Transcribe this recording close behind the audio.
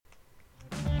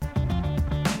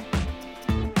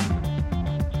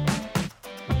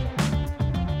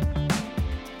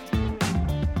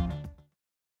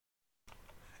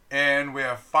And we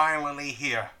are finally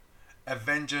here.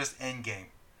 Avengers Endgame.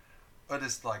 It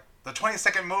is like the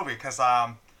 22nd movie because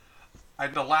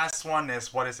the last one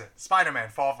is, what is it? Spider-Man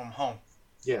Far From Home.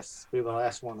 Yes, be the Okay,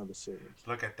 last one of the series.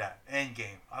 look at that.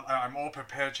 Endgame. I'm all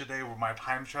prepared today with my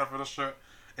time traveler shirt.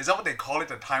 Is that what they call it,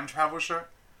 the time travel shirt?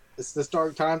 It's the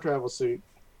Stark time travel suit.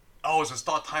 Oh, it's a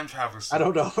Star time travel I suit.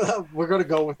 don't know. We're gonna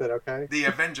go with it, okay? The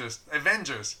Avengers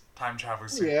time travel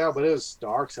suit. Yeah, but it was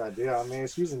Stark's idea. I mean,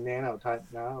 it's using nano type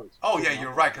now. Oh yeah,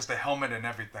 you're right, because the helmet and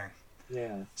everything.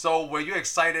 Yeah, So were you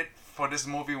excited for this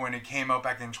movie when it came out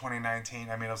back in 2019?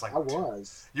 I mean, it was like I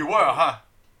was. you were, huh?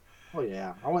 Oh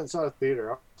yeah, I went and saw the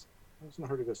theater. I was in a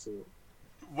hurry to go see it.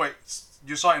 Wait,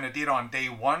 you saw it in the theater on day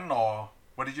one, or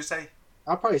what did you say?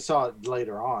 I probably saw it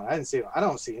later on. I didn't see it. I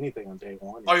don't see anything on day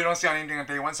one. Oh, you don't see anything on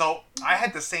day one. So I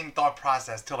had the same thought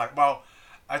process till like, well,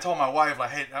 I told my wife like,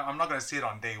 hey, I'm not gonna see it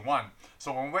on day one.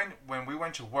 So when we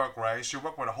went to work, right? She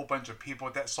worked with a whole bunch of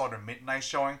people that saw the midnight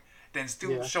showing, then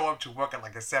still Yeah. show up to work at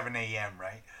like a 7 a.m.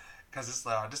 right? Because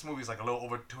this movie is like a little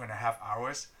over 2.5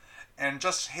 hours, and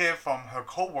just hear from her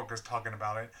coworkers talking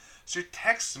about it. She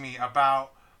texts me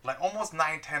about like almost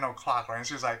 9, 10 o'clock, right? And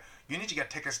she was like, "You need to get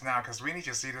tickets now because we need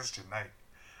to see this tonight."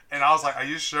 And I was like, "Are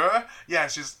you sure?" Yeah,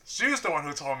 she was the one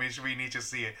who told me we need to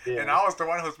see it, and Yeah. I was the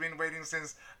one who's been waiting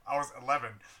since I was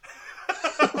 11.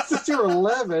 Since you're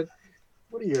 11,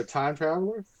 what are you, a time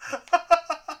traveler?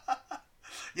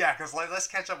 Yeah, because like let's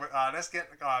catch up with let's get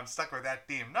stuck with that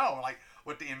theme. No, like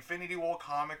with the Infinity War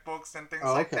comic books and things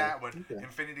Oh, like okay. that. With Okay.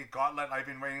 Infinity Gauntlet, I've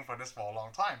been waiting for this for a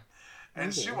long time,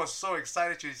 and she Okay. was so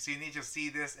excited to see need to see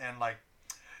this. And like,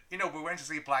 we went to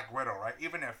see Black Widow, right?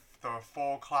 Even if the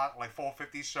 4 o'clock, like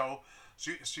 4:50 show,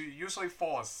 she usually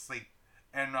falls asleep.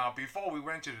 And before we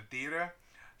went to the theater,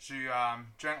 she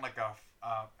drank like a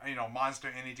Monster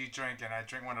energy drink, and I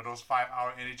drink one of those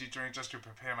 5-hour energy drinks just to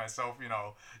prepare myself.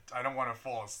 I don't want to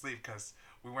fall asleep because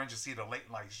we went to see the late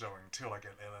night showing too, like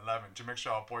at 11, to make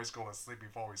sure our boys go to sleep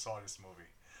before we saw this movie.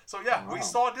 So yeah, we Wow.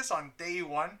 saw this on day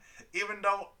one, even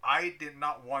though I did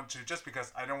not want to, just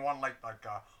because I don't want like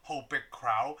a whole big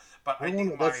crowd. But I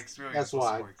think my That's experience was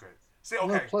why. really good. See, Well,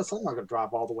 okay. plus I'm not gonna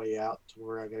drive all the way out to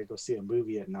where I gotta go see a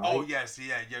movie at Oh night. yes,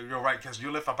 yeah, you're right, because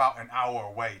you live about an hour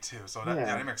away too, so Yeah,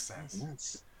 that makes and sense.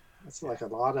 that's Yeah. like a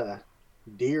lot of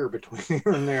deer between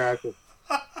here and there. I could,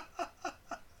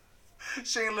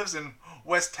 Shane lives in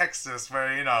West Texas,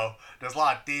 where there's a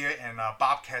lot of deer and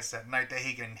bobcats at night that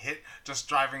he can hit just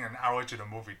driving an hour to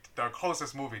the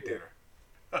closest movie theater.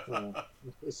 yeah,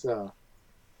 it's I'll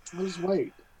just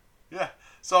wait. Yeah.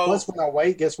 So, Plus, when I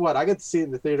wait, guess what? I get to see it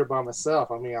in the theater by myself.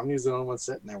 I mean, I'm usually the only one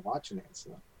sitting there watching it.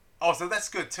 So, so that's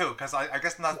good too, because I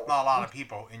guess not a lot of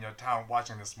people in your town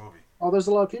watching this movie. oh, there's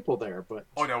a lot of people there, but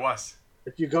Oh, there was.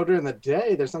 if you go during the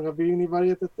day, there's not going to be anybody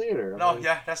at the theater. I No, mean,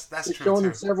 yeah, that's it's true shown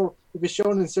in too. several. If it's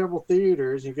shown in several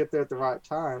theaters, you get there at the right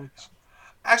time.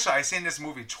 Actually, I seen this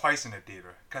movie twice in the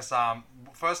theater, because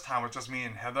first time was just me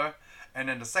and Heather, and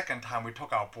then the second time we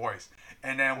took our boys,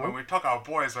 and then when Oh, we took our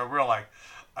boys, we were like,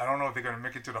 I don't know if they're gonna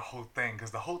make it to the whole thing,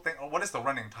 because the whole thing. Oh, what is the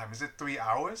running time? Is it 3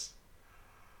 hours?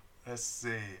 Let's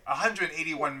see,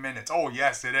 181 minutes. Oh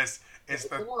yes, it is. It's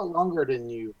it's a the lot longer than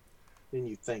you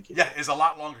think it Yeah, is. it's a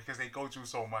lot longer because they go through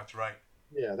so much, right?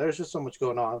 Yeah, there's just so much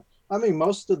going on. I mean,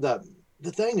 most of the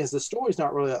thing is the story's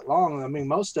not really that long. I mean,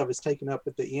 most of it's taken up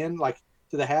at the end, like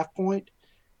to the half point.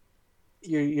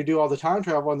 You do all the time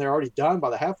travel, and they're already done by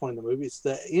the half point of the movie. It's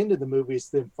the end of the movie. It's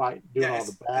them fight doing Yeah, all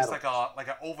the it's like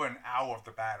battles. over an hour of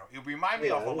the battle. It remind me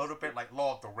Yeah, of a little bit like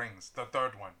Lord of the Rings, the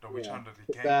third one, the yeah. Return of the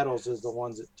The King. battles is the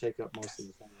ones that take up most of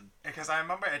the time. Because I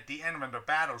remember at the end when the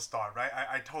battle started, right?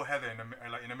 I told Heather in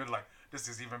the middle, like, this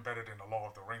is even better than the Lord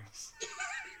of the Rings.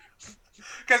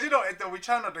 Because at the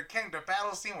Return of the King, the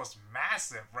battle scene was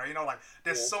massive, right? Like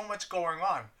there's Yeah, so much going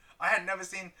on. I had never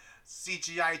seen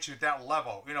CGI to that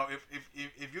level.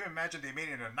 If you imagine they made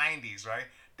it in the '90s, right?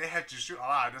 They had to shoot a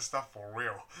lot of this stuff for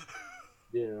real.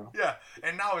 yeah. Yeah,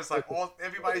 and now it's like Like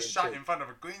everybody's shot in front of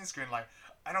a green screen. Like,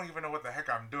 I don't even know what the heck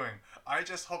I'm doing. I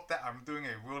just hope that I'm doing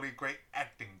a really great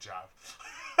acting job.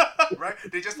 Right?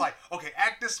 They just like, okay,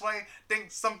 act this way.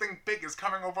 Think something big is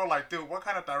coming over. Like, dude, what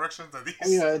kind of directions are these?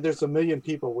 yeah, there's a million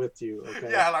people with you. Okay,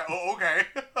 Yeah, like, oh, okay.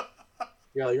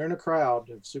 yeah, you're in a crowd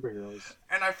of superheroes.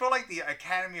 And I feel like the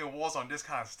Academy Awards on this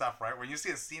kind of stuff, right? When you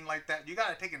see a scene like that, you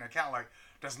gotta take into account like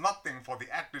there's nothing for the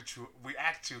actor to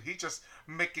react to. He's just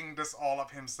making this all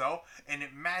up himself, and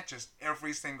it matches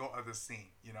every single other scene.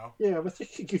 Yeah, but they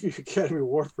could give you Academy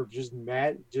Award for just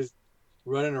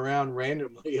running around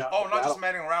randomly out in Oh, the not just battle.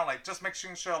 manning around, like just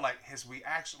making sure like his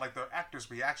reaction, like the actor's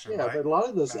reaction, Yeah, right? but a lot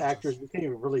of those Matches. actors, we can't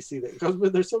even really see that because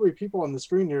there's so many people on the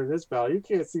screen here in this battle. You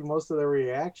can't see most of their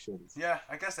reactions. Yeah,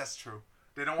 I guess that's true.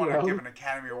 They don't You want to give know, an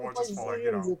Academy Award like just for like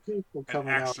zillions of people an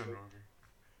coming out. action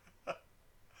movie.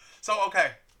 So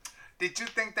okay, did you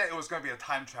think that it was going to be a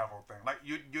time travel thing? Like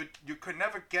you could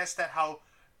never guess that how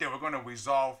they were going to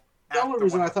resolve The only after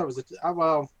reason what I thought happened. it was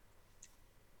well,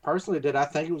 personally, did I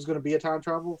think it was going to be a time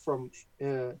travel from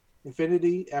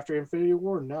Infinity after Infinity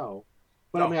War? No,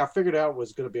 but I No. mean, I figured out it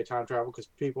was going to be a time travel because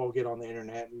people get on the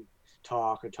internet and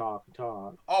talk and talk and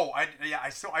talk. Oh, I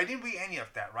didn't read any of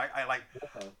that, right?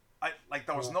 Okay. I like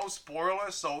there was Yeah. no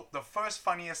spoilers. So the first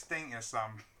funniest thing is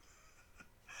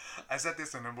I said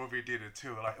this in the movie theater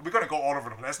too. Like we're gonna go all over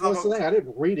the place. Well, Not that's the go. thing. I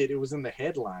didn't read it. It was in the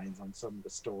headlines on some of the Oh,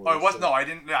 it stories. was So no. I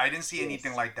didn't. Yeah, I didn't see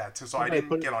anything yes, like that too. So I somebody put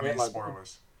didn't it get in on the any headlines.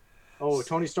 spoilers. Oh,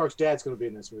 Tony Stark's dad's going to be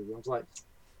in this movie. I was like,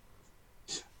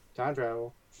 time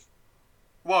travel.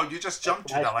 Well, you just jump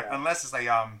to that, like Flashback. unless it's like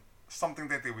something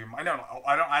that they remind.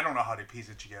 I don't know how they piece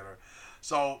it together.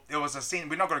 So it was a scene.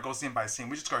 We're not gonna go scene by scene.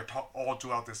 We're just gonna talk all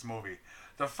throughout this movie.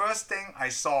 The first thing I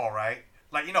saw, right,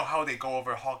 like you know how they go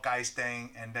over Hawkeye's thing,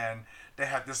 and then they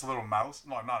have this little mouse.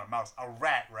 No, not a mouse, a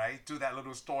rat, right, to that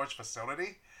little storage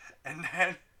facility, and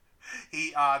then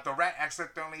the rat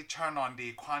accidentally turned on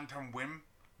the quantum whim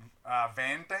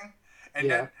van thing. And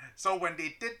then, Yeah. so when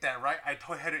they did that, right, I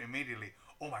told Heather immediately,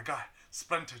 oh my god,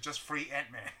 Splinter just free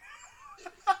Ant-Man.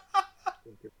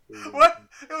 What?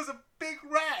 It was a big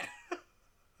rat.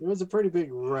 It was a pretty big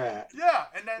rat. Yeah,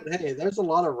 and then But hey, there's a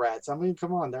lot of rats. I mean,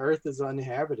 come on, the Earth is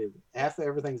uninhabited. Half of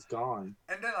everything's gone.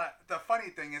 the funny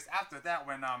thing is after that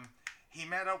when he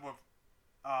met up with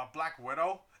Black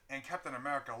Widow and Captain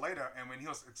America later, and when he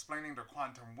was explaining the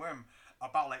quantum whim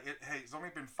about like hey, it's only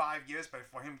been 5 years, but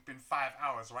for him it's been 5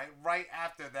 hours, right? Right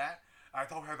after that, I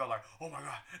told her that like, oh my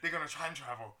god, they're gonna time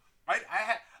travel. Right?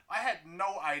 I had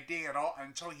no idea at all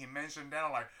until he mentioned that.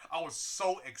 Like I was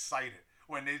so excited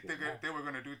when Yeah. they were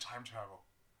gonna do time travel,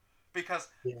 because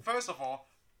Yeah. first of all,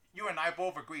 you and I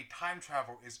both agree time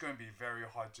travel is going to be very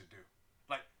hard to do,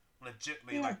 like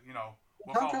legitly, Yeah. like you know, Time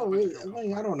without a whole travel, bunch of I people mean, I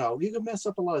complaining. don't know. You can mess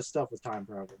up a lot of stuff with time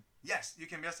travel, Yes, you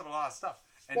can mess up a lot of stuff,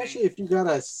 and then especially if you got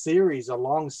a series, a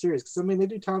long series. Because I mean, they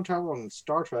do time travel on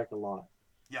Star Trek a lot,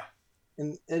 yeah.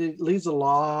 and it leaves a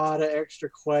lot of extra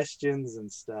questions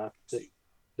and stuff that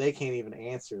they can't even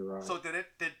answer right. So did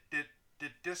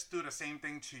this do the same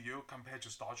thing to you compared to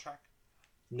Star Trek?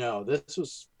 No, this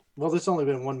was well. This only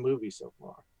been one movie so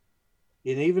far,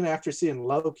 and even after seeing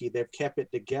Loki, they've kept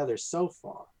it together so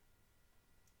far.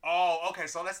 Oh, okay.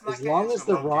 So let's not As get long into as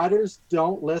the Loki. writers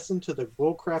don't listen to the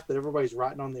bullcrap that everybody's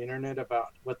writing on the internet about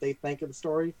what they think of the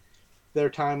story, their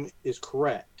time is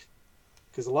correct.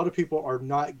 Because a lot of people are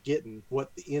not getting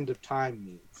what the end of time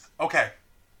means. Okay.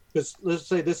 Because let's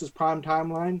say this is prime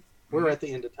timeline, we're Mhm. at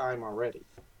the end of time already.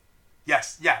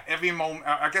 Yes. Yeah. Every moment.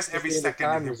 I guess Because every the end of second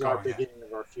they time keep is our going. Yeah. beginning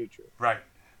of our future. Right.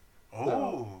 So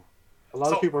Oh. a lot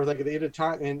of So people are thinking the end of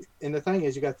time, and the thing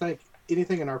is, you got to think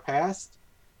anything in our past.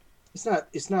 It's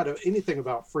not anything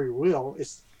about free will.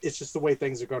 It's just the way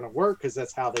things are going to work because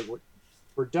that's how they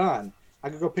were done. I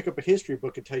could go pick up a history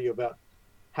book and tell you about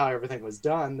how everything was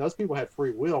done. Those people had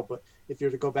free will, but if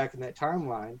you're to go back in that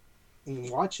timeline and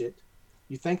watch it,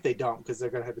 you think they don't because they're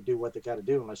going to have to do what they got to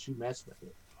do unless you mess with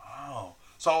it. oh.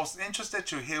 So I was interested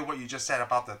to hear what you just said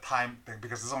about the time thing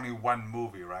because there's only one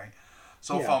movie, right?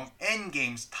 So Yeah. from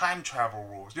Endgame's time travel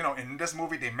rules, you know, in this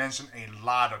movie they mentioned a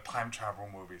lot of time travel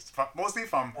movies, mostly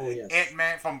from Oh yes.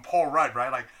 Ant-Man, from Paul Rudd,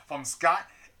 right? Like from Scott,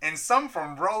 and some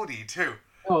from Rhodey too.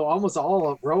 Oh, almost all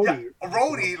of Yeah, Rhodey.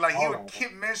 Rhodey, like he All would of them.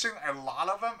 keep mentioning a lot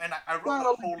of them, and I wrote Scott the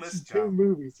only whole mentioned list two down.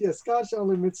 movies. Yeah, Scott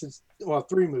only mentions well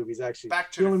 3 movies actually. Back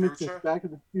He to the only mentions Future. Back to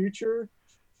the Future,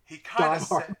 He kind Die of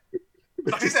Hard, said,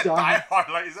 no, which he is said Die Die Hard. Hard.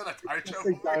 Like, is that a time I travel say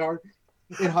movie? Die Hard,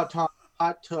 and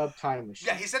Hot Tub Time Yeah,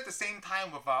 Machine. he said the same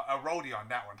time with a Rhodey on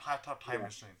that one, Hot Tub Time Yeah.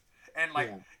 Machine. And like,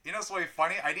 Yeah. you know, it's really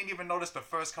funny. I didn't even notice the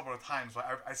first couple of times.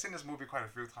 But I've seen this movie quite a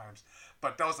few times.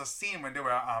 But there was a scene when they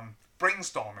were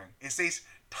brainstorming. It says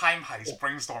time heist Yeah.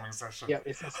 brainstorming session. Yeah,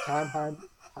 it says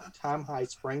time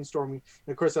heist brainstorming, and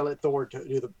of course I let Thor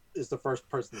is the first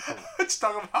person to talk. It's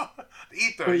talking about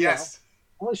Ether. But yeah, Yes,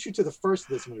 I want to shoot to the first of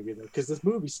this movie though, because this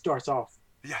movie starts off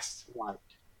yes, like,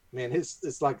 man,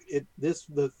 it's like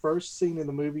the first scene in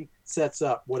the movie sets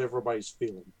up what everybody's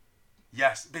feeling.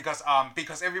 yes.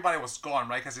 Because everybody was gone,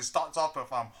 right? Because it starts off with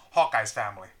Hawkeye's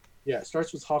family. Yeah, it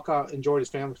starts with Hawkeye enjoyed his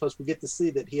family. Plus, we get to see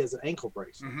that he has an ankle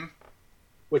brace, Mm-hmm.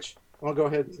 which I'm gonna go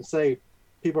ahead and say,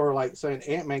 people are like saying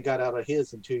Ant-Man got out of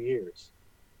his in 2 years.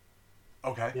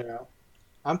 Okay. You know,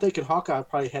 I'm thinking Hawkeye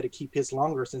probably had to keep his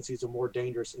longer since he's a more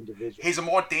dangerous individual. He's a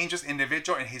more dangerous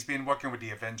individual, and he's been working with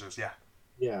the Avengers. Yeah.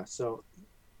 Yeah, so,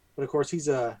 but of course he's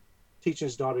teaching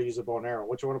his daughter to use a bow and arrow.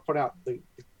 Which I want to point out,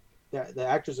 the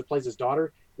actress that plays his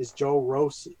daughter is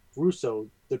Russo,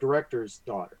 the director's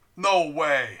daughter. No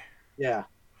way. Yeah.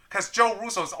 Because Joe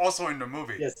Russo is also in the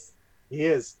movie. Yes, he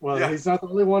is. Well, Yeah. he's not the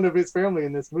only one of his family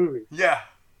in this movie. Yeah.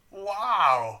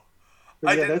 Wow. But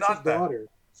I yeah, did that's his not that. daughter.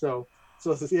 So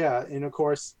yeah, and of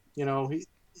course,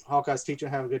 Hawkeye's teaching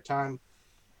having a good time.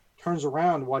 Turns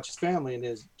around to watch his family,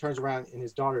 and turns around and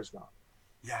his daughter's gone.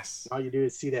 Yes. All you do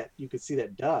is see that you could see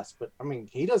that dust, but I mean,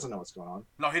 he doesn't know what's going on.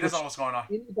 No, he doesn't know what's going on.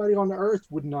 Anybody on the Earth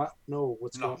would not know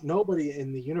what's No. going on. Nobody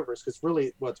in the universe, because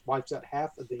really, what wipes out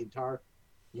half of the entire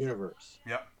universe.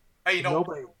 Yep. Hey, you know.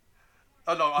 Nobody.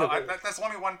 Oh no, that's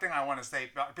only one thing I want to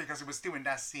say because it was still in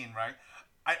that scene, right?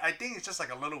 I think it's just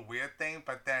like a little weird thing,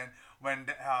 but then when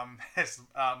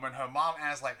when her mom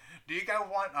asked like, "Do you guys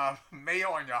want mayo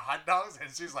on your hot dogs?" and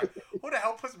she's like, "Who the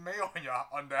hell puts mayo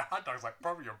on their hot dogs?" Like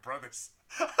probably your brothers.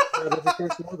 One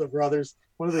of the brothers,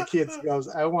 one of the kids goes,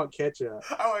 "I want ketchup."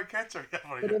 I want ketchup. Yeah,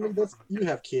 but I mean, you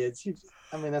have kids.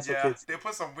 That's what kids. They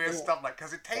put some weird stuff like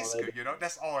because it tastes good, you know.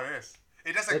 That's all it is.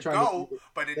 It doesn't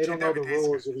but they don't know the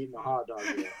rules good. of eating a hot dog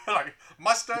yet. Like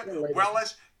mustard,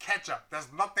 relish, ketchup. There's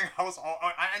nothing else, or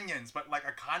onions, but like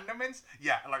a condiments,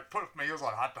 yeah, like put mayos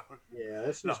on hot dog. Yeah,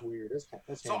 that's just weird.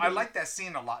 That's so I like that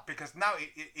scene a lot because now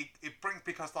it brings,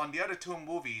 because on the other two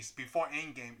movies before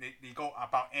Endgame, they go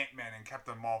about Ant-Man and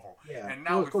Captain Marvel. Yeah. And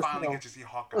now we finally get to see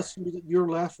Hawkeye. Plus, you're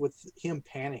left with him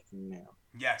panicking now.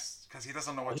 Yes, because he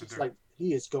doesn't know what to do. Like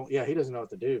he doesn't know what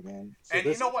to do, man. So and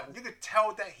you know what? You could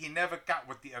tell that he never got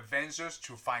with the Avengers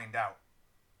to find out.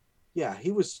 Yeah,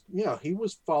 he was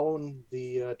following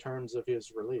the terms of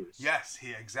his release. Yes,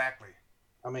 exactly.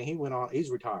 I mean, he went on. He's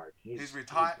retired. He's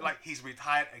retired. He's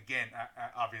retired again.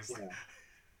 Obviously. Yeah.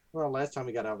 Well, last time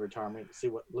he got out of retirement,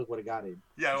 look what it got him.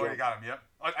 Yeah, what it got him. Yep.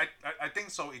 I think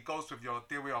so. It goes with your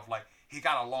theory of like he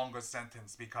got a longer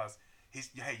sentence because.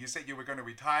 You said you were going to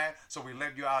retire, so we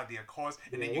let you out of the Accords,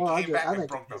 and then you came back and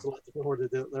broke them.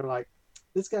 They're like,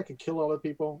 this guy can kill all the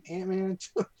people. Ant-Man,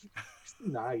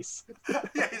 nice.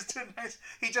 Yeah, he's too nice.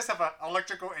 He just have an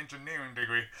electrical engineering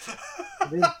degree.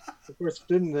 Then, of course,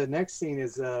 then the next scene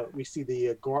is we see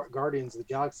the Guardians of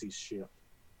the Galaxy ship.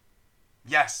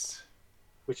 Yes.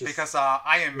 Which is because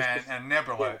Iron Man and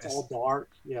Nebula. Yeah, it's all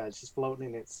dark. Yeah, it's just floating,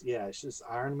 and it's just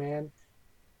Iron Man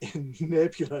and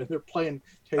Nebula, and they're playing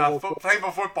table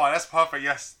football. That's perfect.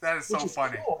 Yes, that is so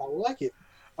funny. Cool. I like it.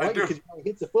 I like do. it because when he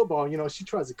hits the football, she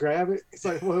tries to grab it. It's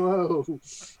like, whoa,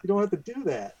 you don't have to do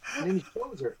that. And then he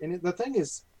throws her. And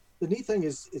the neat thing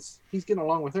is he's getting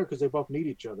along with her because they both need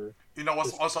each other. You know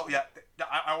what's also, yeah,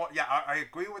 I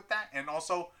agree with that. And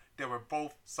also, they were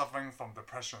both suffering from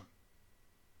depression.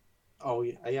 Oh,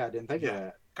 yeah, I didn't think of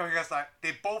that. Because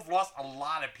they both lost a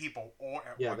lot of people all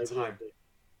at one time.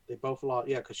 They both lost,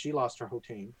 because she lost her whole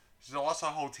team. She lost her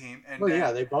whole team. And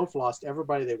they both lost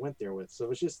everybody they went there with, so it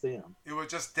was just them. It was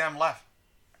just them left.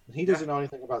 He doesn't know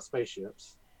anything about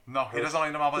spaceships. No, he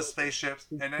doesn't know about spaceships.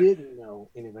 He didn't know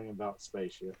anything about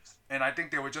spaceships. And I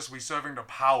think they were just reserving the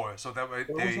power so that way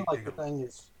the thing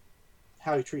is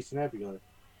how he treats Nebula.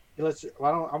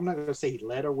 I'm not going to say he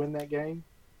let her win that game,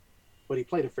 but he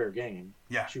played a fair game.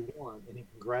 Yeah. She won, and he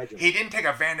congratulated her. He didn't take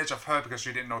advantage of her because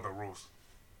she didn't know the rules.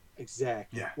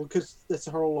 Exactly. Yeah. Well, because that's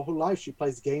her whole life. She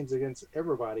plays games against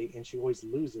everybody, and she always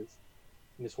loses.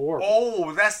 And it's horrible.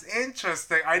 Oh, that's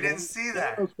interesting. I didn't see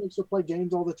that. Those folks will play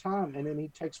games all the time, and then he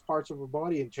takes parts of her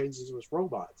body and changes them as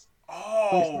robots.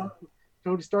 Oh.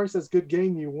 Tony Stark says, "Good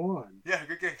game, you won." Yeah,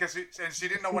 good game. And she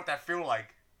didn't know what that felt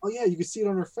like. Oh yeah, you can see it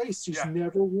on her face. She's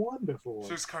never won before.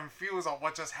 She was confused on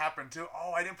what just happened too.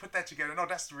 Oh, I didn't put that together. No,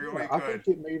 that's really good. I think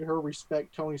it made her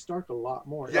respect Tony Stark a lot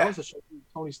more. Yeah. It also showed you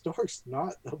Tony Stark's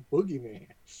not a boogeyman.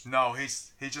 No,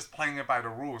 he's just playing it by the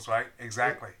rules, right?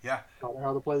 Exactly. Yeah. Taught her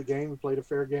how to play the game. He played a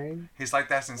fair game. He's like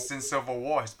that since Civil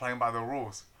War. He's playing by the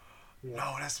rules. Yeah.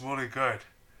 No, that's really good.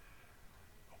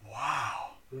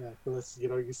 Wow. Yeah, because you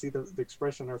can see the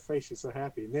expression on her face. She's so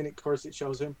happy, and then of course it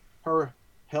shows her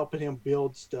helping him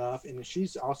build stuff, and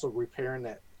she's also repairing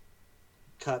that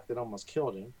cut that almost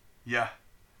killed him. Yeah,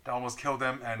 that almost killed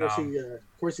him. And of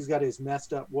course he's got his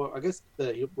messed up. Well, I guess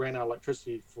he ran out of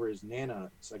electricity for his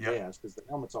nanobots, I guess, because the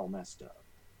helmet's all messed up.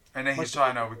 And then he's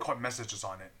trying to record messages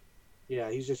on it. Yeah,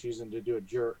 he's just using to do a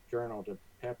journal to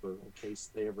Pepper in case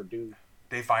they ever do.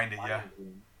 They find it, yeah.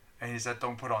 And he said,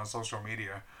 "Don't put it on social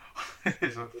media."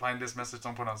 He said, "Find this message,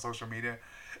 don't put it on social media."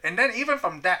 And then even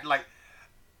from that,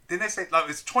 didn't they say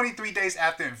it's 23 days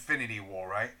after Infinity War,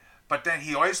 right? But then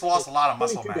he always lost a lot of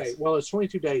muscle mass. Well, it's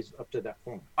 22 days up to that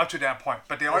point. Up to that point,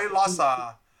 but they already lost.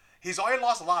 He's already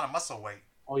lost a lot of muscle weight.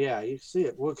 Oh yeah, you see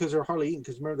it. Well, because they're hardly eating.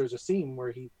 Because remember, there's a scene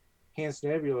where he hands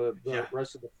Nebula the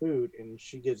rest of the food, and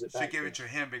she gives it back. She gave it to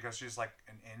him because she's like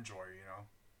an android,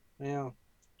 Yeah.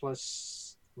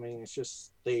 Plus, I mean, it's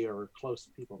just they are close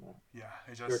people now.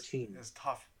 Yeah, it They're a just team. is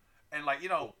tough, and like you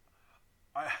know,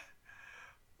 I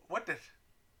what did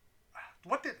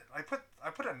I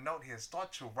put a note here?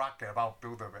 Start to rocket about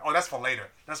Bilderberg. Oh, that's for later.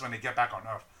 That's when they get back on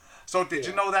Earth. So did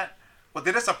you Yeah. know that? Well,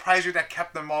 did it surprise you that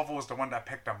Captain Marvel was the one that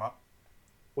picked them up?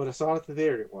 When I saw it at the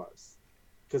theater, it was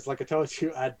because, like I told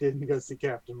you, I didn't go see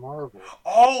Captain Marvel.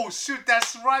 Oh shoot,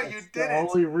 that's right, you That's the didn't.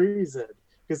 only reason.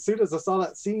 Because as soon as I saw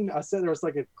that scene, I said there was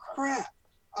like a crap.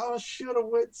 I should have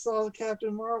went and saw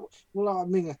Captain Marvel. Well, I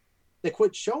mean, they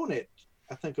quit showing it.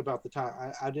 I think about the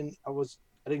time I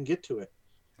didn't get to it.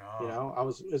 You Oh. know,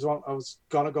 I was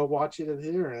gonna go watch it in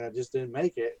here, and I just didn't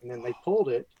make it. And then they pulled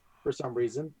it for some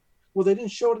reason. Well, they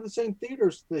didn't show it in the same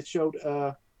theaters they showed.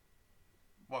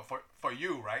 Well, for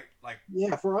you, right? Like,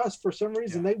 Yeah, for us, for some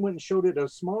reason, yeah. they went and showed it at a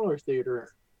smaller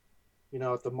theater. You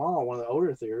know, at the mall, one of the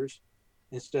older theaters,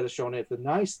 instead of showing it at the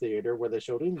nice theater where they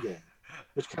showed Endgame,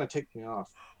 which kind of ticked me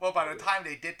off. Well, by the time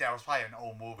they did that, it was probably an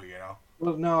old movie, you know.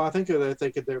 Well, no, I think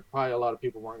there probably a lot of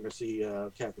people weren't going to see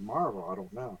Captain Marvel. I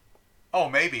don't know. Oh,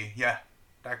 maybe, yeah,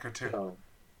 that could too. So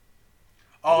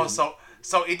I Oh, didn't.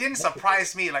 so it didn't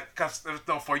surprise me, like, cause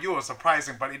no, for you it was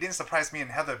surprising, but it didn't surprise me and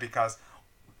Heather because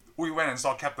we went and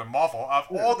saw Captain Marvel. Of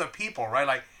Yeah, all the people, right?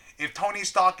 Like, if Tony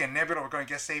Stark and Nebula were going to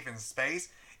get safe in space,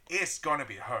 it's going to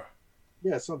be her.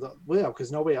 yeah. So well,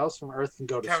 because nobody else from Earth can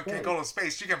go to Can space. go to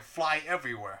space. She can fly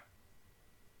everywhere.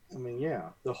 I mean, yeah,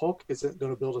 the Hulk isn't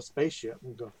going to build a spaceship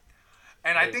and go.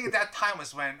 And I think that time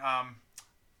was when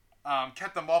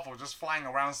Captain Marvel was just flying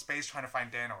around space trying to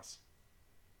find Thanos.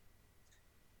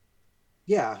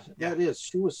 Yeah, Yeah. that is.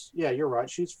 She was. Yeah, you're right.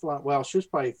 She's flying. Well, she was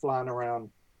probably flying around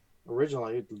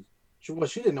originally. She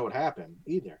didn't know what happened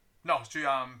either. No, she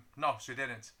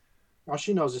didn't. All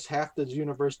she knows is half the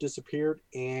universe disappeared,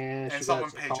 and And she got someone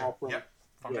a paged her. call from Yep,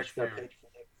 from yeah, Nick she got Fury. paid from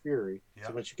Nick Fury. So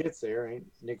Yep. when she gets there,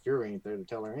 ain't Nick Fury ain't there to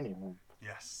tell her anything.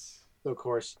 Yes. So of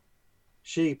course,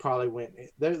 she probably went.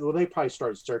 They probably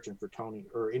started searching for Tony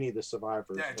or any of the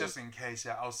survivors. Yeah, just in case.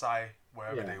 Yeah, outside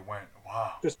wherever Yeah, they went.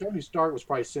 Wow. because Tony Stark was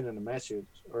probably sending a message,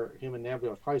 or him and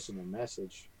Nebula was probably sending a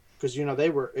message, because you know they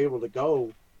were able to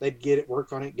go. They'd get it,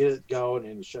 work on it, get it going,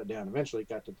 and it shut down. Eventually, it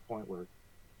got to the point where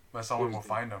But it someone was. will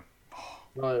find them.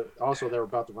 Also, they were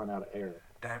about to run out of air.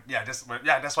 Damn. Yeah. That's right.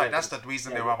 Yeah, That's the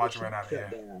reason yeah, they were about the to run ship out of shut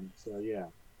here. down. So yeah,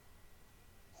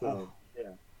 Oh. so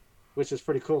yeah, which is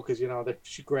pretty cool because you know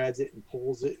she grabs it and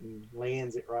pulls it and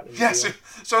lands it right in the Yeah. field.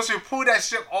 So she pulled that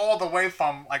ship all the way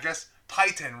from, I guess,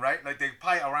 Titan, right? Like they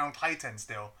probably around Titan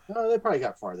still. Oh, they probably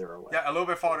got farther away. Yeah, a little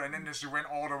bit farther, and then she went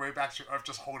all the way back to Earth,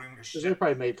 just holding the Because they ship.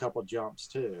 probably made a couple jumps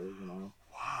too, you know,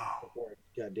 Wow. before it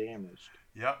got damaged.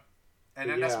 Yep. And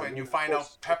But then that's yeah, when and you then, of find out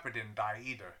course, Pepper didn't die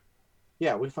either.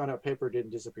 yeah, we found out Pepper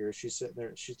didn't disappear. She's sitting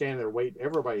there. She's standing there waiting.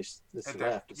 Everybody that's At the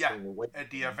left is yeah, standing there waiting. at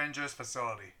the Avengers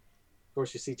facility. Of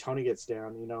course, you see Tony gets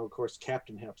down. You know, of course,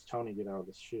 Captain helps Tony get out of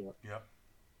the ship. Yep.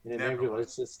 And then Nebula. Nebula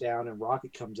sits down, and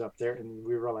Rocket comes up there, and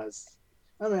we realize.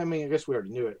 I mean, I guess we already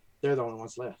knew it. They're the only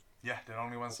ones left. Yeah, the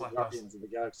only ones The left. Guardians of the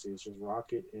Galaxy. It's just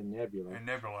Rocket and Nebula. And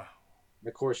Nebula. And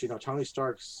of course, you know, Tony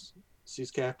Stark sees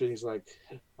Captain. He's like,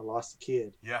 "I lost the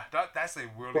kid." Yeah, that's a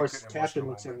really Of course, good Captain emotional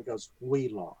looks at him moment. and goes, "We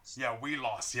lost." Yeah, we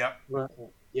lost. Yep.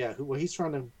 Well, yeah. Well, he's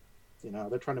trying to, you know,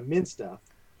 they're trying to mend stuff.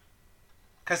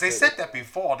 Because they So said that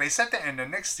before. They said that in the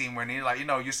next scene when he like,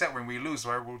 you said when we lose,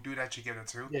 right? We'll do that together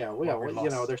too. Yeah, Well, we well, you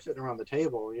know, lost. they're sitting around the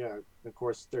table. Yeah, and of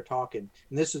course they're talking,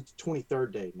 and this is the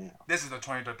 23rd day now. This is the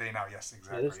 23rd day now. Yes, Yeah,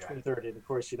 exactly. this is Yeah. 23rd, and of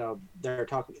course, you know, they're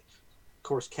talking. Of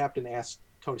course, Captain asks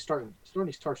Tony Stark. And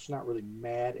Tony Stark's not really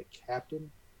mad at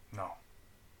Captain, No,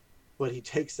 but he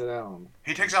takes it on.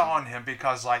 he takes it on him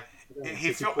because like Yeah, he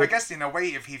 'cause feel. I quit- guess in a way,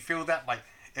 if he feel that like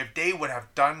if they would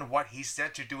have done what he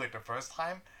said to do it the first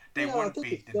time, they Yeah, I wouldn't think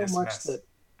be it's in so this much mess. that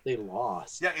they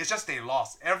lost. Yeah, it's just they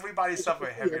lost. Everybody suffered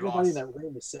a heavy Everybody in loss. that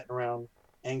room is sitting around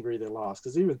angry they lost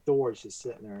because even Thor is just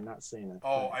sitting there and not saying it.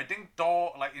 Oh, I think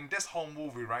Thor, like in this whole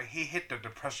movie, right? He hit the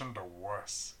depression the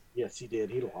worst. Yes, he did.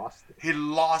 He lost it. He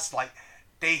lost like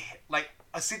they like.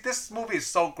 See, this movie is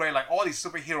so great. Like all these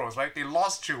superheroes, right? They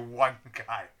lost to one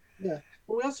guy. Yeah.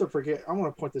 Well, we also forget. I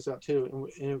want to point this out too,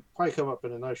 and it'll probably come up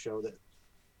in another show that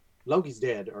Loki's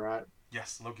dead. All right,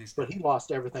 Yes, Loki's but dead. he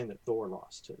lost everything that Thor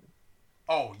lost too.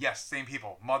 Oh yes, same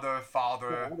people. Mother, Yeah,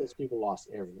 father, all those people lost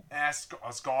everything.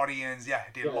 Asgardians. Yeah,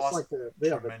 they Yeah, it's lost. like the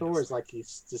Thor tremendously. is like he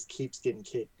just keeps getting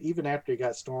kicked, even after he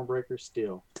got Stormbreaker.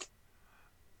 Still,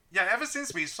 Yeah, ever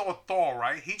since we saw Thor,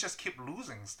 right? He just kept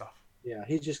losing stuff. yeah,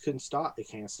 he just couldn't stop. He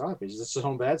can't stop. He's just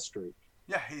on bad streak.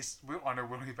 Yeah, he's on a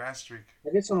really bad streak. I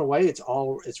guess in a way, it's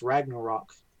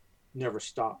Ragnarok never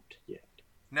stopped yet.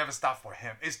 Never stopped for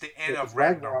him. It's the end Because of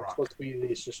Ragnarok's Ragnarok. supposed to be the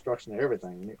destruction of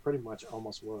everything, and it pretty much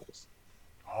almost was.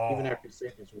 even Oh. after his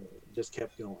sentence just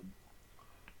kept going.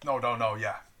 No, no, no.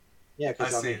 Yeah. Yeah, I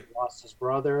because I see. mean, he lost his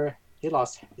brother. He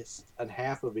lost his and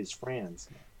half of his friends.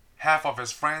 Half of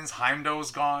his friends,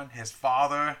 Heimdall's gone. His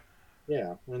father,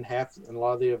 Yeah, and a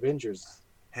lot of the Avengers.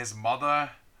 his mother,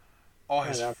 all And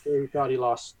his. I'm sure he thought he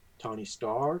lost Tony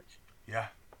Stark. Yeah.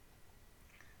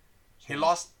 He So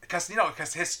lost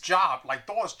because his job, like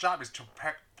Thor's job, is to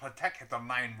protect the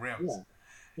Nine Realms, yeah,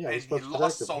 yeah, and he's he supposed to protect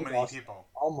lost them. so He many lost people.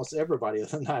 almost everybody of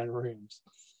the Nine Rooms.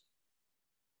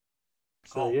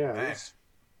 So Oh yeah, man.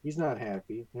 he's not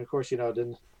happy. And of course,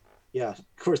 then yeah, of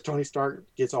course Tony Stark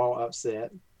gets all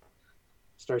upset,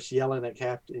 starts yelling at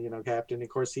Captain. Of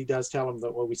course, he does tell him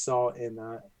that what we saw in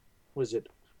was it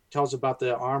tells about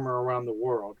the armor around the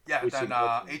world. Yeah. We see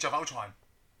Then Age of Ultron.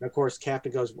 And of course,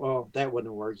 Captain goes, "Well, that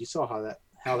wouldn't work. You saw how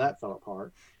that fell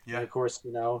apart." And Yeah. of course,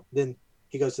 then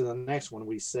he goes to the next one.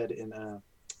 We said in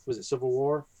was it Civil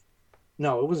War?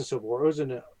 No, it wasn't Civil War. It was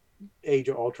in Age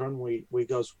of Ultron. We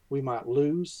goes, we might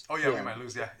lose. Oh yeah, we Yeah, might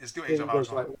lose. Yeah, it's still Age he of goes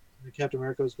Ultron. like Captain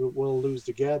America goes, we'll lose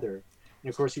together. And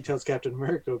of course, he tells Captain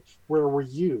America, "Where were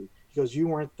you?" He goes, "You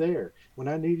weren't there when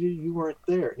I needed you. You weren't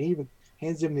there." And he even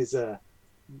hands him his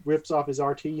rips off his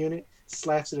RT unit,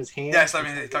 slaps in his hand. Yes, I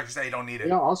mean, like you say, you don't need it.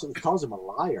 Yeah, also calls him a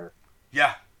liar.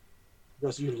 Yeah. He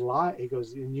goes, "You lie." He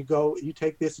goes, "And you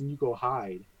take this and you go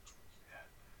hide."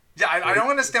 Yeah, I Right? don't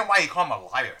understand why he called him a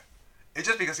liar. It's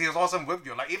just because he was awesome with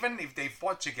you. Like even if they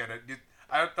fought together,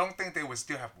 I don't think they would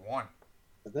still have won.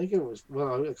 I think it was,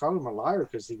 well, I called him a liar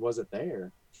because he wasn't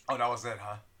there. Oh, that was it,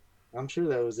 huh? I'm sure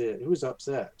that was it. He was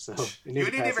upset, so he You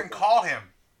to didn't pass even it down. call him.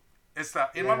 It's the you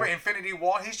Yeah, remember Infinity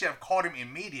War? He should have called him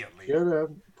immediately. should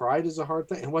have. Pride is a hard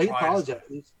thing. Well, he Pride is-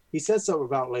 apologized. He said something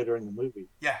about it later in the movie.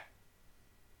 Yeah,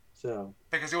 So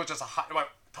because it was just a hot. Well,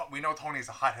 we know Tony's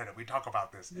a hot-headed. We talk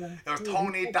about this. yeah, It was he-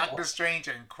 Tony, he- Doctor Strange,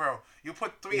 and Quill. You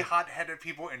put three Yeah. hot-headed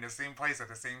people in the same place at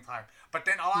the same time. But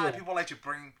then a lot of Yeah. people like to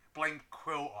blame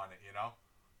Quill on it.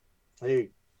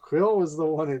 Hey, Quill was the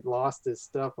one that lost his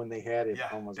stuff when they had it Yeah,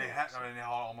 almost. they had I mean, they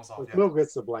all almost off. But Yeah, Quill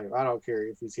gets the blame. I don't care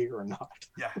if he's here or not.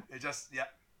 yeah.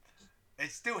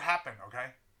 It still happened.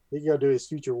 Okay. He can go do his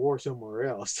future war somewhere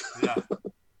else. Yeah.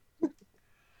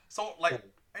 So like,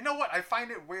 you know what? I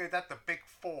find it weird that the big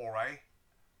four, right?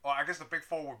 Or I guess the big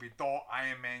four would be Thor,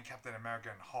 Iron Man, Captain America,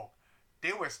 and Hulk.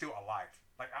 They were still alive.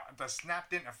 Like the snap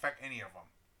didn't affect any of them.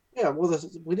 Yeah, well,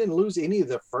 we didn't lose any of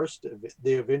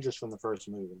the Avengers from the first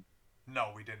movie.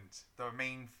 No, we didn't. The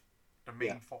main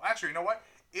Yeah. four. Actually, you know what?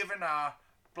 Even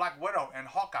Black Widow and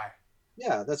Hawkeye.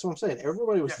 Yeah, that's what I'm saying.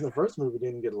 Everybody was in Yeah. the first movie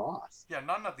didn't get lost, Yeah,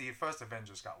 none of the first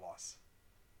Avengers got lost.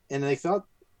 and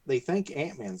they think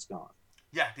Ant-Man's gone.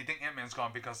 Yeah, they think Ant-Man's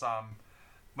gone because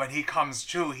when he comes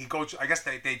to, he goes. I guess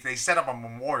they set up a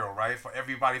memorial, right, for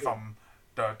everybody from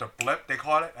the blip. They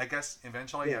call it. I guess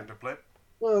eventually, Yeah. the blip.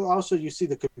 Well, also you see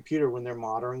the computer when they're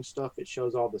monitoring stuff. It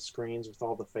shows all the screens with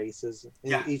all the faces. And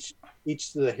Yeah.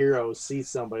 each of the heroes sees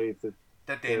somebody that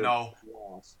That they they're know.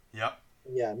 lost. Yep.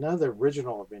 Yeah, none of the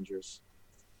original Avengers.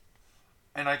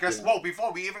 And I guess, Yeah. well,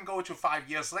 before we even go to 5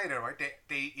 years later, right?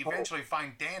 They eventually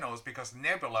find Thanos because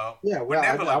Nebula. Yeah, when well,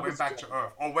 Nebula I went was- back to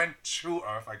Earth, or went to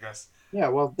Earth, I guess. Yeah,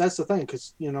 well, that's the thing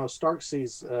because Stark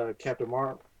sees Captain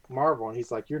Marvel and he's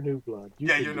like, "You're new blood."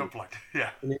 Yeah, can you do know, it." blood.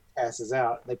 Yeah. And he passes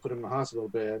out. They put him in the hospital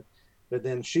bed, but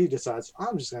then she decides,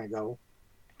 "I'm just gonna go."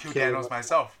 Kill Kill Thanos him.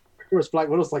 myself. Of course, Black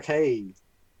Widow's like, "Hey,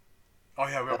 Oh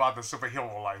yeah, we're about the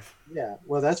superhero life. yeah."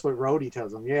 Well, that's what Rhodey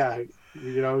tells him. Yeah,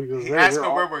 he goes, He "Hey, asked we're her,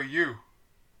 all-" "Where were you?"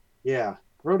 Yeah,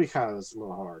 Rhodey kind of is a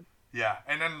little hard. Yeah,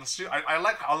 and then I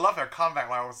love her comeback.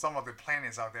 Like some of the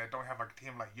planets out there don't have a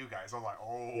team like you guys. I was like,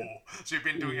 oh, Yeah. she's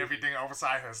been doing everything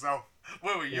outside herself.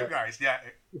 Where were you Yeah. guys? Yeah,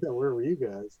 Yeah, where were you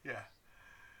guys? yeah.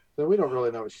 So we don't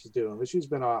really know what she's doing, but she's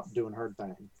been off doing her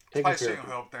thing, taking Probably care seeing of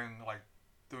her people. thing, like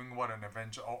doing what an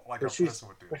Avenger, like But a she's- person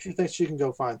would do. But she thinks she can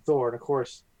go find Thor, and of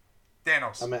course,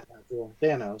 Thanos. I meant not Thor,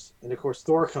 Thanos, and of course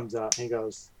Thor comes out and he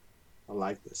goes, "I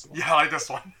like this one." Yeah, I like this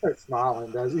one. Starts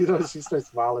smiling, does she starts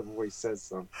smiling before he says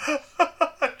something.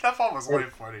 That part was really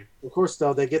funny. Of course,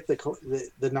 though, they get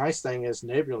the nice thing is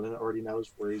Nebula already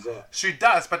knows where he's at. She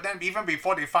does, but then even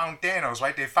before they found Thanos,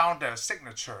 right? They found the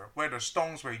signature where the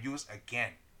stones were used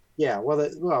again. Yeah,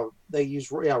 well, they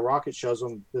use Rocket shows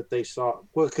them that they saw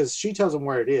because she tells them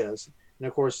where it is, and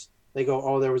of course they go,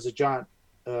 "Oh, there was a giant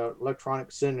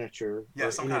electronic signature." Yeah,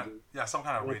 or some energy. kind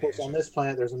of And of course, on radiation. this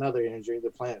planet, there's another energy. The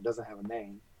planet doesn't have a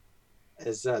name,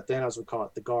 as Thanos would call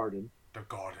it, the Garden. The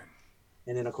garden.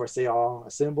 And then, of course, they all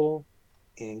assemble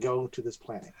and go to this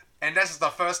planet. And this is the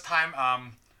first time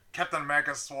Captain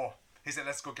America swore. He said,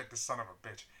 "Let's go get this son of a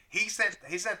bitch." He said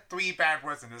 3 bad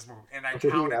words in this movie, and I Okay,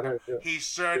 counted I them. don't- He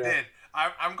sure yeah. did.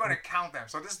 I'm going to count them.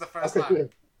 So this is the first Okay, time.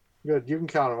 good. Good. You can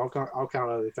count them. I'll count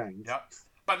other things. Yep.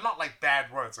 But not like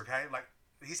bad words, okay? Like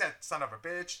he said son of a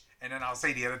bitch, and then I'll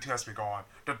say the other two as we go on.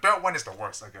 The third one is the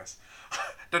worst, I guess.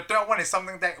 The third one is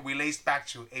something that relates back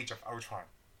to Age of Ultron.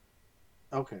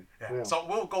 Okay. Yeah. Yeah. So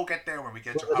we'll go get there when we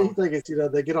get Well, to the neat thing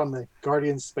is, they get on the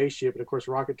Guardian spaceship, and of course,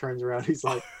 Rocket turns around. He's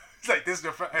like, it's like this is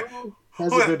your friend. "Oh,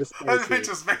 has a good Has been spaceship.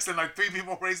 just mixing like three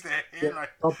people raise their Yeah, hand like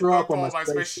don't throw don't up on throw my my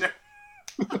spaceship."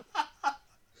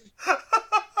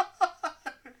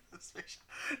 spaceship.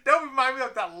 That remind me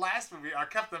of that last movie,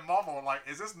 Captain Marvel. Like,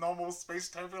 is this normal space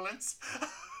turbulence?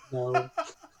 No.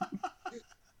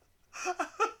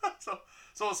 so,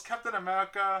 so it's Captain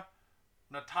America,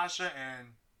 Natasha, and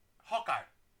Hawkeye.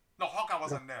 No, Hawkeye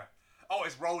wasn't there. Oh,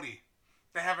 it's Rhodey.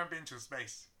 They haven't been to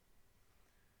space.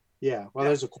 Yeah. Well,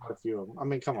 there's quite a few of them. I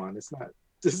mean, come on, it's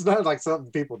not like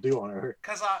something people do on Earth.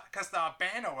 Cause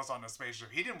Banner was on the spaceship.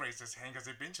 He didn't raise his hand because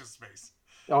he'd been to space.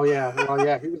 Oh yeah. Well,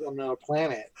 yeah. He was on another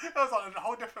planet. It was on a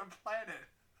whole different planet.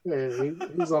 Yeah,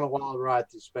 he was on a wild ride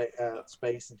through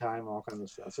space and time, all kinds of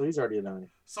stuff. So he's already done it.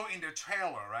 So in the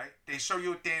trailer, right, they show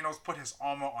you Thanos put his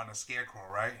armor on a scarecrow,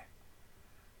 right?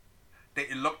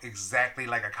 It looked exactly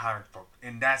like a comic book.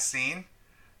 In that scene,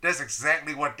 that's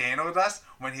exactly what Thanos does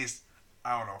when he's,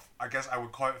 I don't know, I guess I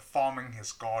would call it farming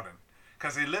his garden.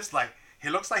 Because he looks like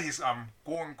he's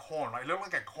growing corn. Like, he looks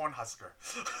like a corn husker.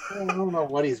 I don't know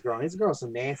what he's growing. He's growing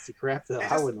some nasty crap that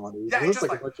I wouldn't want to eat. Yeah, it looks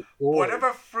like a bunch of gourds.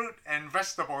 Whatever fruit and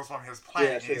vegetables from his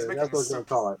plant. Yeah, sure. That's what we're going to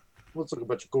call it. Looks like a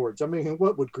bunch of gourds. I mean,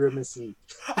 what would Grimace eat?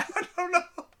 I don't know.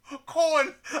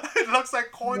 Corn. It looks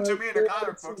like corn to me in the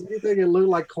comic books. You think it looked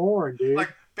like corn, dude?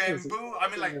 Like bamboo. I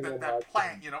mean, like that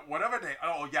plant. You know, whatever they.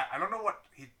 Oh yeah, I don't know what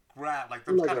he grabbed. Like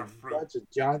the kind of fruit. A bunch of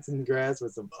Johnson grass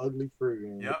with some ugly fruit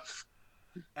in it. Yep.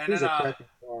 And he's then, a cracking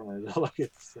farmer. All I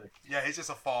get to say. Yeah, he's just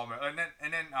a farmer. And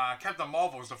then Captain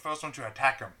Marvel was the first one to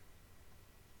attack him.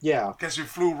 Yeah. Because she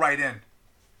flew right in.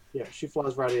 Yeah, she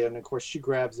flies right in, and of course she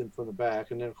grabs him from the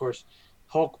back, and then of course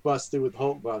Hulk busts through with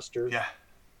Hulkbuster. Yeah.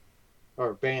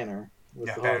 Or Banner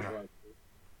with the Banner. Hulkbuster.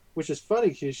 Which is funny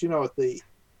because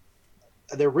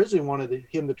they originally wanted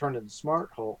him to turn into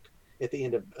Smart Hulk at the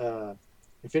end of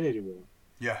Infinity War.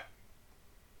 Yeah.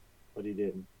 But he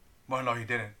didn't. Well, no, he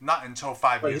didn't. Not until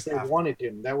 5 years after. They wanted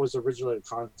him. That was originally the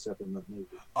concept in the movie.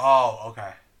 Oh,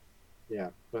 okay. Yeah,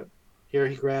 but here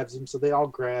he grabs him, so they all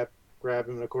grab him,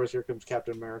 and of course here comes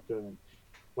Captain America, and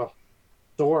well,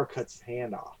 Thor cuts his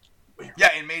hand off.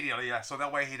 Yeah, immediately. Yeah, so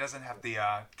that way he doesn't have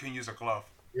can use a glove.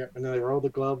 Yep, and then they roll the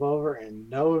glove over, and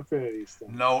no Infinity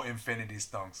Stones. No Infinity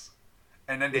Stones,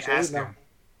 and then they ask him.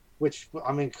 Which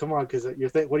I mean, come on, because you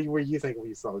think, what were you thinking when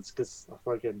you saw this? Because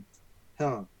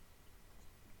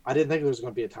I didn't think there was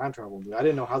going to be a time travel movie. I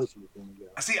didn't know how this was going to go.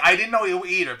 See, I didn't know it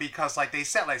either because, like, they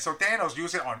said, like, so Thanos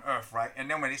used it on Earth, right? And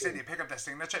then when they said they pick up that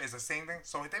signature, it's the same thing.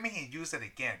 So that means he used it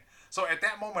again. So at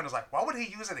that moment, it was like, why would he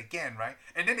use it again, right?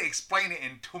 And then they explain it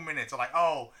in 2 minutes. They're like,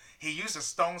 oh, he used the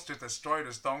stones to destroy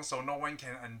the stones so no one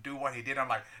can undo what he did. I'm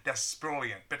like, that's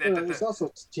brilliant. But it was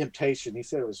also temptation. He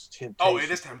said it was temptation. Oh,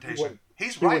 it is temptation.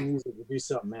 He's right. He wouldn't use it to do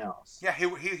something else. Yeah,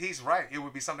 he's right. It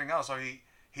would be something else. So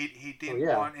he didn't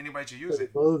want anybody to use it.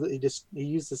 He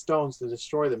used the stones to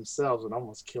destroy themselves and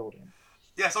almost killed him.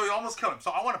 Yeah, so he almost killed him.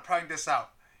 So I want to point this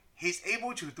out. He's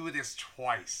able to do this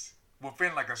twice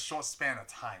within like a short span of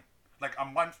time. Like a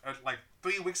month, like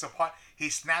 3 weeks apart, he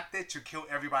snapped it to kill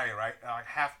everybody, right? Like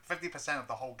 50% of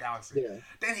the whole galaxy. Yeah.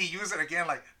 Then he used it again,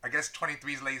 like I guess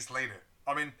 23 days later.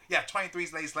 23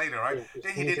 days later, right? Yeah,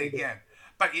 then he did it again.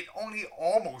 But it only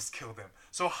almost killed him.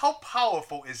 So how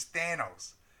powerful is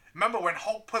Thanos? Remember when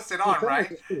Hulk puts it on,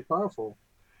 right? It's pretty powerful.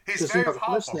 He's very powerful.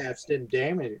 The first snaps didn't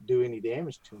do any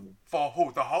damage to him. For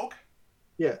who? The Hulk?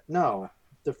 Yeah, no.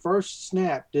 The first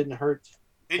snap didn't hurt.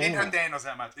 It didn't hurt Thanos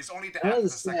that much. It's only after the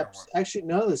second one. Actually,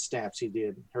 none of the snaps he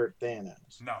did hurt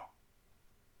Thanos. No.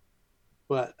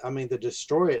 But I mean, to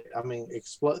destroy it,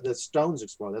 the stones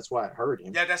explode. That's why it hurt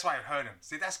him. Yeah, that's why it hurt him.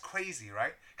 See, that's crazy,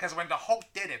 right? Because when the Hulk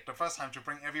did it the first time to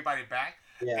bring everybody back,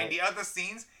 in the other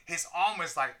scenes, his arm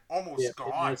was like almost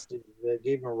gone. They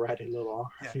gave him a ratty little arm.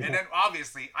 Yeah, and then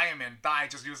obviously Iron Man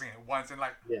died just using it once. And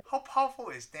like, how powerful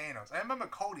is Thanos? I remember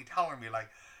Cody telling me like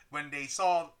when they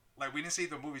saw we didn't see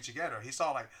the movie together. He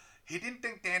saw he didn't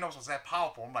think Thanos was that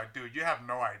powerful. I'm like, dude, you have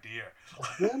no idea.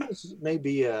 Thanos may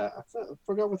be I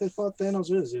forgot what they thought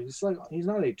Thanos is. He's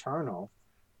not eternal.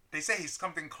 They say he's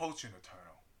something close to an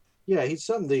eternal. Yeah, he's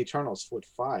something the Eternals would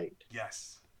fight.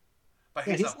 Yes. But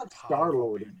he's not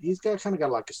Star-Lord. He's got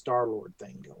like a Star-Lord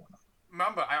thing going on.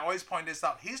 Remember, I always point this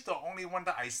out. He's the only one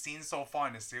that I've seen so far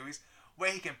in the series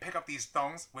where he can pick up these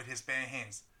stones with his bare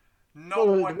hands. No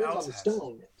one else has.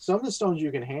 Some of the stones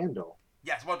you can handle.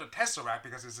 Yes, well, the Tesseract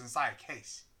because it's inside a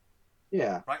case.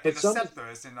 Yeah, right? And but the some scepter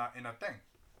is in a thing.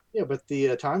 yeah, but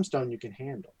the time stone you can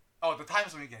handle. Oh, the time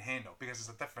zone you can handle because it's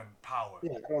a different power.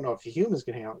 Yeah, I don't know if humans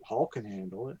can handle it. Hulk can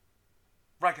handle it.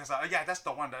 Right, because yeah, that's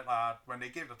the one that when they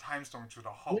gave the time stone to the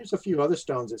And Hulk. there's a few other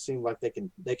stones that seem like they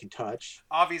can touch.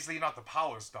 Obviously, not the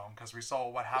Power Stone because we saw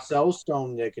what The happened. Soul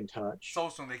Stone they can touch.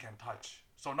 Soul Stone they can touch,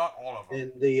 so not all of them.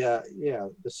 And the yeah,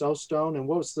 the Soul Stone. And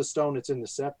what was the stone that's in the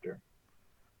scepter?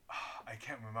 I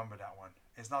can't remember that one.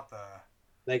 It's not the.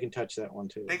 They can touch that one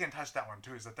too. They can touch that one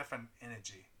too. It's a different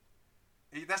energy.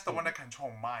 That's the one that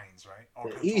control minds, right? Or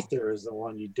The control... ether is the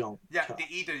one you don't Yeah, touch.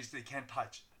 the ether is they can't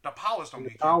touch. The Power Stone And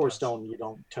the you Power can't touch. Stone you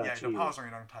don't touch. Yeah, the either. Power Stone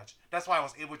you don't touch. That's why I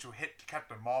was able to hit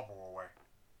Captain Marvel away.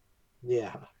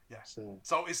 Yeah. Yeah.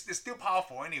 So it's still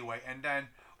powerful anyway. And then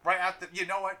right after, you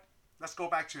know what? Let's go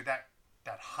back to that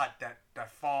hut,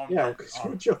 that farm. yeah,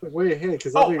 we're jumping way ahead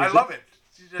because I love it.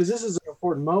 Because this is an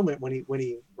important moment when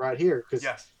he right here because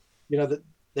yes, you know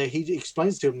that he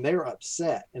explains to them they're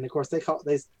upset and of course they call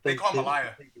him a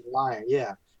liar.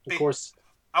 Yeah. Of course.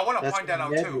 I want to point that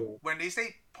out too. When they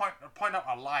say point out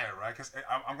a liar, right? Because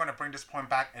I'm going to bring this point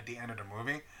back at the end of the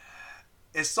movie.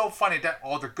 It's so funny that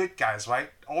all the good guys, right,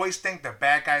 always think the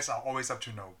bad guys are always up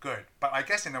to no good. But I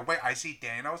guess in a way, I see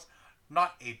Thanos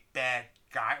not a bad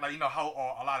guy. Like, you know how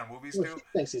a lot of movies do. He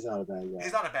thinks he's not a bad guy.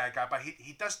 He's not a bad guy, but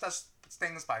he does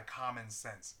things by common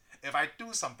sense. If I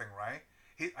do something right,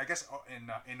 I guess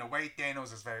in a way,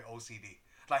 Thanos is very OCD.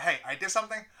 Like, hey, I did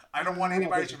something. I don't want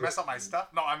anybody to mess up my stuff.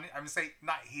 No, I'm saying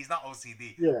he's not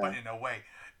OCD, but in a way,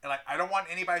 like I don't want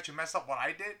anybody to mess up what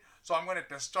I did. So I'm going to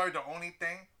destroy the only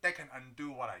thing that can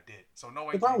undo what I did. So no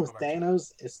one. The problem with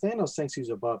Thanos is Thanos thinks he's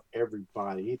above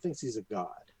everybody. He thinks he's a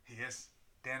god. He is.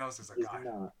 Thanos is a he's god.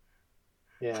 Not.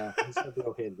 Yeah, he's a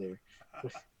little head there.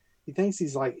 He thinks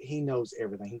he's like he knows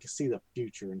everything. He can see the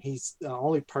future, and he's the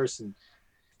only person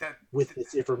with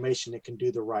this information that can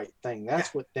do the right thing.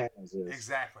 That's what Thanos is.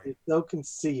 Exactly. He's so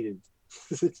conceited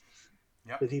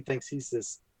that he thinks he's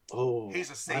this. Oh,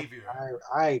 he's a savior.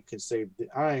 I can save.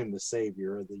 I am the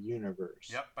savior of the universe.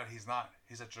 Yep, but he's not.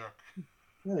 He's a jerk.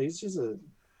 No, he's just a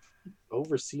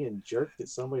overseeing jerk that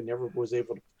somebody never was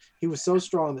able to. He was so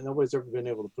strong that nobody's ever been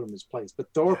able to put him in his place.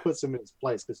 But Thor puts him in his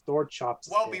place because Thor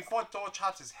chops. Before Thor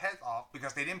chops his head off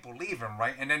because they didn't believe him,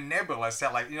 right? And then Nebula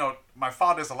said, like, you know, my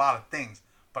father's a lot of things,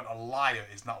 but a liar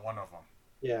is not one of them.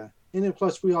 Yeah, and then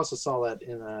plus we also saw that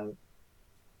in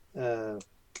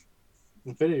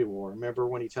Infinity War. Remember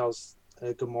when he tells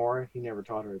Gamora he never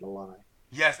taught her to lie?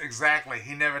 Yes, exactly.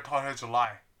 He never taught her to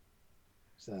lie.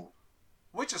 So.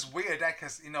 Which is weird, that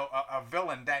because, you know, a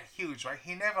villain that huge, right?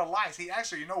 He never lies. He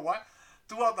actually, you know what?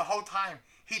 Throughout the whole time,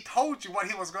 he told you what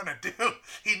he was going to do.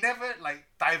 He never, like,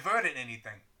 diverted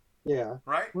anything. Yeah.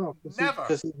 Right? Well, never.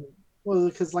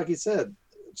 Because like he said,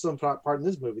 some part in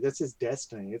this movie, that's his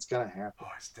destiny. It's going to happen.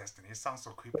 Oh, it's destiny. It sounds so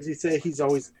creepy. Because he said he's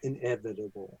always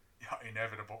inevitable. Yeah,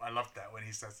 inevitable. I love that when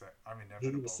he says that. I'm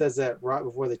inevitable. He says that right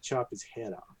before they chop his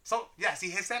head off. So, yes, he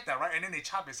said that, right? And then they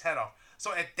chop his head off.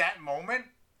 So at that moment,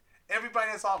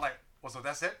 everybody is all like, well, so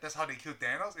that's it? That's how they killed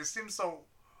Thanos? It seems so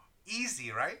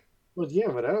easy, right? Well, yeah,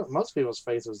 but most people's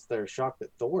faces, they're shocked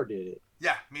that Thor did it.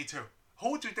 Yeah, me too.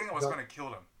 Who do you think was going to kill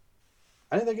him?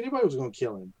 I didn't think anybody was going to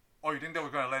kill him. Oh, you think they were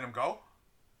going to let him go?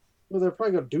 Well, they're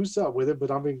probably going to do something with it,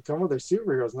 but I mean, come on, they're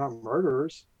superheroes, not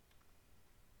murderers.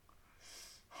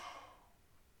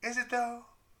 Is it though?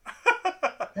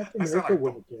 Captain America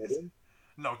wouldn't get him.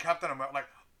 No, Captain America, like,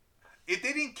 if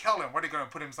they didn't kill him, what are they going to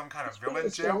put him in some kind of villain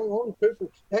jail?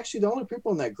 The only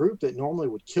people in that group that normally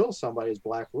would kill somebody is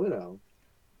Black Widow.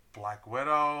 Black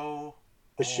Widow.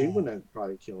 But she wouldn't have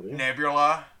probably killed him.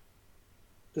 Nebula.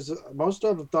 Because most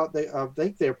of them thought I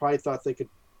think they probably thought they could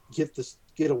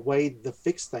get away to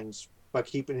fix things by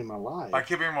keeping him alive. By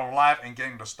keeping him alive and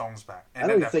getting the stones back. And I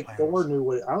don't even think Thor knew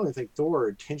what. I don't even think Thor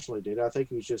intentionally did. I think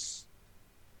he was just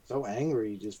so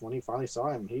angry. Just when he finally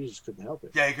saw him, he just couldn't help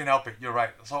it. Yeah, he couldn't help it. You're right.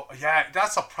 So yeah,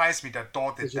 that surprised me that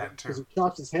Thor did that too. Because he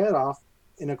chopped his head off,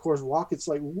 and of course Rocket's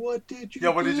like, "What did you?" Yeah,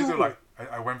 what did you do? Like,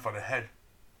 I went for the head.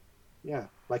 Yeah,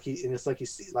 like he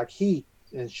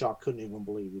in shock, couldn't even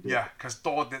believe he did. Yeah, because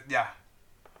Thor did. Yeah.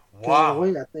 Wow. In a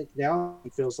way, I think now he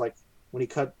feels like when he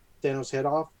cut Thanos' head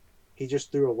off, he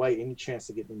just threw away any chance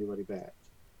to get anybody back.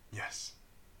 Yes.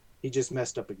 He just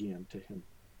messed up again to him.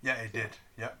 Yeah, it did.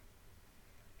 Yep.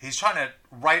 He's trying to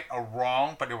right a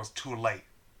wrong, but it was too late.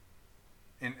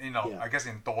 I guess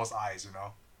in Thor's eyes,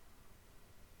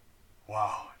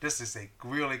 Wow, this is a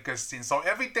really good scene. So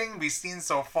everything we've seen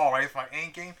so far, right, for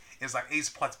Endgame is like Ace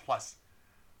plus.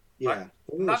 Yeah. Right?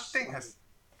 Nothing has.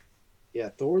 Yeah,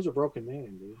 Thor's a broken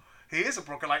man, dude. He is a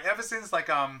broken. Like ever since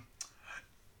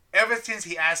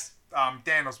he asked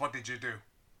Thanos, "What did you do?"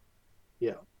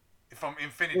 Yeah. from Well,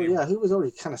 Infinity yeah, War. he was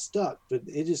already kind of stuck, but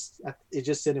it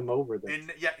just sent him over there.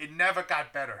 It never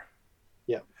got better.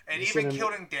 Yeah, And it even sent him.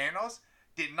 killing Thanos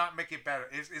did not make it better.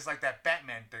 It's like that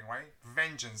Batman thing, right?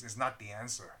 Vengeance is not the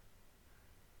answer.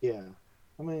 Yeah,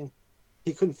 I mean,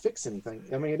 he couldn't fix anything.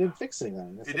 I mean, it didn't fix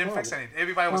anything. That's It the didn't fix problem. anything.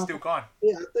 Everybody was still gone.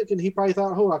 Yeah, I'm thinking he probably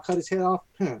thought, "Oh, I cut his head off.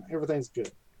 Everything's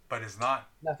good." But it's not.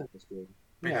 Nothing was good.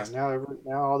 Yeah, Because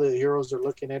now all the heroes are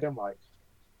looking at him like,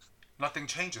 nothing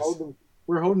changes.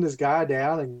 we're holding this guy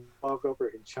down and walk over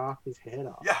and chop his head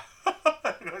off.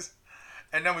 Yeah.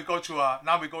 And then we go to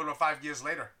now we go to 5 years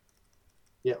later.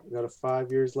 Yeah, we got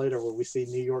 5 years later where we see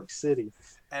New York City.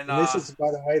 And And this is,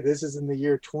 by the way, this is in the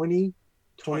year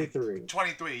 2023.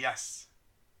 23, yes.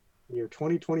 Year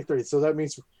 2023. So that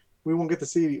means we won't get to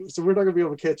see. So we're not gonna be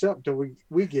able to catch up until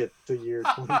we get to year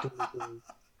 2023.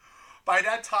 By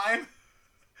that time,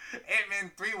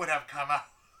 Ant-Man 3 would have come out.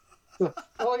 So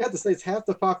all I got to say is half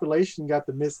the population got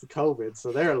to miss the COVID,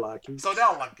 so they're lucky. So they're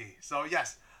lucky. So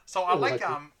yes. So I They're like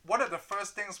lucky. one of the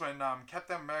first things when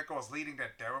Captain America was leading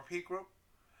that therapy group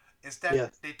is that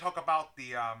Yes. they talk about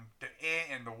the air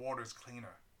and the water is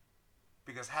cleaner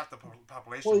because half the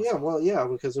population. Well, yeah,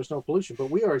 because there's no pollution.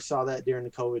 But we already saw that during the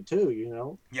COVID too.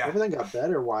 Yeah. Everything got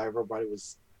better while everybody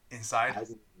was Inside.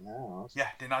 hiding in the house. Yeah,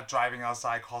 they're not driving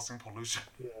outside causing pollution.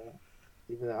 Yeah.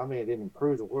 Even though, I mean, it didn't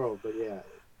improve the world, but yeah.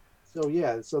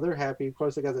 So they're happy. Of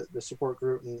course, they got the support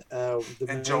group and the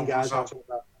main Joe guys. Russo.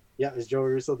 Is Joe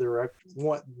Russo the director?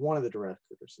 One of the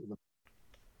directors.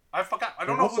 I forgot. I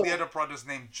don't And know who also- the other brother's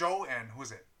name. Joe and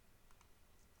who's it?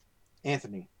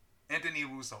 Anthony. Anthony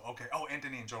Russo. Okay. Oh,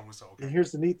 Anthony and Joe Russo. And Okay.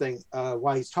 here's the neat thing.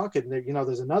 While he's talking,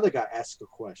 there's another guy ask a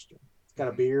question. He's got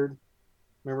a Mhm. beard.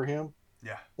 Remember him?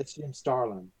 Yeah. That's Jim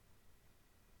Starlin.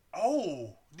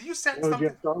 Oh, do you said You know who something?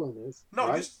 Jim Starlin is? No,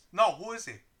 right? no. Who is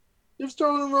he? Jim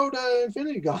Starlin wrote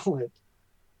Infinity Gauntlet.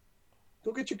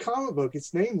 Go get your comic book.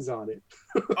 Its name's on it.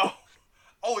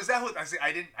 Oh, is that who? I see.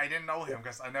 I didn't know him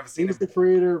because I never He seen was him. the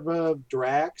creator of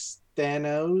Drax,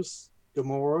 Thanos,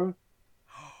 Gamora.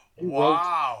 He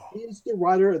Wow. He's the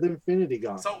writer of the Infinity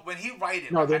Gauntlet. So when he write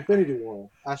it, No, the like, Infinity War.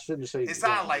 I shouldn't say. it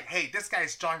sounded like, hey, this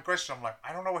guy's John Grisham. I'm like,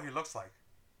 I don't know what he looks like.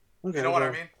 Okay, You know what I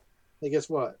well, mean? Hey, guess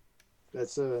what?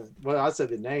 That's well, I said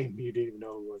the name. You didn't even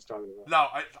know who I was talking about. No,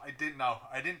 I didn't know.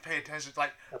 I didn't pay attention.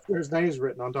 Like, His name's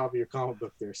written on top of your comic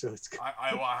book there, so it's good.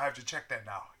 I have to check that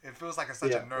now. It feels like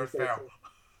such Yeah, a nerd okay, fail.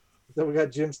 So we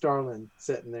got Jim Starlin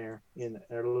sitting there in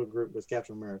our little group with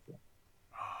Captain America.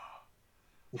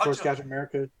 Of course, Captain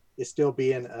America is still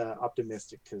being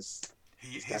optimistic because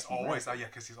He's Captain always, America. yeah,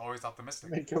 because he's always optimistic.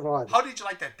 I mean, come on. How did you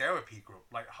like that therapy group?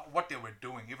 Like what they were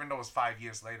doing, even though it was 5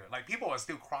 years later. Like people are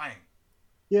still crying.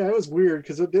 Yeah, it was weird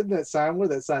because it didn't that sign. What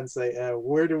did that sign say?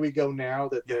 Where do we go now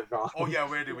that Yeah. they're gone? Oh yeah,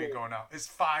 where do we go now? It's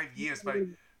 5 years, but You're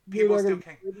people not still gonna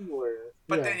can't. go anywhere.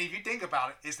 But Yeah. then if you think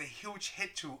about it, it's a huge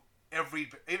hit to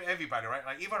everybody, right?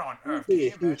 Like even on It would Earth. Can be a you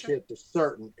huge imagine? hit to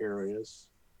certain areas.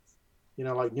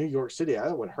 Like New York City,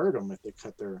 that would hurt them if they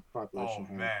cut their Oh population.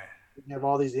 half. man. You have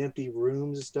all these empty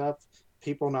rooms and stuff.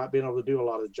 People not being able to do a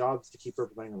lot of jobs to keep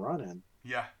everything running.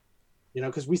 Yeah.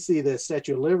 Because we see the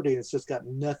Statue of Liberty and it's just got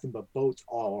nothing but boats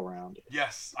all around it.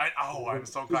 Yes. I'm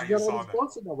so 'Cause glad you you got all saw these that.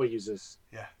 boats that nobody uses.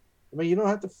 Yeah. I mean, you don't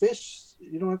have to fish.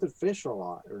 You don't have to fish a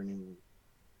lot or anything.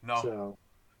 No. So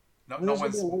No, I mean, no there's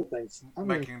gonna be one's a lot of things. I mean,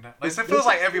 making that. Like, it this- feels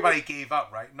like everybody gave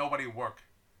up, right? Nobody worked.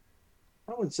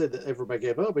 I wouldn't say that everybody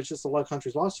gave up. It's just a lot of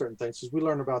countries lost certain things. Because we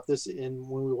learn about this when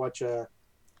we watch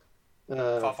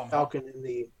Far From Falcon in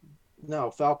the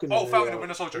Falcon. Oh, in Falcon the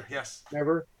Winter Soldier. Yes.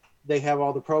 Remember, they have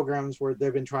all the programs where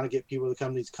they've been trying to get people to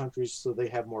come to these countries so they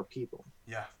have more people.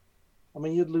 Yeah. I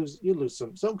mean, you'd lose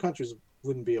some countries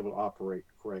wouldn't be able to operate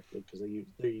correctly because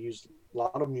they use a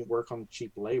lot of them work on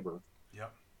cheap labor.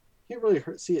 Yep. You can't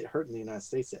really see it hurting the United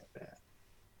States that bad.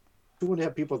 We wouldn't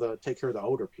have people to take care of the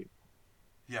older people.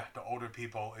 Yeah. The older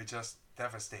people, it's just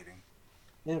devastating.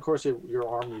 And of course, your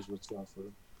armies would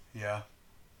suffer. Yeah.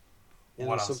 And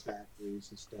What some else? factories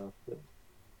and stuff. But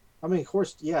I mean, of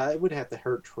course, yeah, it would have to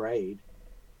hurt trade.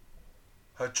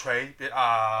 Her trade,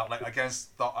 like against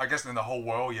I guess in the whole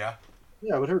world, yeah.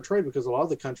 Yeah, it would hurt trade because a lot of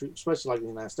the countries, especially like the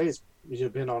United States, you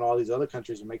depend on all these other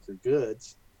countries to make their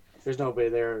goods. There's nobody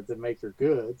there to make their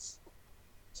goods.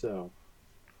 So,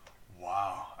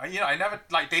 Wow. I never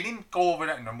they didn't go over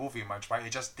that in the movie much, right?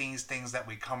 It's just things that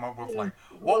we come up with, Yeah. like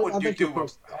what Well, I would you think do you're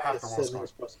with half the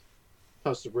world's gone?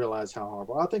 supposed to realize how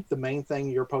horrible. I think the main thing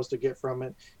you're supposed to get from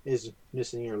it is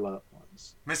missing your loved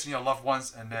ones. Missing your loved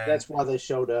ones, and then That's why they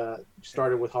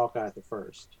started with Hawkeye at the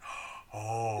first.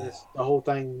 oh It's the whole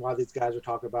thing why these guys are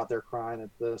talking about they're crying at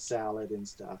the salad and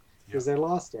stuff because they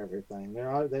lost everything.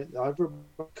 They're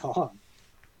gone.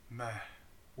 man.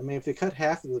 I mean, if they cut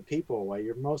half of the people away,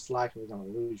 you're most likely going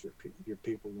to lose your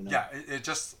people. Yeah, it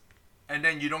just, and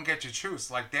then you don't get to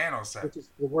choose, like Daniel said. Which is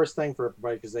the worst thing for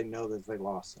everybody because they know that they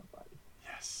lost somebody.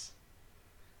 Yes.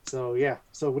 So yeah,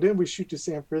 so then we shoot to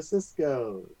San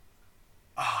Francisco.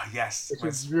 Ah, yes.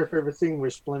 Which is your favorite thing where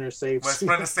Splinter saves. Where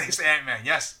Splinter saves Ant-Man.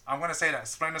 Yes, I'm gonna say that.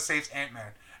 Splinter saves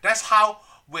Ant-Man. That's how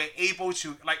we're able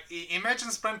to, like,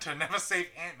 imagine Splinter never saved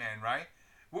Ant-Man, right?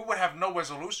 We would have no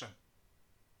resolution.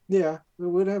 Yeah, we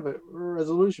would have a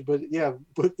resolution, but yeah,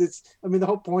 but it's. I mean, the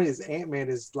whole point is Ant-Man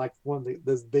is like one of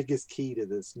the biggest key to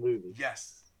this movie.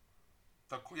 Yes.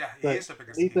 Yeah, he But is the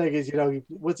biggest the key. thing is,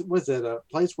 what's it a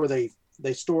place where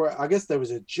they store? I guess there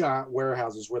was a giant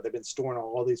warehouses where they've been storing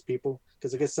all these people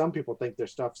because I guess some people think their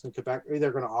stuff's gonna come back, or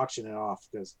they're gonna auction it off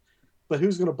but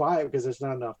who's gonna buy it because there's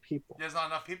not enough people. There's not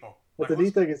enough people. But the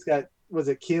neat thing is was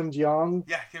it Kim Jong?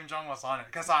 Yeah, Kim Jong was on it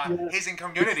because he's in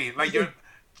Community, like you're.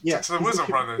 Yeah, to the Russo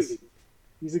brothers.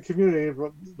 He's a Community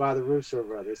by the Russo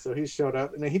brothers, so he showed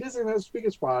up, and he doesn't have a speaking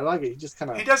spot. I like it. He just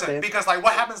kind of. He doesn't because like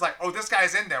what happens? Like, oh, this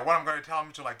guy's in there. What I'm going to tell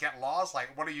him to like get lost?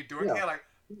 Like, what are you doing here? Like,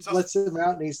 so, lets him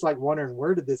out, and he's like wondering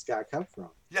where did this guy come from?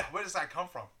 Yeah, where does that come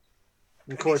from?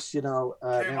 And of course, now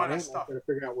Ant-Man's stuff. got to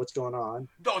figure out what's going on.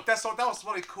 No, that was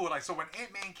really cool. Like, so when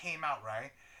Ant-Man came out,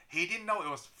 right? He didn't know it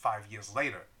was 5 years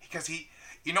later because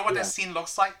you know what that scene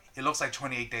looks like? It looks like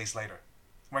 28 days later.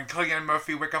 When Cillian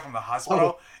Murphy wake up from the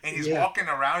hospital and he's walking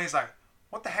around, he's like,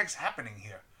 what the heck's happening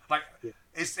here? Like,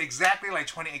 it's exactly like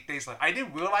 28 days later. I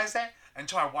didn't realize that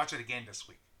until I watched it again this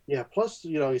week. Yeah, plus,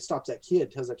 he stops that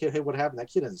kid, tells that kid, hey, what happened? That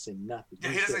kid doesn't say nothing. Yeah,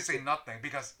 he doesn't say nothing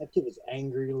because... That kid was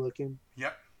angry looking.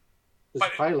 Yep.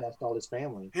 But he probably lost all his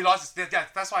family. He lost his... Yeah,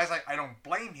 that's why I was like, I don't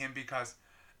blame him because,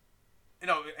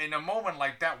 in a moment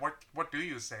like that, what do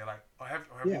you say? Like, have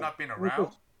you not been around?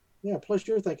 Yeah, plus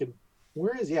you're thinking,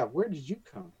 where did you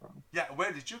come from? Yeah,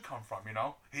 where did you come from,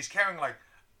 He's carrying, like,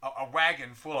 a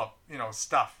wagon full of,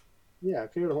 stuff. Yeah,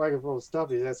 carrying a wagon full of stuff,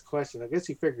 that's the question. I guess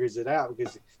he figures it out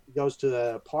because he goes to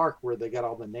the park where they got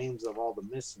all the names of all the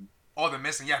missing. All the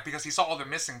missing, yeah, because he saw all the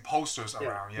missing posters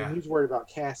around, yeah. And he's worried about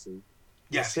Cassie.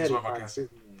 Yes, he's worried about Cassie.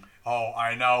 Oh,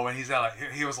 I know. And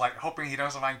he was like hoping he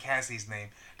doesn't find Cassie's name.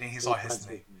 Then he saw his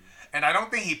name. And I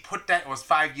don't think he put that it was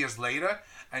 5 years later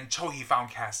until he found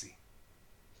Cassie.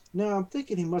 No, I'm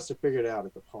thinking he must have figured it out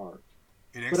at the park.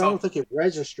 You think but so? I don't think it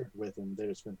registered with him that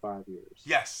it's been 5 years.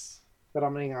 Yes. But I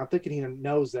mean, I'm thinking he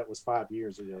knows that was 5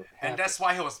 years ago. And that's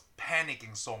why he was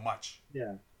panicking so much.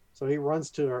 Yeah. So he runs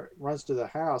to the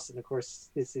house, and of course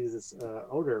he sees this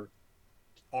older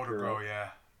girl. Yeah.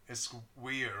 It's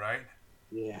weird, right?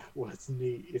 Yeah. Well, it's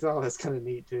neat. It's all that's kind of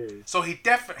neat too. So he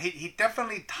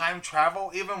definitely time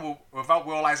traveled, even without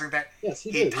realizing that. Yes,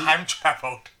 he did. Time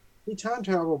traveled. He time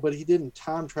traveled, but he didn't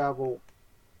time travel.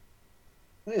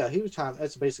 Oh, yeah, he was time.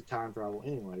 That's basic time travel,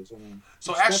 anyways. I mean.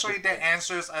 So actually, that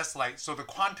answers us like so. The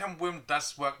quantum realm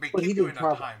does work. They but keep he didn't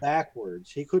travel time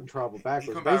backwards. He couldn't travel backwards.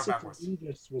 He couldn't Basically, travel backwards. He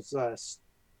just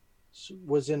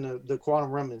was in the quantum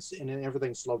realm, and then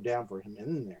everything slowed down for him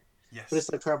in there. Yes. But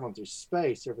it's like traveling through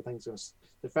space. Everything's going to.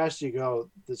 The faster you go,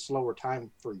 the slower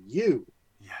time for you.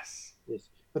 Yes.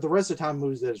 But the rest of the time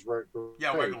moves at his regular,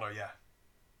 yeah.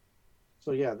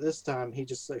 So yeah, this time he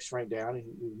just shrank down. He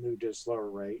moved at a slower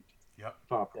rate. Yep.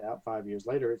 Popped out 5 years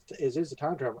later. It is a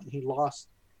time travel, and he lost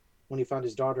when he found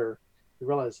his daughter. He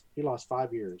realized he lost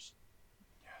 5 years.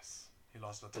 Yes, he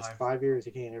lost the time. That's 5 years.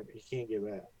 He can't get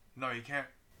back. No, he can't.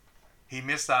 He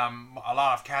missed a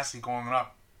lot of Cassie growing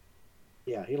up.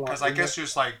 Yeah, he lost. Because I guess she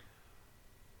was like,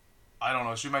 I don't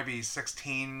know, she might be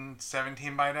 16,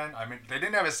 17 by then. I mean, they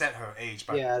didn't ever set her age,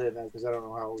 but yeah, I didn't know because I don't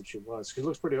know how old she was. She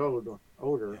looks pretty older.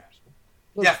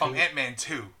 Yeah, from Ant-Man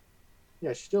 2.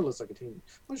 Yeah, she still looks like a teen.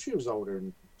 Well, she was older.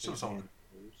 She was older.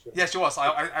 So. Yeah, she was.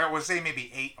 I would say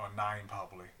maybe 8 or 9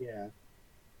 probably. Yeah.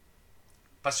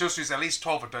 But she's at least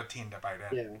 12 or 13 by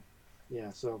then.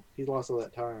 Yeah. So he lost all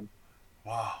that time.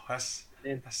 Wow, that's.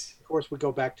 Of course, we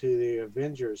go back to the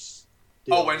Avengers.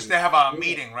 When they have a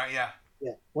meeting, right? Yeah.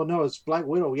 Yeah. Well, no, it's Black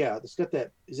Widow. Yeah, it's got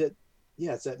that.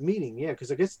 Yeah, it's that meeting. Yeah,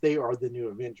 because I guess they are the new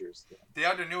Avengers. Then. They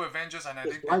are the new Avengers, and I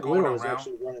think Black they're going Widow is around.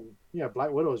 actually running. Yeah,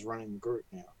 Black Widow is running the group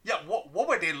now. Yeah, what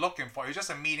were they looking for? It's just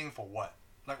a meeting for what?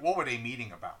 Like, what were they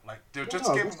meeting about? Like, they're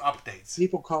just giving updates.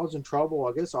 People causing trouble,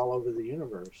 I guess, all over the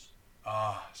universe.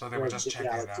 So they were just checking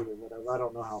it out. Or whatever. I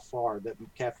don't know how far that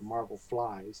Captain Marvel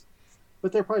flies,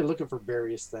 but they're probably looking for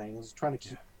various things, trying to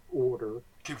keep order.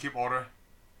 Keep order.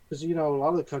 Because a lot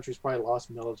of the countries probably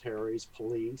lost militaries,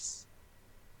 police.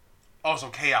 Also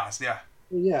chaos, yeah.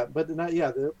 Yeah, but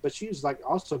but she's like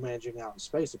also managing out in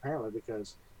space apparently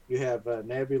because you have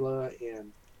Nebula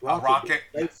and Rocket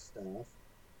doing space stuff,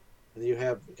 and you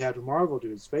have Captain Marvel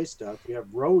doing space stuff. You have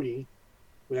Rhodey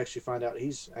we actually find out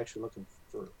he's actually looking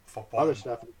for For other Barton.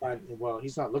 stuff. Well,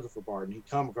 he's not looking for Barton. He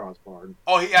come across Barton.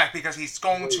 Oh yeah, because he's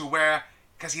going to where.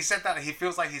 Because he said that he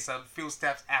feels like he's a few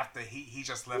steps after he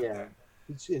just left Yeah, there.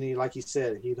 and he, like he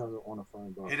said, he doesn't want to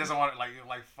find Barton. He doesn't want it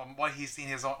like from what he's seen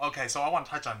his own. Okay, so I want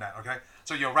to touch on that. Okay,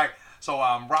 so you're right. So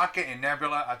Rocket and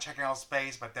Nebula are checking out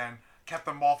space, but then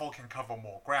Captain Marvel can cover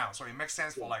more ground. So it makes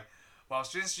sense for like, well,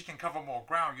 since she can cover more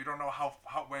ground, you don't know how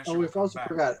when she Oh, will we've come also back.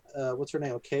 forgot what's her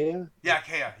name, Kea? Yeah,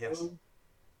 Kea. Yes. Well,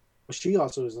 she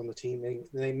also is on the team.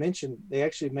 They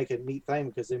actually make a neat thing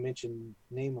because they mention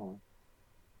Namor.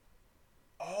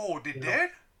 Oh, they You know, did.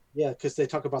 Yeah, because they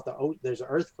talk about there's an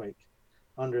earthquake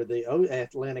under the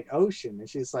Atlantic Ocean, and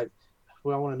she's like,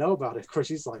 "Well, I want to know about it." Of course,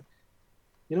 she's like,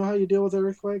 "You know how you deal with an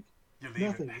earthquake? You leave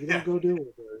Nothing. it. You Yeah. don't go deal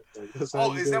with it." Like, that's how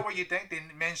Oh, you is do that it. what you think? They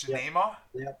mentioned Yeah. Neymar?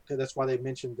 Yeah, 'cause that's why they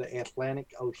mentioned the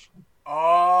Atlantic Ocean.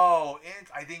 Oh,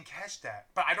 I didn't catch that.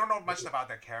 But I don't know much about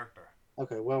that character.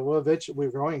 Okay, well, we'll eventually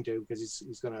we're going to because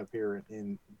he's going to appear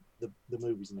in the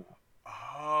movies now.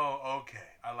 Oh, okay.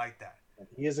 I like that.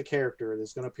 He is a character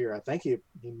that's going to appear. I think he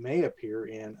may appear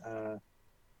in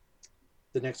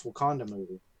the next Wakanda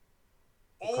movie.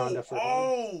 Wakanda Forever.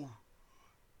 Oh,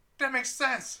 that makes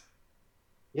sense.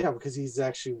 Yeah, because he's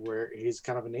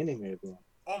kind of an enemy of them.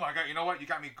 Oh my god, you know what? You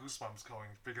got me goosebumps going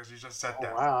because you just said Oh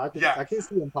that. wow, Yeah. I can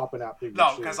see him popping out through.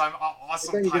 No, because I'm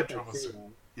awesome Then you time get that travel suit suit.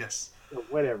 on. Yes. So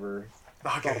whatever.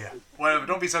 Okay, yeah. Whatever.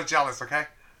 Don't be so jealous, okay?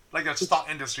 Like a stock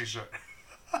industry shirt.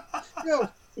 Yo,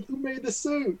 who made the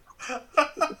suit?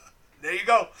 There you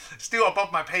go. Still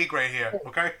above my pay grade here,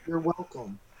 okay? You're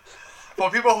welcome. For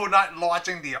people who are not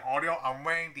watching the audio, I'm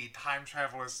wearing the time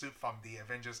traveler suit from the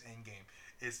Avengers Endgame.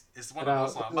 It's one of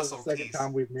those This is muscle the second tees.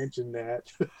 time we've mentioned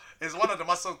that. It's one of the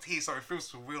muscle tees, so it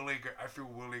feels really good. I feel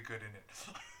really good in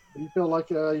it. Do you feel like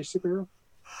you're a superhero?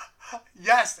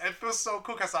 Yes, it feels so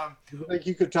cool because Do you think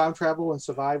you could time travel and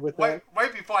survive with that?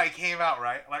 right before I came out,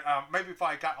 right? Like right before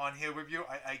I got on here with you,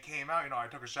 I came out. You know, I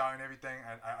took a shower and everything,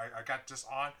 and I got this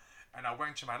on, and I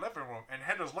went to my living room, and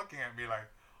Heather's looking at me like,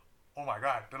 "Oh my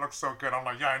god, that looks so good." I'm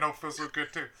like, "Yeah, I know, it feels so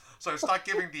good too." So I start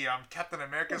giving the Captain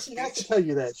America She has to speech. tell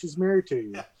you that. She's married to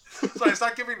you. Yeah. So I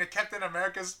start giving the Captain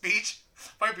America speech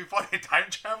right before they time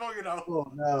travel. You know,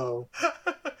 Oh no.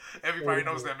 everybody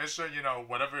knows their mission. You know,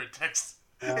 whatever it takes.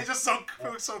 Yeah. It's just so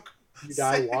cool, so You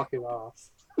die sick. walking off.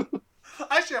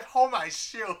 I should hold my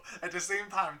shield at the same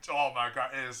time. Oh my god,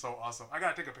 it is so awesome. I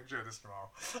gotta take a picture of this tomorrow.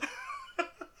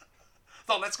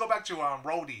 So let's go back to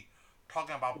Rhodey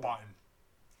talking about Barton.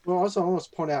 Well, also I want to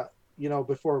point out,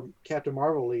 before Captain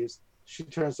Marvel leaves, she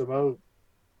turns to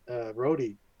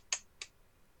Rhodey.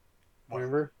 What?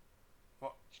 Remember?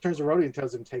 What? She turns to Rhodey and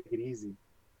tells him to take it easy.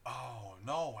 Oh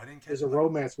no, I didn't catch There's a that.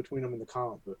 romance between them in the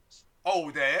comic books.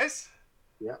 Oh, there is?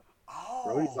 Yeah. Oh.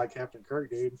 Rhodey's like Captain Kirk,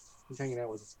 dude. He's hanging out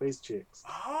with the space chicks.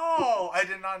 Oh, I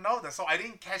did not know that. So I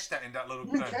didn't catch that in that little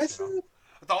You didn't glimpse. catch You know?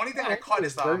 that? The only thing I caught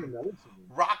is Very noticeable.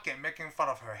 Rocket making fun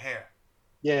of her hair.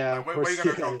 Yeah, Like, of where course. you gonna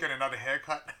Yeah. go get another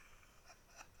haircut?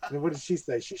 And what did she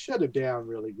say? She shut it down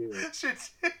really good. she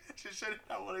should have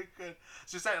done really good.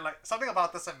 She said like something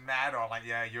about doesn't matter. I'm like,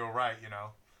 yeah, you're right. You know.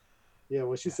 Yeah,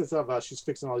 well, she said something about she's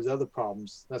fixing all these other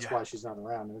problems. That's Yeah. why she's not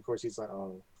around. And of course, he's like,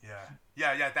 "Oh,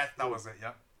 Yeah. That was it.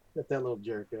 Yep. get that little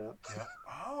jerk up." Yeah.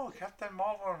 Oh, Captain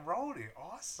Marvel and Rhodey.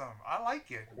 Awesome. I like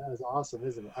it. That is awesome,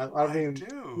 isn't it? I mean, do.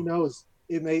 who knows?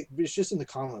 It's just in the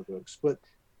comic books, but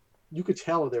you could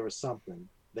tell there was something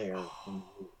there.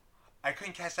 I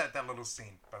couldn't catch that little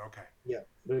scene, but okay. Yeah,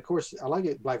 but of course, I like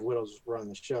it. Black Widow's running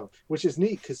the show, which is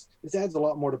neat because this adds a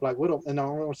lot more to Black Widow. And I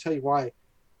want to tell you why.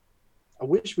 I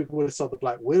wish we would have saw the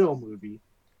Black Widow movie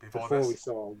before we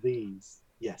saw these.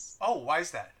 Yes. Oh, why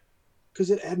is that? Because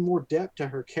it added more depth to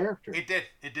her character. It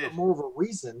did. More of a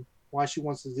reason why she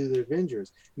wants to do the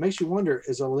Avengers. It makes you wonder: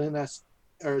 is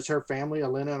her family,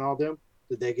 Elena, and all them?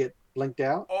 Did they get blinked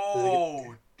out?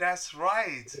 Oh, that's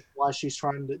right. Is this why she's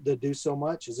trying to do so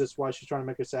much? Is this why she's trying to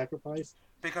make a sacrifice?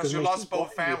 Because you when lost she's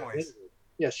both going to the families. Avengers-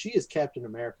 Yeah, she is Captain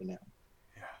America now.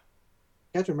 Yeah.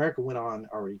 Captain America went on.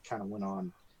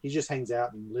 He just hangs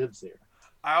out and lives there.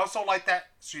 I also like that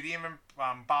she didn't even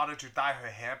bother to dye her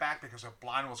hair back because her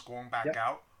blonde was going back Yep.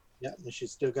 out. Yeah, and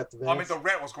she's still got the vest. I mean, the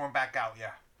red was going back out.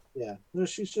 Yeah. Yeah, no,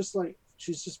 she's stuck here.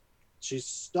 She's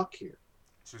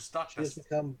stuck.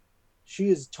 She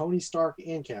is Tony Stark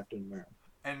and Captain America.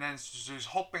 And then she's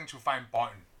hoping to find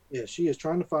Barton. Yeah, she is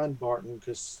trying to find Barton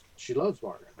because she loves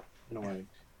Barton in a way.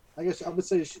 I guess I would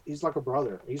say he's like a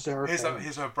brother. He's her. He's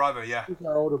her brother. Yeah. He's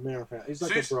our older man. He's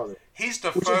like a brother. He's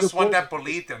the Which is first one that important.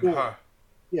 believed in Yeah. her.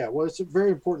 Yeah, well, it's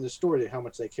very important in the story how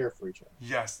much they care for each other.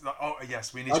 Yes. Oh,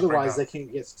 yes. We need. Otherwise, to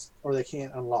they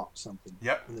can't unlock something.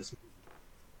 Yep. In this movie.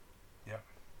 Yep.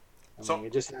 I So mean,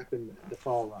 it just happened to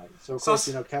fall right. So of so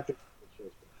course, Captain. But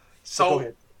go so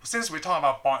ahead. since we're talking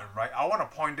about Barton, right? I want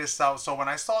to point this out. So when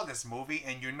I saw this movie,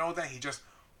 and you know that he just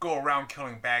go around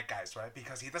killing bad guys, right?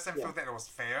 Because he doesn't Yeah. feel that it was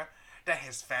fair that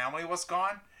his family was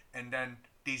gone, and then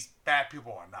these bad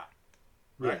people are not.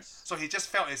 Right? Yes. So he just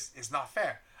felt it's not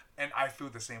fair. And I feel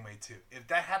the same way too. If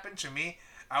that happened to me,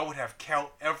 I would have killed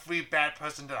every bad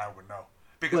person that I would know.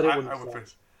 Because But it I wouldn't would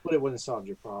solve. But it wouldn't solve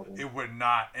your problem. it would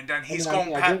not. And then I he's mean,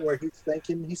 going I past. get where he's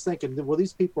thinking. He's thinking, well,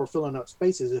 these people are filling up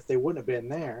spaces. If they wouldn't have been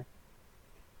there,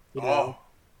 Oh,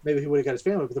 maybe he would have got his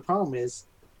family. But the problem is,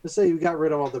 let's say you got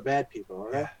rid of all the bad people, all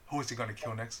right? yeah. Who is he going to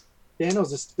kill next?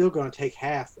 Thanos is still going to take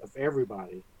half of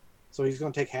everybody. So he's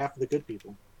going to take half of the good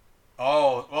people.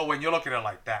 Oh, well, when you look at it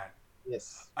like that,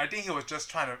 Yes. I think he was just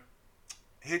trying to.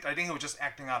 I think he was just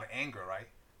acting out of anger, right?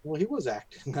 Well, he was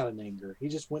acting out of anger. He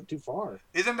just went too far.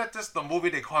 Isn't that just the movie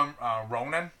they call him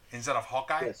Ronan instead of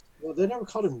Hawkeye? Yes. Well, they never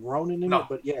called him Ronin in No. it,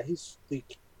 but yeah, he's the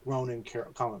Ronin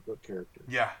comic book character.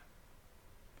 Yeah.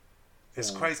 It's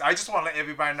So- crazy. I just want to let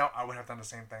everybody know I would have done the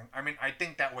same thing. I mean, I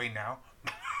think that way now.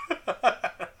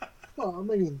 Well, I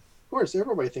mean, of course,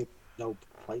 everybody thinks no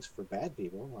place for bad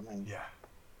people. I mean, Yeah.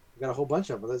 we got a whole bunch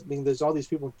of them. I mean, there's all these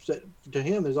people. To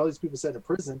him, there's all these people sitting in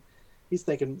prison. He's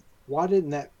thinking, why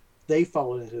didn't they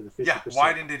fall into the 50%? Yeah.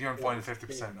 Why didn't they even fall in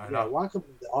 50%? I Yeah, know. why come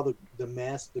all the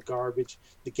mess, the garbage,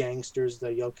 the gangsters, the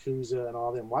Yakuza, and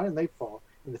all them? Why didn't they fall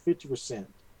in the 50%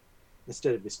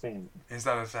 instead of his family?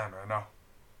 Instead of Sandra, I know.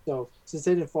 So since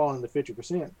they didn't fall in the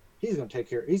 50%, he's going to take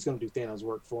care. He's going to do Thanos'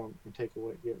 work for him and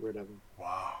get rid of him.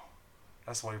 Wow.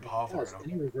 That's really powerful, Yes, you know.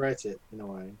 and he regrets it in a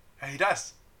way. Yeah, he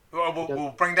does. We'll, He does. we'll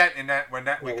bring that in that when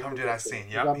we Yeah, come to we'll that get scene.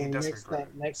 it. Yep, I he mean, does regret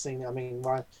it. next scene, I mean,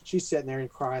 why she's sitting there and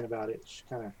crying about it. She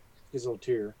kind of gives a little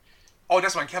tear. Oh,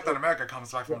 that's when Captain America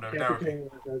comes back from the Captain therapy.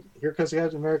 America- Here comes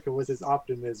Captain America with his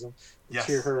optimism to Yes.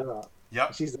 cheer her up.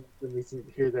 Yep. She's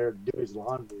here there do his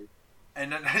laundry.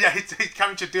 And then yeah, he's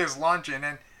coming to do his laundry, and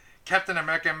then Captain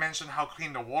America mentioned how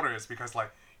clean the water is because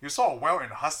like you saw a well in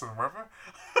the Hudson River.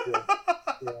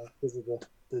 Yeah, because of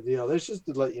the deal. There's just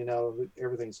to let you know that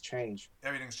everything's changed.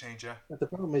 Everything's changed, yeah. But the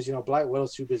problem is, Black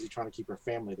Widow's too busy trying to keep her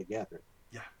family together.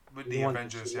 Yeah, with The the one that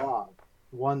Avengers, she yeah. loved,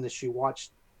 one that she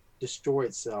watched destroy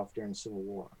itself during the Civil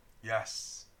War.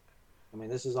 Yes. I mean,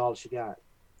 this is all she got.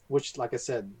 Which, like I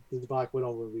said, the Black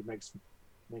Widow movie makes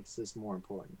this more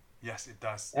important. Yes, it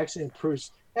does. Actually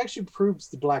proves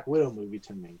the Black Widow movie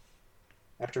to me.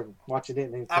 After watching it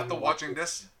and then After coming to watching watch it,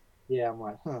 this, yeah, I'm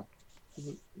like,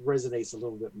 it resonates a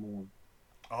little bit more.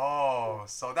 oh,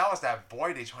 so that was that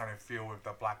void they trying to fill with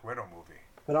the Black Widow movie.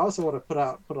 But I also want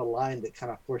to put a line that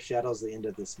kind of foreshadows the end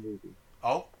of this movie.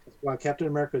 Oh, While Captain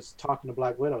America's talking to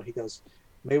Black Widow, he goes,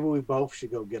 "Maybe we both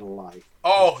should go get a life."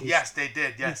 oh, He's- yes, they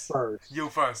did. You Yes, first. you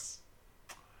first.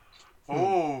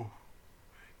 Oh,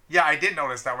 yeah, I did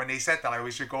notice that when they said that, like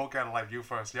we should go get like you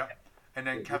first. Yep. And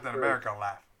then Yeah, you Captain first. America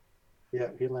laughed. Yeah,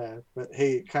 he laughed. But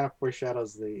hey, it kind of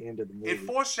foreshadows the end of the movie. It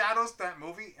foreshadows that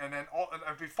movie, and then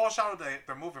it foreshadowed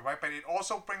the movie, right? But it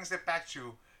also brings it back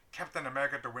to Captain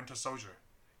America: The Winter Soldier,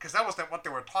 because that was what they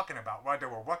were talking about while they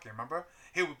were working. Remember,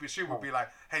 she would be like,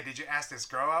 "Hey, did you ask this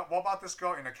girl out? What about this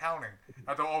girl in accounting?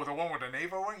 The one with the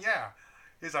naval ring? Yeah."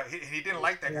 He's like, he didn't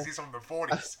like that because he's from the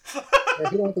 40s. Yeah,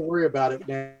 you don't have to worry about it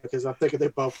now because I'm thinking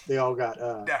they all got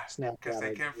Yeah, snapped because out.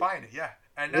 they of can't it. find it. Yeah,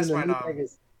 and And that's the when new thing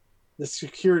is the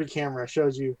security camera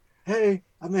shows you, "Hey,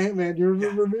 I'm Ant-Man. You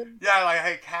remember me?" yeah, like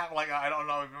hey Cap, like I don't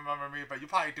know if you remember me, but you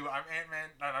probably do. I'm Ant-Man.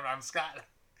 No, I'm Scott.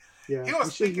 Yeah, He was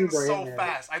you should thinking remember so Ant-Man.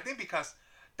 fast. I think because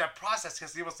that process,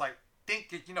 because he was like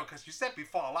thinking, because you said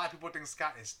before, a lot of people think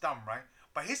Scott is dumb, right?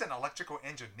 But he's an electrical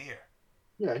engineer.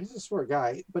 Yeah, he's a smart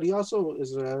guy, but he also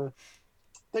is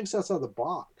thinks outside the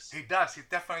box. He does. He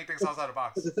definitely thinks outside the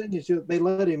box. But the thing is, they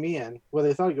let him in. Well,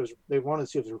 they thought they wanted to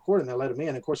see if he was recording. They let him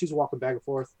in. Of course, he's walking back and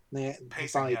forth. And he Pacing,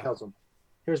 finally yeah. tells him,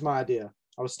 "Here's my idea.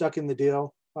 I was stuck in the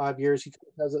deal 5 years." He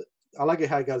has it. I like it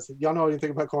how he goes, "Y'all know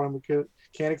anything about quantum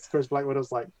mechanics?" Of course, Black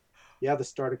Widow's like, "Yeah, to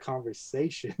start a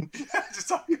conversation." Just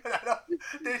talking about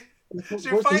She Of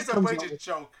course, finds he a comes way up to with-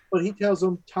 joke. But he tells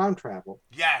them time travel.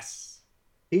 Yes.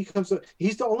 He's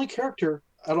the only character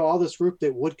out of all this group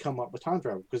that would come up with time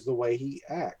travel because of the way he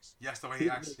acts. Yes, the way he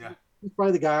acts. Yeah. He's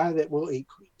probably the guy that will eat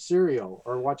cereal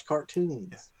or watch cartoons.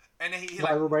 Yeah. And then he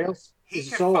Like everybody else, he is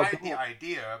can so find adult. the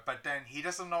idea, but then he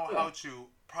doesn't know Yeah. how to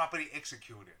properly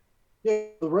execute it. Yeah,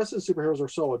 the rest of the superheroes are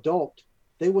so adult,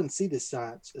 they wouldn't see this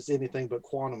science as anything but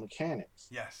quantum mechanics.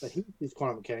 Yes. But he sees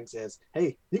quantum mechanics as,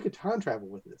 hey, you could time travel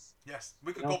with this. Yes.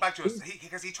 We could You know, go back to his he's-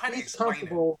 because he tried to He's explain it.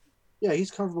 comfortable. Yeah,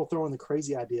 he's comfortable throwing the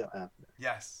crazy idea out there.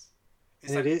 Yes.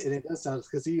 It's And like, it does sound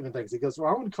because he even thinks he goes, "Well,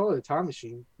 I wouldn't call it a time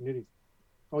machine." And then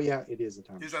Oh yeah, it is a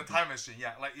time He's machine. a time machine.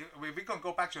 Yeah, like we can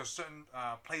go back to a certain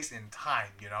place in time,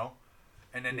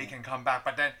 and then they Yeah. can come back.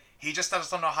 But then he just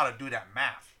doesn't know how to do that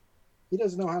math. He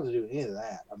doesn't know how to do any of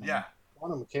that. I Yeah, mean,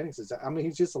 quantum mechanics is. I mean,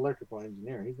 he's just electrical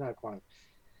engineer. He's not quantum.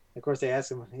 Of course, they ask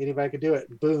him anybody could do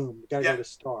it. Boom, got to yeah. go to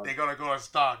Stark. They gotta go to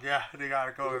Stark. Yeah, they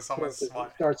gotta go to Of someone course, it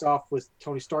smart starts off with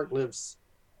Tony Stark lives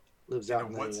in the out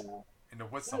in woods. the In the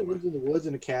woods he somewhere. lives in the woods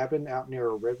in a cabin out near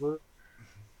a river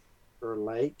or a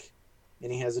lake, and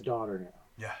he has a daughter now,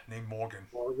 Yeah, named Morgan.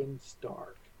 Morgan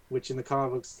Stark. Which in the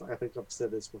comic books, I think I've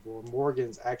said this before.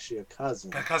 Morgan's actually a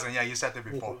cousin. Cousin. Yeah, you said that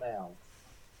It's before. a male,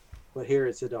 but here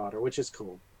it's a daughter, which is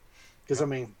cool. Because Yep. I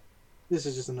mean, this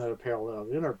is just another parallel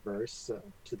universe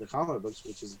to the comic books,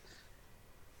 which is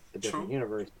a different True.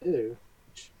 universe too.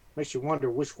 Which makes you wonder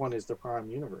which one is the prime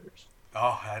universe.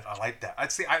 Oh, I like that.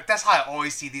 That's how I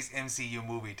always see these MCU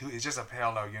movie too. It's just a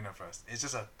parallel universe. It's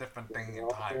just a different thing They're in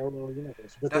all time. parallel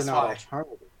universe, but That's they're not why.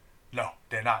 alternative. No,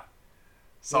 they're not.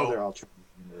 So So they're alternative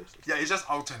universes. yeah, it's just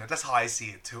alternate. That's how I see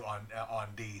it too on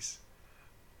these.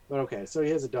 But okay, so he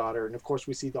has a daughter, and of course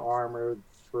we see the armor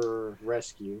for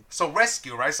rescue. So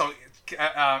rescue, right? So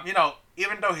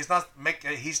even though he's not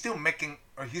making, he's still making,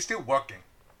 or he's still working.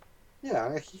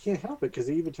 Yeah, he can't help it because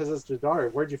he even tells us to the daughter,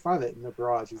 "Where'd you find it in the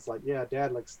garage?" He's like, "Yeah,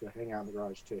 Dad likes to hang out in the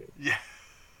garage too." Yeah.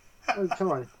 Oh,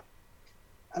 come on,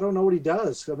 I don't know what he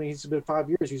does. I mean, he's been 5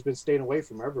 years. He's been staying away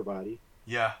from everybody.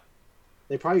 Yeah.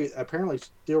 They probably apparently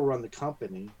still run the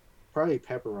company. Probably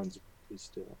Pepper runs it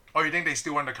still. Oh, you think they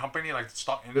still run the company like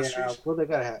Stock Yeah, Industries? well they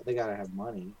gotta have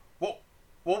money. What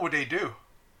would they do?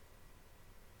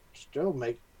 Still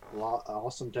make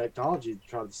awesome technology to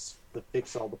try to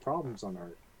fix all the problems on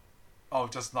Earth. Oh,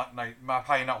 just not like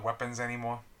probably not weapons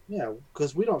anymore. Yeah,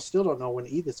 because we still don't know when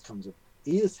Edith comes up.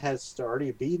 Edith has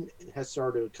started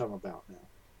to come about now.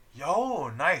 Yo,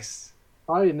 nice.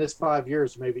 Probably in this 5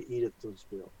 years, maybe Edith was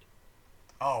built.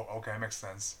 Oh, okay, makes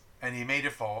sense. And he made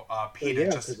it for So Peter. yeah,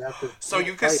 Just 'cause after so yeah,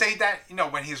 you could right. say that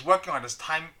when he's working on this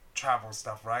time travel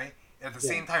stuff, right? At the Yeah.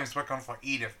 same time, he's working for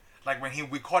Edith. Like when he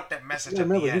record that message Yeah, at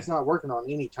the remember, end. he's not working on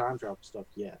any time travel stuff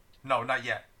yet. No, not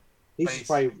yet. He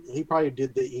But probably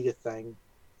did the Edith thing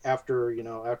after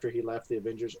after he left the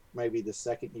Avengers, maybe the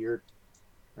second year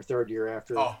or third year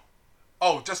after.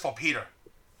 Oh, just for Peter.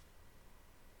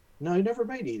 No, he never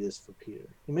made Edith for Peter.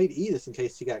 He made Edith in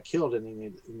case he got killed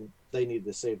and they needed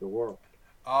to save the world.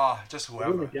 Just I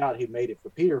whoever. really doubt he made it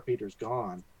for Peter. Peter's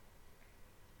gone.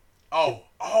 Oh,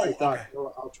 I thought, okay.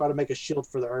 well, I'll try to make a shield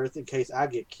for the Earth in case I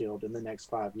get killed in the next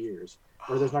 5 years,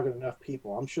 or there's not going to be enough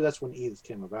people. I'm sure that's when Edith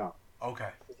came about. Okay.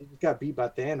 He got beat by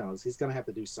Thanos. He's going to have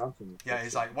to do something. Yeah,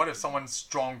 it's like, what if someone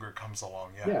stronger comes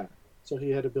along? Yeah. Yeah. So he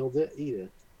had to build Edith.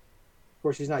 Of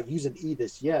course, he's not using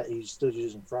Edith yet. He's still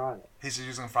using Friday. He's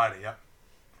using Friday. Yep.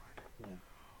 Yeah.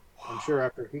 I'm sure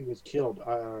after he was killed,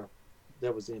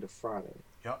 that was the end of Friday.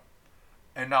 Yep.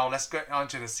 And now let's get on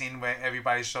to the scene where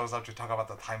everybody shows up to talk about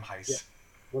the time heist. Yeah.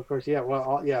 Well, of course, yeah.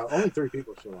 Well, yeah. Only 3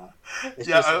 people show up. It's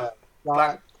Yeah, just Scott,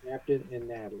 Black- Captain, and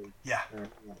Natalie. Yeah. Or,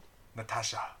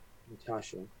 Natasha.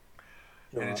 Natasha.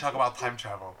 And they talk about time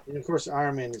travel. And of course,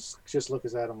 Iron Man is just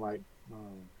looking at him like, oh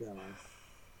god,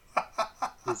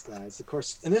 these guys. Of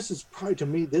course, and this is probably to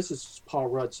me, this is Paul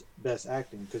Rudd's best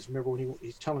acting because remember when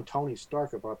he's telling Tony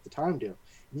Stark about the time deal,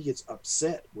 and he gets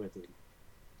upset with him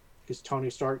because Tony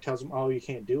Stark tells him, "Oh, you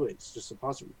can't do it. It's just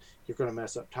impossible. You're going to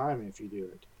mess up time if you do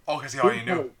it." Oh, because he already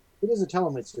knew. He doesn't tell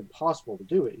him it's impossible to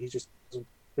do it. He just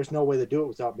there's no way to do it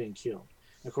without being killed.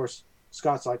 And of course,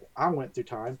 Scott's like, "I went through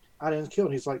time. I didn't kill."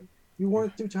 And he's like, "You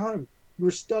weren't through time. You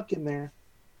were stuck in there.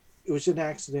 It was an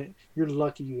accident. You're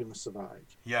lucky you even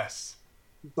survived." Yes.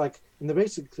 It's like, and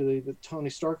basically, the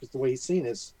Tony Stark is the way he's seen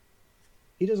is,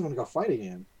 he doesn't want to go fight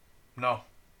again. No.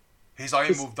 He's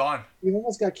already Just- moved on. He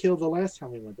almost got killed the last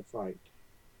time he went to fight.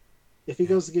 If he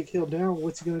goes to get killed now,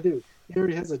 what's he going to do? He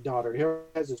already has a daughter. He already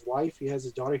has his wife. He has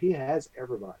his daughter. He has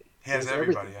everybody. He has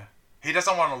everybody, everything. yeah. He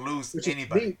doesn't want to lose Which is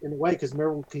anybody. neat in a way, because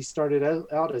remember when he started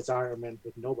out as Iron Man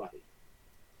with nobody.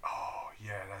 Oh,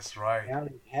 yeah, that's right. Now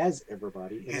he has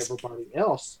everybody, and His- everybody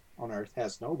else on Earth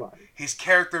has nobody. His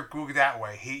character grew that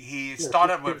way. He Yeah,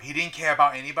 started with, he didn't care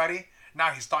about anybody.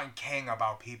 Now he's starting caring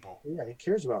about people. Yeah, he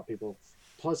cares about people.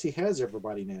 Plus, he has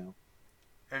everybody now.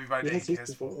 Everybody He that has he his cares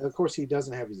people. for. Of course, he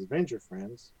doesn't have his Avenger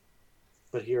friends,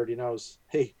 but he already knows.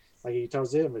 Hey, like he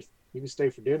tells them, if you can stay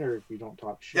for dinner if you don't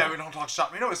talk shit. Yeah, we don't talk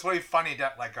shop. It's really funny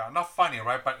that, like, not funny,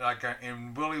 right? But, like,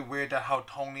 and really weird that how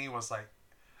Tony was, like,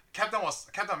 Captain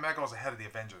America was ahead of the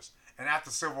Avengers. And after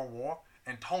Civil War,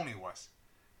 and Tony was.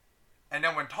 And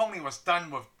then when Tony was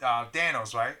done with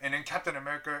Thanos, right? And then Captain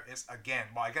America is again,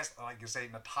 well, I guess, like you say,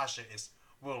 Natasha is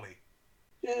Willie.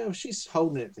 Yeah, she's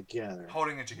holding it together.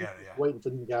 Holding it together, yeah. Waiting for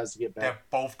them guys to get back. They're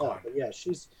both up. gone. But yeah,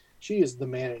 she is the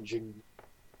managing.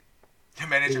 The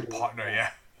managing leader. partner,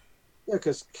 yeah. Yeah,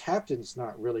 because Captain's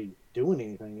not really doing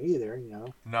anything either, you know.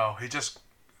 No, he just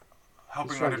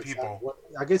helping other people.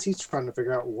 I guess he's trying to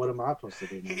figure out what am I supposed to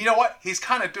do now? You know what? He's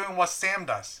kind of doing what Sam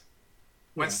does.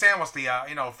 When Yeah. Sam was the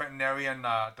veterinarian,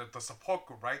 the support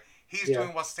group, right? He's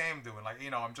doing what Sam doing. Like,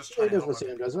 I'm just trying He to does help what Sam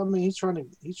other does. I mean, he's trying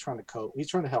to cope. He's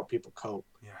trying to help people cope.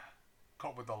 Yeah,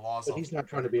 cope with the laws. But he's not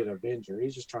trying to be an Avenger.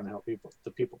 He's just trying to help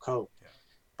the people cope. Yeah.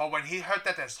 But when he heard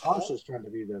that there's hope, Tasha's trying to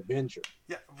be the Avenger.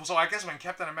 yeah. So I guess when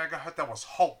Captain America heard that was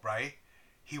hope, right?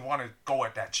 He wanted to go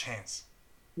at that chance.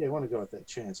 Yeah, I want to go at that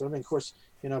chance. I mean, of course,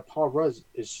 Paul Rudd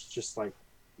is just like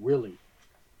really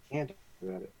anti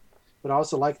about it. But I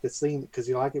also like the scene because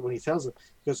you like it when he tells him,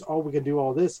 he goes, "Oh, we can do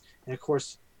all this," and of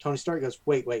course Tony Stark goes,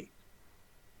 "Wait."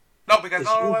 No, because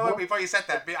wait, before you said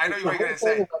that, I know you were gonna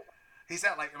say. He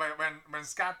said like when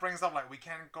Scott brings up like we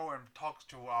can't go and talk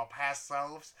to our past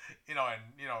selves, things.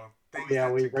 Yeah,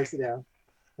 when he breaks it down.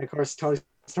 And of course Tony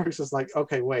Stark's just like,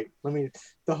 okay, wait,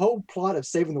 the whole plot of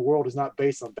saving the world is not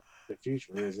based on Back to the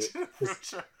Future, is it?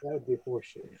 That would be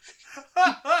horseshit.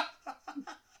 Back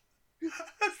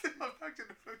to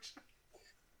the Future.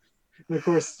 And of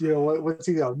course, what's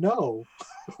he go? No.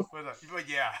 But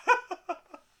yeah.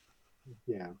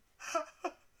 Yeah.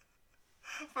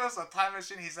 First, a time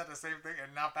machine, he said the same thing,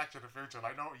 and now Back to the Future.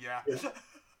 Like, no, yeah.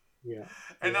 Yeah.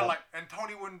 And then, and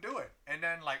Tony wouldn't do it. And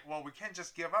then, well, we can't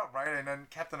just give up, right? And then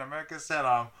Captain America said,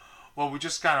 well, we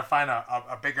just gotta find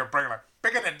a bigger brain. Like,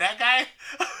 bigger than that guy?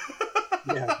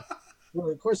 Yeah. Well,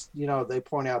 of course, they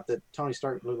point out that Tony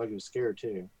Stark looked like he was scared,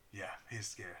 too. Yeah, he's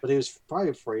scared. But he was probably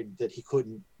afraid that he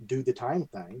couldn't do the time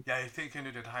thing. Yeah, he can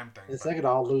do the time thing. And second,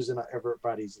 all losing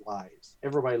everybody's lives.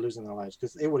 Everybody losing their lives,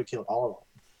 because it would have killed all of them.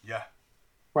 Yeah.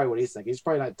 Probably what he's thinking. He's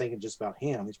probably not thinking just about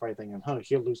him. He's probably thinking,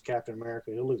 he'll lose Captain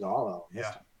America. He'll lose all of them.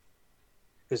 Yeah.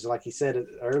 Because like he said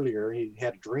earlier, he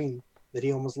had a dream that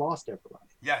he almost lost everybody.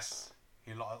 Yes.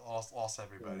 He lost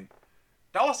everybody. Yeah.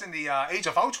 That was in the Age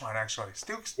of Ultron, actually.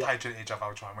 Still tied to the Age of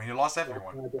Ultron, when he lost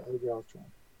everyone. Age of Ultron.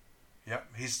 Yep.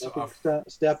 He's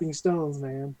stepping stones,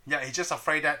 man. Yeah, he's just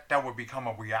afraid that would become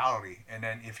a reality. And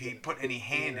then if he put any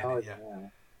hand in it,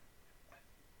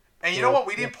 And you know what?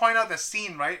 We didn't point out the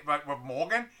scene, right? But with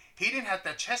Morgan, he didn't have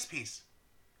that chest piece.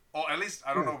 Or at least,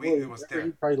 I don't know if it was there. He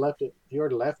probably left it. He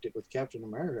already left it with Captain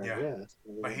America, I guess.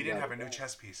 But he didn't have a new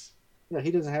chest piece. Yeah,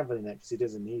 he doesn't have any of that because he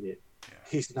doesn't need it. Yeah.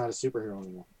 He's not a superhero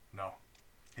anymore. No.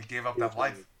 He gave up that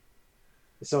life.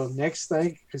 So next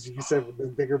thing, because you said with the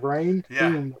bigger brain.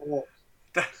 Yeah.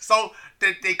 So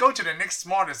they go to the next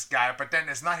smartest guy, but then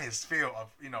it's not his field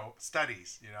of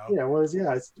studies. Yeah, it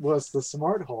was the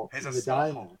Smart Hulk. It's a the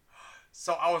Smart Hulk.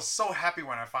 So I was so happy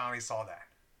when I finally saw that.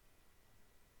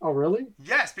 Oh really?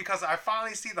 Yes, because I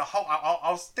finally see the Hulk.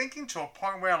 I was thinking to a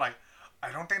point where I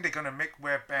don't think they're gonna make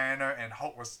where Banner and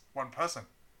Hulk was one person.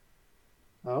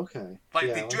 Okay.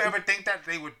 Did you ever think that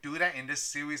they would do that in this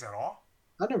series at all?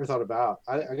 I never thought about.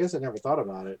 I guess I never thought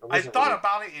about it. I thought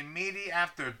about it immediately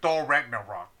after Thor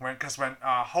Ragnarok, when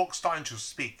Hulk starting to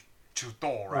speak to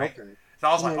Thor, right? Okay. So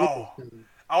I was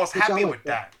I was happy with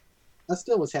that. I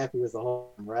still was happy with the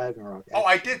whole Ragnarok. Actually. Oh,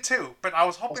 I did too, but I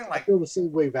was hoping I feel the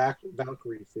same way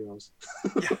Valkyrie feels.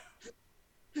 Yeah.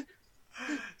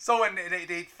 So when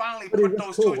they finally put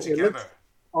those two together.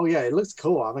 It looks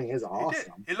cool. I mean, it's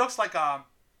awesome. It looks like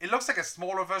a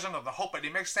smaller version of the Hulk, but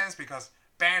it makes sense because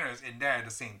Banner's in there at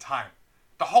the same time.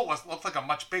 The Hulk looks like a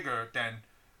much bigger than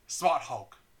Smart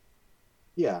Hulk.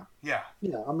 Yeah. Yeah.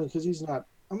 Yeah. I mean, because he's not.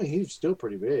 I mean, he's still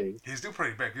pretty big. He's still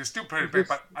pretty big.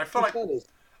 But I feel like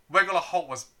regular Hulk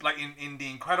was like in the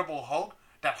Incredible Hulk.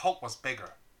 That Hulk was bigger.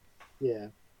 Yeah.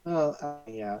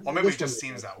 Yeah. Or maybe it just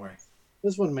seems that way.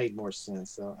 This one made more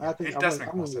sense, though. I think it does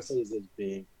make more sense. He's as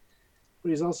big, but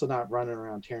he's also not running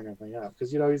around tearing everything up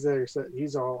because he's there.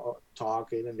 He's all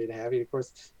talking and being happy. Of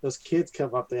course, those kids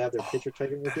come up. They have their picture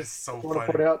taken with him. So I want to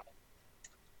point out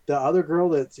the other girl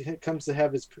that comes to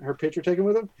have her picture taken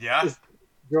with him. Yeah. Is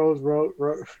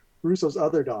Russo's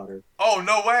other daughter. Oh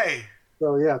no way!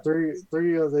 So yeah,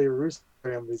 three of the Russo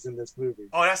families in this movie.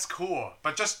 Oh, that's cool.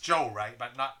 But just Joe, right?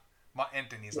 But not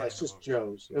Anthony's. Yeah, it's just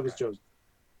Joe's. Okay. It was Joe's.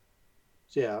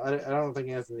 So yeah, I don't think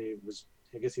Anthony was.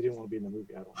 I guess he didn't want to be in the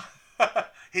movie. I don't.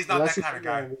 He's not that kind of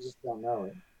guy. We just don't know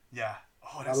it. Yeah.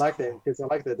 Oh, that's I like cool. that because I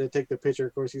like that they take the picture.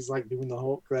 Of course, he's like doing the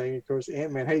Hulk thing. Of course,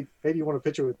 Ant-Man, hey, do you want a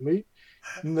picture with me?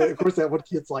 And of course, that one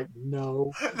kid's like,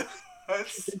 no.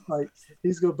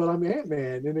 He's going, but I'm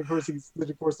Ant-Man. And of course,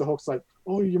 the Hulk's like,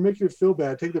 oh, you're making it feel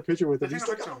bad. Take the picture with him. He's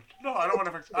like, no, I don't want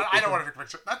a picture. I don't want a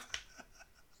picture.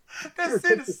 That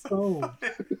scene is so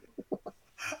funny.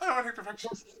 I don't want to take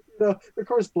the picture. Of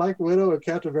course, Black Widow and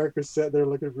Captain America sat there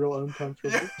looking real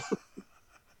uncomfortable. Yeah.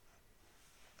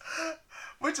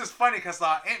 Which is funny because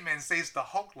Ant-Man saves the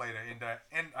Hulk later in the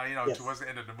end, Yes. towards the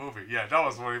end of the movie. Yeah, that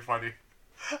was really funny.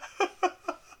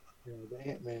 Yeah, the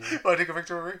Ant-Man. Want to take a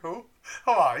picture of me? Who?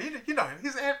 Come on, you know him.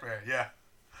 He's Ant-Man. Yeah.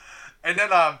 And then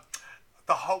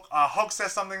the Hulk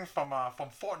says something from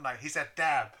Fortnite. He said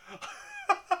 "dab."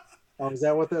 Oh, is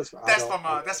that what that's? That's from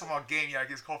a game. Yeah,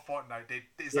 it's called Fortnite.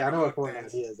 It's Yeah, like I know a what little Fortnite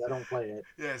dance. is. I don't play it.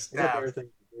 Yeah, it's I got dab. better things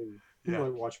to do. Yeah. I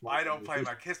watch I don't play. movies.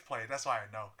 My kids play. That's why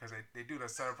I know because they do the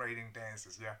celebrating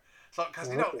dances. Yeah. So because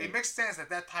Okay. it makes sense at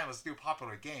that time it was still a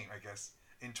popular game. I guess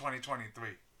in 2023.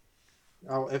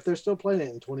 Oh, if they're still playing it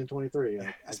in 2023, Yeah,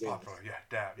 I it's guess. popular. Yeah,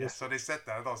 dab. Yeah. Yes. So they said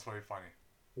that. I thought it was really funny.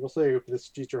 We'll see if this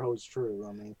future holds true.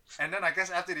 I mean, And then I guess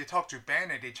after they talk to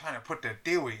Banner, they trying to put their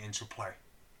theory into play.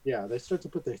 yeah, they start to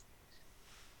put their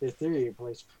theory in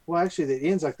place. Well, actually, it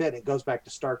ends like that, and it goes back to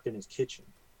Stark in his kitchen,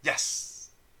 Yes.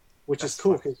 which That's is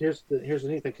cool funny. because here's the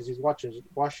neat thing because he's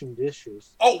washing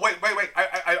dishes. Oh wait!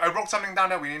 I wrote something down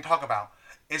that we didn't talk about.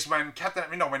 It's when Captain,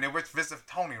 when they went to visit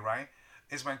Tony, right?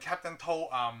 Is when Captain told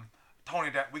Tony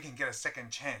that we can get a second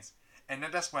chance, and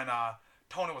then that's when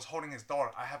Tony was holding his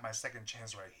daughter. I have my second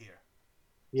chance right here.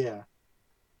 Yeah,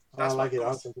 That's I like what it goes-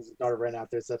 also because his daughter ran out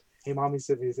there and said, "Hey, mommy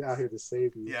said he's out here to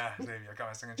save you." Yeah, baby, I got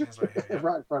my second chance right here.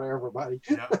 right in front of everybody.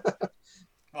 Yeah.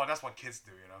 Well, that's what kids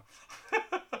do,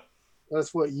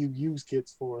 That's what you use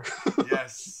kids for.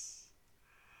 Yes.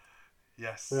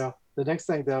 Yes. Well, the next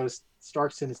thing though is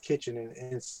Stark's in his kitchen,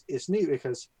 and it's neat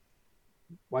because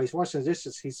while he's washing the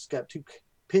dishes, he's got two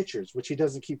pictures, which he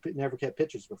doesn't never kept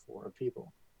pictures before of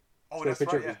people. Oh, He's got a that's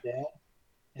picture right. of Yeah. his dad.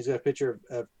 He's got a picture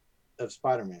of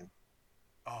Spider-Man.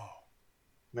 Oh.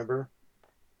 Remember?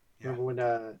 Yeah. Remember when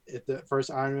at the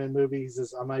first Iron Man movie, he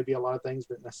says, "I may be a lot of things,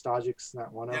 but nostalgic's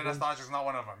not one of Yeah, them." nostalgia's not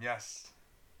one of them. Yes.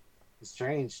 It's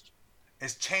changed.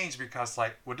 It's changed because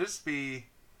would this be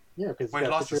Yeah, because when he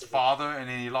lost his father and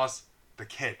then he lost the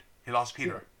kid? He lost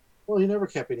Peter. Well, he never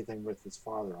kept anything with his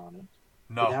father on it.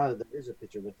 No. But now there is a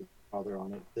picture with his father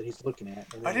on it that he's looking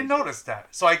at. And I didn't then notice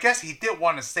that. So I guess he did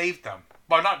want to save them.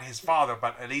 Well, not his father,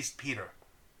 but at least Peter.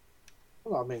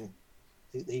 well, I mean,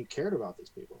 he cared about these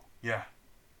people. Yeah.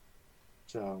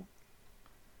 So,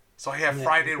 So he had Yeah,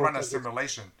 Friday of run a course, I guess-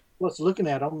 simulation. plus looking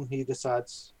at him, he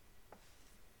decides.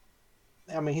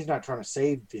 I mean, he's not trying to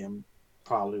save them,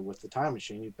 probably with the time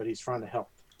machine, but he's trying to help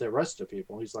the rest of the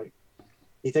people. He's like,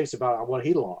 he thinks about what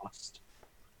he lost,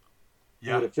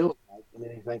 Yeah. what it feels like, and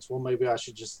then he thinks, well, maybe I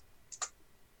should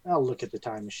I'll look at the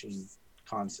time machine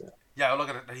concept. Yeah, look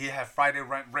at it. He had Friday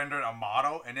rendered a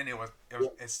model, and then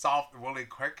it solved really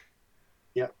quick.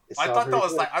 Yep. It I sounds thought very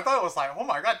it was like, oh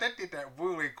my god, that did that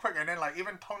really quick. And then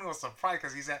even Tony was surprised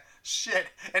because he said shit,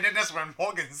 and then that's when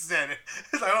Morgan said it.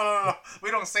 It's like, no, we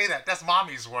don't say that. That's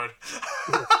mommy's word.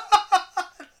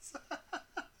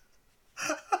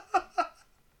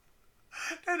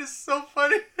 That is so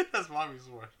funny. That's mommy's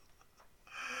word.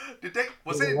 Did they?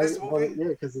 Was it in this movie? Yeah,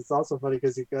 because it's also funny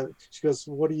because she goes,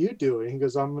 "What are you doing?" He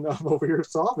goes, "I'm over here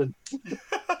solving."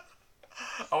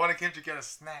 I want him to get a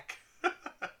snack.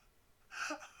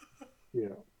 Yeah.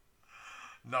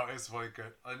 No, it's really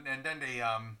good. And then they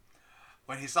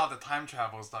when he saw the time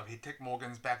travel stuff, he took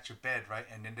Morgan's back to bed, right?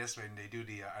 And then this when they do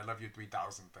the "I Love You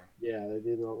 3000" thing. Yeah, they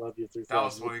did love you 3000. That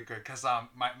was really good because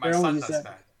my They only son use does that-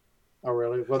 that. Oh,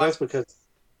 really? Well, that's because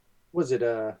was it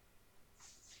I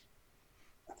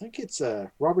think it's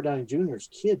Robert Downey Jr.'s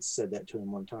kids said that to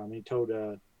him one time. He told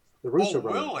the Russo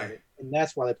brothers about really? it, and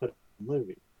that's why they put it in the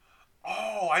movie.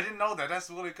 Oh, I didn't know that. That's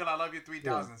really good. I Love You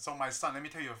 3000. So my son, let me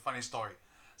tell you a funny story.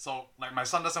 So my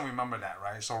son doesn't remember that,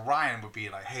 right? So Ryan would be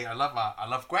like, "Hey, I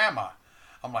love grandma."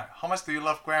 I'm like, "How much do you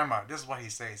love grandma?" This is what he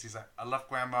says. He's like, "I love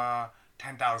grandma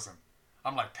 10,000."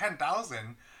 I'm like,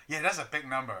 10,000? Yeah, that's a big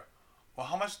number. Well,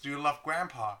 how much do you love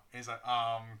grandpa? He's like,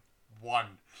 1.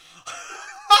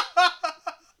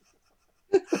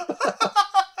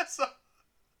 so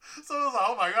I was like,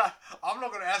 oh my god, I'm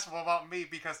not gonna ask him about me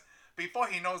because before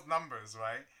he knows numbers,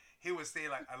 right? He would say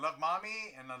like, I love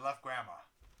mommy and I love grandma.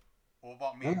 What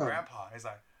about me and Oh. grandpa? He's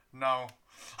like, no.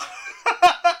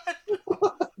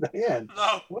 Man,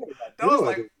 No. what did I That was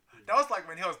do? like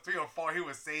when he was 3 or 4, he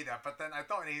would say that. But then I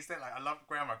thought when he said like, I love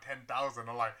grandma 10,000,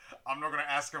 I'm like, I'm not gonna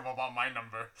ask him about my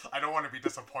number. I don't want to be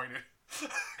disappointed.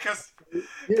 Cause You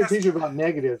didn't teach you about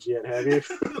negatives yet, have you?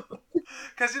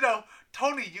 Because,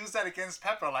 Tony used that against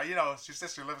Pepper. Like, she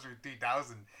says she lives with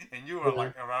 3,000, and you were Yeah.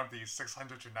 like around the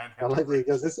 600 to 900. I like that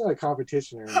because it's not a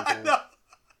competition or I anything. know.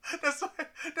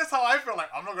 That's how I feel. Like,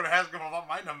 I'm not going to ask him about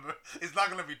my number. It's not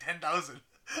going to be 10,000.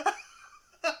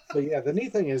 But yeah, the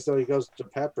neat thing is though, he goes to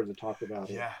Pepper to talk about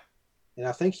it. Yeah. and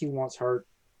I think he wants her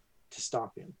to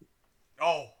stop him.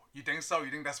 Oh, you think so?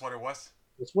 You think that's what it was?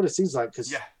 That's what it seems like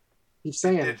because Yeah, keeps it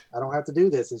saying, did. "I don't have to do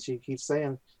this," and she keeps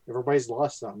saying, "Everybody's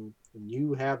lost something, and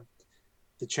you have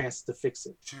the chance to fix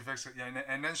it." She fixed it. Yeah,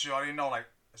 and then she already know like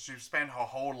she spent her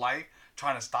whole life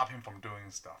trying to stop him from doing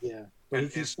stuff. Yeah, but And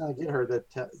he keeps it's trying to get her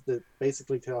to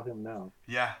basically tell him no.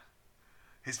 yeah,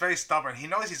 he's very stubborn. He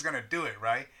knows he's gonna do it,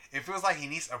 right? It feels like he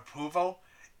needs approval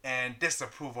and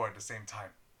disapproval at the same time.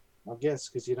 I guess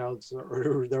because they've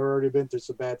already been through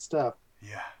some bad stuff.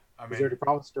 Yeah, I He's mean, already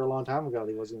promised her a long time ago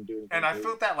that he wasn't going to do and anything. I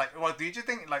feel that like, well, did you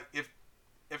think like if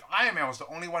Iron Man was the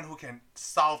only one who can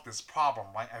solve this problem,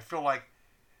 right? I feel like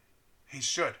he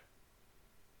should.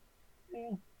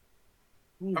 Yeah.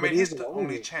 I mean, he's the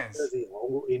only chance. Does he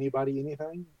owe anybody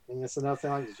anything? And that's another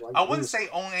thing. Like I wouldn't say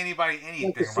own anybody anything,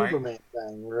 like the right? Superman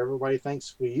thing, where everybody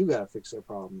thinks, "Well, you got to fix their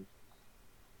problem."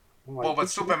 I'm like, Well, but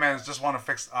Superman just want to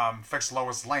fix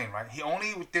Lois Lane, right? He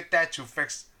only did that to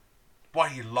fix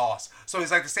what he lost. So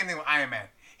it's like the same thing with Iron Man.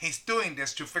 He's doing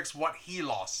this to fix what he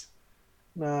lost.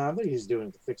 No, I think he's doing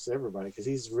it to fix everybody because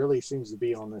he's really seems to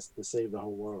be on this to save the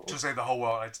whole world. To save the whole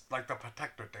world. It's like the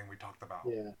protector thing we talked about.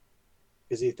 Yeah,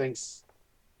 because he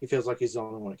feels like he's the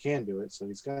only one that can do it, so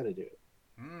he's got to do it.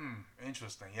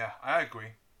 Interesting. Yeah, I agree.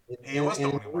 He And, was the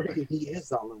and only one. he is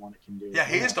the only one that can do it. Yeah,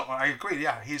 he is the. I agree.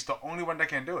 Yeah, he's the only one that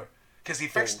can do it because he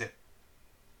fixed it.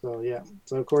 So yeah.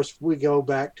 So of course we go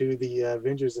back to the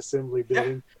Avengers Assembly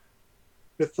building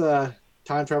with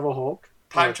time travel Hulk.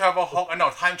 Time travel Hulk. No,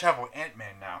 time travel Ant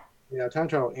Man now. Yeah, time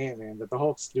travel Ant Man, but the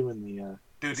Hulk's doing the.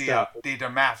 Do stuff. the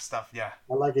math stuff. Yeah.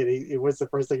 I like it. It was the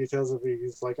first thing he tells him.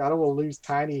 He's like, "I don't want to lose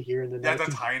Tiny here in the." Yeah, the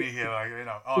Tiny here, like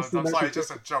Oh, I'm sorry, it's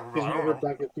just a joke. He's I don't never know.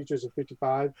 back at Futures of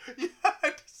 55. Yeah.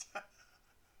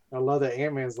 I love that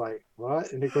Ant-Man's like,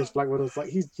 what? And of course Black Widow's like,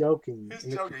 he's joking.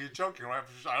 He's joking. You're joking, right?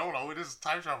 I don't know. This is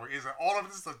time travel. Is it all of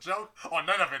this a joke or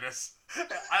none of it is?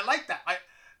 I like that.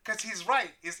 Because he's right.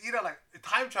 It's either like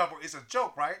time travel is a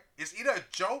joke, right? It's either a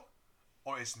joke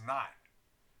or it's not.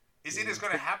 It's either it's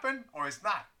going to happen or it's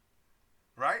not.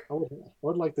 Right? I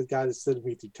would like the guy that's sending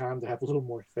me through time to have a little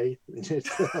more faith in it.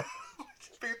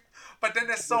 But then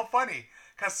it's so funny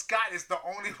because Scott is the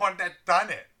only one that done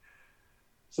it.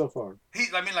 So far.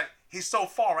 He's so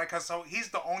far, right? Because he's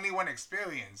the only one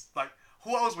experienced. Like,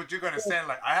 who else would you going to send?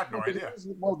 Like, I have no idea.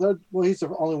 Well, he's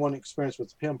the only one experienced with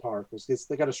the Pym Power because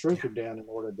they got to shrink him down in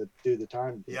order to do the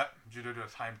time deal. Yep, you do the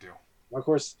time deal. Of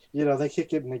course, they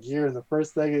kick it in the gear, and the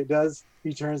first thing it does,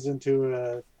 he turns into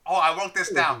a. Oh, I wrote this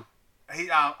down.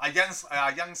 A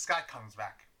young Scott comes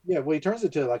back. Yeah, well, he turns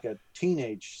into like a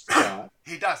teenage Scott.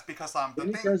 He does because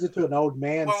he turns into an old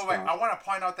man. Wait. I want to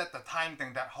point out that the time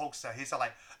thing that Hulk said. He said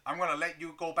like, "I'm gonna let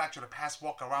you go back to the past,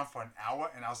 walk around for an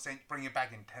hour, and I'll bring you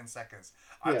back in 10 seconds."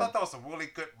 I thought that was a really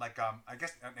good I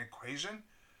guess an equation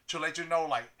to let you know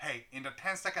like, hey, in the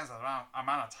 10 seconds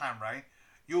amount of time, right?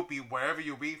 You'll be wherever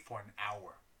you be for an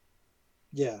hour.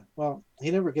 Yeah, well, he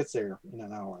never gets there in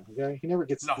an hour. Okay, he never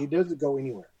gets. No. He doesn't go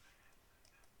anywhere.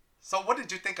 So what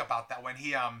did you think about that when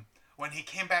he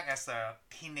came back as a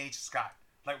teenage Scott?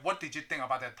 Like, what did you think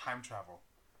about that time travel?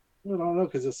 I don't know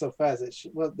because it's so fast.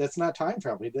 That's not time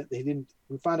travel. He didn't.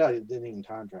 We found out he didn't even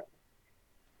time travel.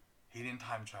 He didn't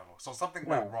time travel, so something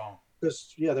went wrong.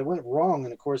 Because they went wrong,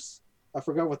 and of course, I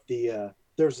forgot what the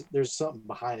there's something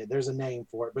behind it. There's a name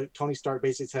for it, but Tony Stark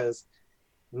basically says,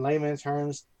 in layman's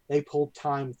terms, they pulled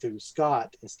time through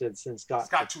Scott instead of sending Scott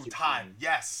to time.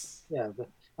 Yes. Yeah, but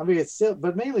I mean it's still,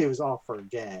 but mainly it was all for a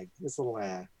gag. This little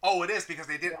Oh, it is because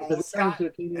they did old Scott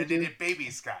and they did baby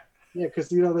Scott. Yeah, because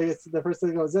the first thing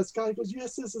they go, "Is that Scott?" He goes,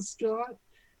 "Yes, this is Scott."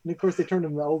 And of course they turned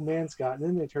him to old man Scott, and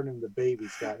then they turned him to baby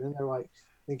Scott. And then they're like,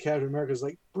 and Captain America's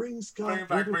like, "Bring Scott,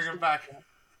 bring him back."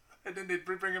 And then they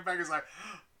bring him back. It's like,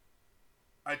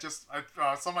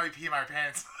 somebody pee my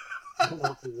pants.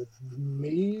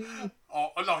 Me? Oh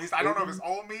no, I don't know if it's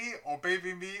old me or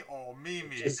baby me or me.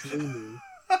 Just me.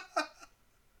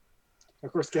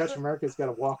 Of course, Captain America's got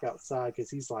to walk outside because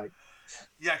he's like.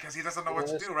 Yeah, because he doesn't know what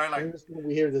to do, right? Like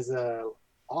we hear this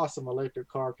awesome electric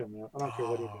car coming up. I don't care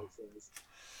what anybody says.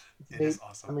 It is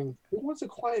awesome. I mean, who wants a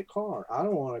quiet car? I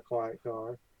don't want a quiet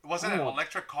car. Was it an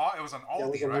electric car? It was an Audi,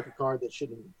 it was an electric right? car that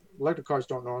shouldn't. Electric cars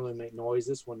don't normally make noise.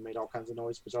 This one made all kinds of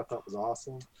noise, which I thought was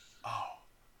awesome. Oh.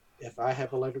 If I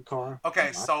have an electric car.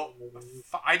 Okay, so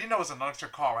I didn't know it was an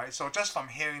electric car, right? So just from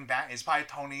hearing that, it's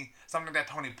probably something that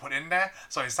Tony put in there,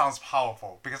 so it sounds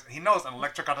powerful. Because he knows an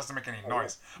electric car doesn't make any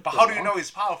noise. But how do you know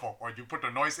it's powerful? Or you put the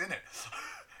noise in it.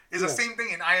 It's the same thing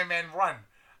in Iron Man Run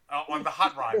on the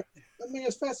hot rod. I mean,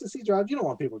 as fast as he drives, you don't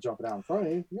want people jumping out in front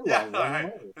of you. You're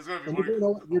right. It's gonna be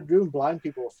you're doing blind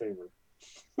people a favor.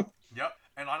 Yep.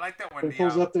 And I like that when He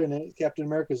pulls up there and then Captain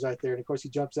America's right there, and of course he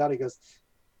jumps out. He goes,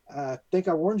 "I think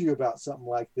I warned you about something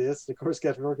like this." And of course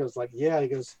Captain America's like, "Yeah." He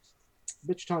goes,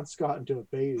 "Bitch, turned Scott into a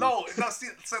baby." No. See,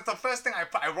 so the first thing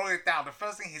I wrote it down. The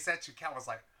first thing he said to Cap was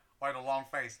like, "Why the long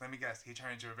face?" Let me guess. He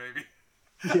turned into a baby.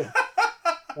 Yeah.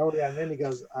 Oh yeah, and then he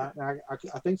goes,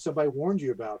 I think somebody warned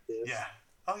you about this. Yeah.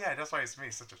 Oh yeah, that's why it's me,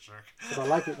 such a jerk. But I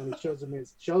like it when he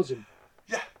shows him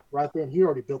Yeah. right then. He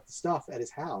already built the stuff at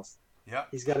his house. Yeah.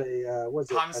 He's got a what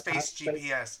is it? Time space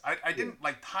GPS. I didn't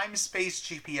like time space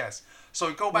GPS.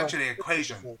 So go back to the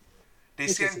equation. They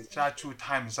send Scott to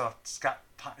time instead of Scott.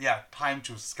 Time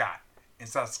to Scott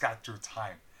instead of Scott to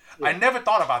time. Yeah. I never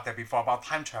thought about that before about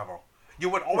time travel. You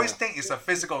would always think it's a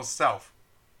physical self.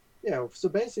 Yeah. So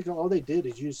basically, all they did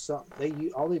is use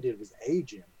something. All they did was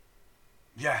age him.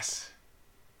 Yes.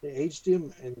 They aged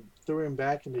him and threw him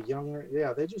back into younger.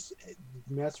 Yeah, they just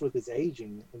messed with his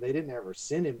aging, and they didn't ever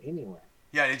send him anywhere.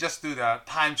 Yeah, they just do the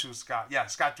time to Scott. Yeah,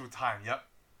 Scott through time. Yep.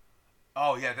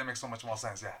 Oh yeah, that makes so much more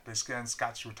sense. Yeah, they scan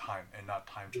Scott through time and not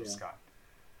time to Scott.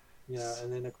 Yeah,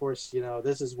 and then of course,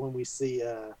 this is when we see.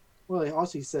 Well,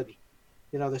 also he said,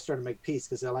 they started to make peace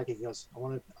because they like it. He goes,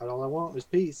 all I want is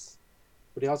peace.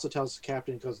 But he also tells the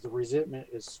captain because the resentment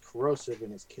is corrosive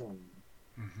and it's killing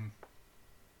him. Mm-hmm.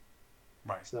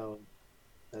 Right. So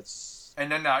that's.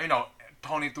 And then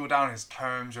Tony threw down his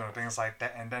terms, things like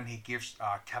that, and then he gives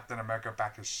Captain America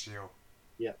back his shield.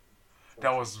 Yeah.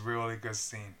 That was really good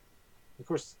scene. Of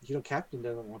course, Captain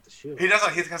doesn't want the shield. He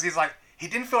doesn't, because he's like, he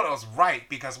didn't feel it was right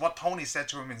because what Tony said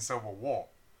to him in Civil War.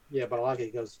 Yeah, but I like it.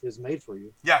 He goes, "It's made for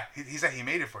you." Yeah, he said he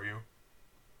made it for you.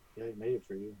 Yeah, he made it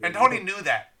for you. And Tony knew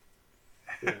that.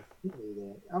 Yeah, he knew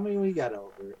that. I mean, we got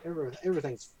over it.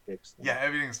 Everything's fixed now. Yeah,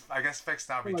 everything's, I guess, fixed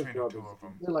now between the two of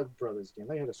them. They're like brothers again.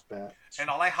 They had a spat. And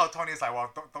I like how Tony's like, well,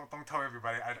 don't tell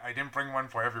everybody. I didn't bring one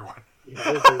for everyone.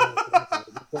 Yeah,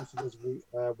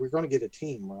 we're going to get a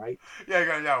team, right?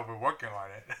 Yeah, we're working on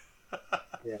it.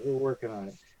 Yeah, we're working on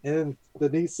it. And then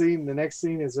the next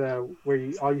scene is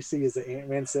where all you see is the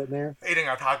Ant-Man sitting there. Eating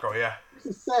a taco, yeah.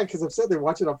 It's sad because I'm sitting there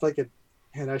watching, I'm thinking,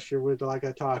 man, I sure would like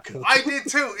a taco. I did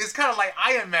too. It's kind of like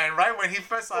Iron Man, right? When he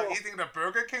first started eating the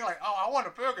Burger King, like, oh, I want a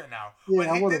burger now.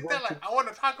 Yeah, when he did that, like, I want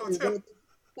a taco too.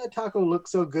 That taco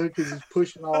looks so good because he's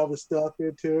pushing all the stuff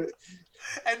into it.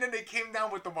 And then they came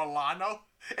down with the Milano,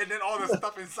 and then all the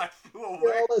stuff inside flew away.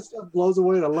 Yeah, all that stuff blows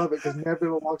away, and I love it because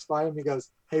Nebula walks by him and he goes,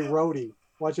 "Hey, Rhodey,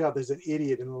 watch out, there's an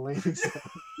idiot in the landing zone."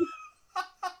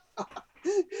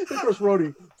 Of course,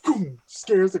 Rhodey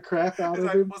scares the crap out of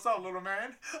him. What's up, little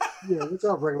man? Yeah, what's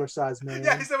up, regular size man?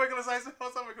 Yeah, he said regular size.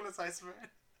 What's up, regular size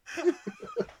man?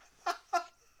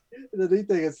 The neat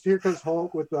thing is, here comes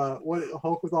Hulk with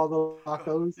Hulk with all the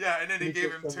tacos. Yeah, and then he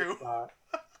gave him two.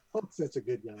 Hulk's such a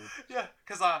good guy. Yeah,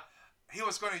 because he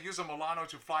was going to use a Milano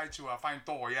to fly to find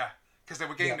Thor. Yeah, because they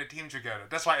were getting the team together.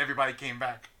 That's why everybody came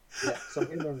back. Yeah, so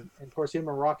him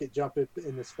and Rocket jump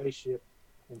in the spaceship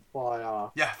and fly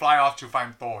off. Yeah, fly off to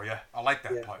find Thor. Yeah, I like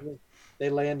that part. They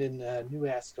land in New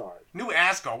Asgard. New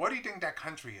Asgard. What do you think that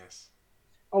country is?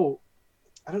 Oh,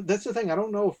 that's the thing. I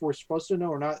don't know if we're supposed to know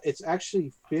or not. It's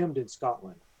actually filmed in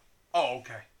Scotland. Oh,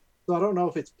 okay. So I don't know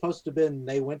if it's supposed to have been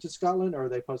they went to Scotland or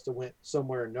they supposed to went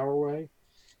somewhere in Norway.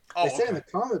 Oh, they say in the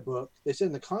comic book. It's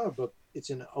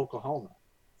in Oklahoma.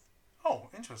 Oh,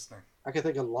 interesting. I can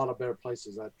think of a lot of better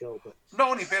places I'd go, but not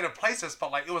only better places,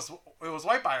 but like it was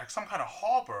right by some kind of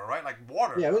harbor, right? Like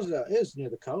water. Yeah, it was near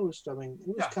the coast. I mean,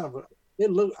 it was kind of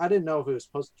I didn't know if it was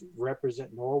supposed to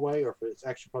represent Norway or if it's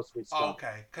actually supposed to be Scotland. Oh,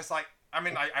 okay, because like I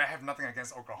mean, I have nothing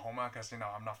against Oklahoma because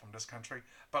I'm not from this country,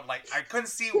 but like I couldn't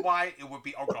see why it would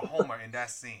be Oklahoma in that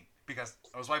scene because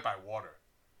it was right by water.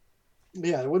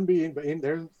 Yeah, it wouldn't be in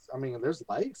there. I mean, there's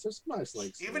lakes. There's some nice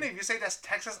lakes. Even if you say that's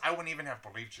Texas, I wouldn't even have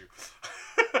believed you.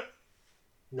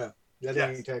 No, that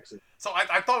ain't Texas. So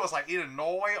I thought it was like either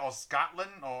Norway or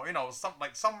Scotland or some by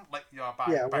it's Europe.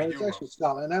 actually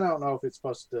Scotland. I don't know if it's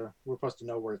we're supposed to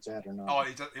know where it's at or not. Oh,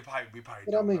 we probably.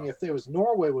 But I mean, if it was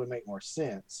Norway, it would make more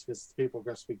sense because people are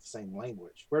going to speak the same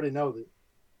language. We already know that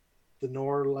the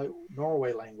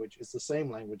Norway language is the same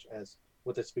language as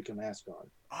what they speak in Asgard.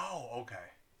 Oh, okay.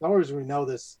 The only reason we know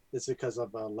this is because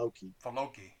of Loki. For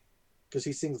Loki. Because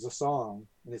he sings a song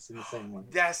and it's in the same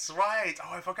language. That's right.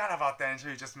 Oh, I forgot about that until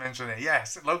you just mentioned it.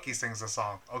 Yes, Loki sings a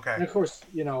song. Okay. And of course,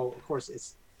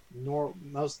 it's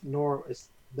it's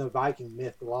the Viking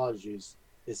mythologies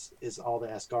is all the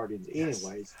Asgardians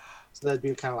anyways. So that'd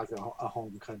be kind of like a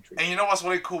home country. And you know what's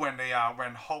really cool when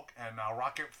when Hulk and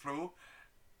Rocket flew,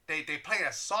 they played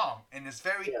a song and it's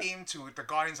very themed to the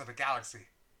Guardians of the Galaxy.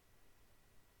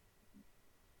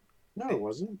 No, it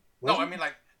wasn't. No, I mean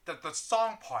like the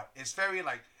song part is very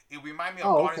like It reminded me of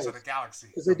Oh, Guardians okay. of the Galaxy.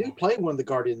 Because they the do movie. play one of the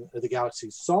Guardian of the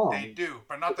Galaxy songs. They do,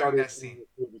 but not The during that Guardians scene.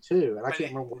 movie too, and I But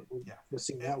can't it, remember yeah, what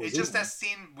scene that was. it's just in. that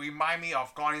scene remind me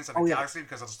of Guardians of the Oh, yeah. Galaxy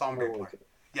because of the I song know they what play. it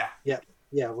is. Yeah.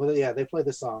 Yeah. Well, yeah, they play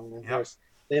the song, and of Yep. course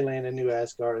they land in New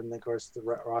Asgard, and of course the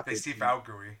Rocket. They see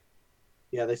Valkyrie.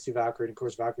 Yeah, they see Valkyrie, and of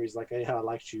course Valkyrie's like, "Hey, I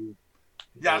liked you."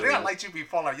 Yeah, I think I liked you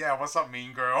before. Like, yeah, what's up,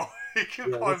 mean girl? You keep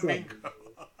calling what's mean up?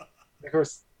 girl. Of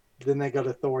course, then they go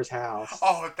to Thor's house.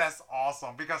 Oh, that's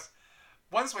awesome because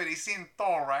once when they seen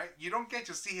Thor, right, you don't get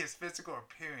to see his physical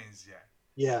appearance yet.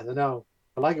 Yeah, I know.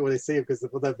 I like it when they see him because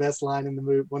the best line in the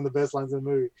movie, one of the best lines in the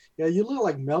movie. Yeah, you look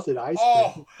like melted ice cream.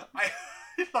 Oh,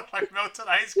 you look like melted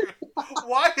ice cream.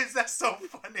 Why is that so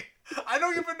funny? I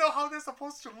don't even know how they're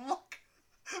supposed to look.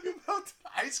 Melted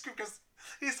ice cream because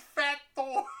he's fat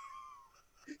Thor.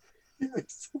 He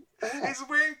looks so fat. He's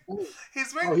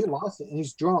wearing. Oh, he lost it, and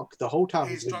he's drunk the whole time.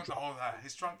 He's drunk the whole time.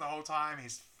 He's drunk the whole time.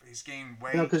 He's gained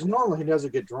weight. No, because normally he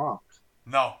doesn't get drunk.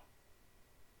 No.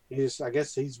 I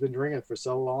guess he's been drinking for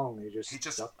so long.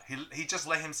 He just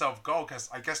let himself go because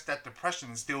I guess that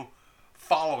depression is still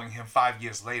following him 5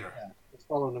 years later. Yeah, it's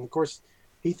following him. Of course,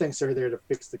 he thinks they're there to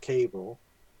fix the cable.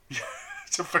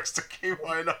 To fix the cable,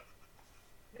 I know.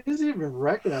 He doesn't even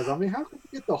recognize. I mean, how could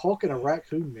you get the Hulk and a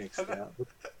raccoon mixed up?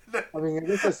 I mean, I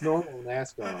guess that's normal in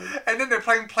Asgard. And then they're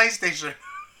playing PlayStation.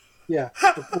 Yeah.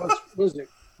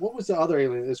 What was the other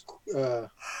alien?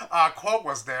 Quote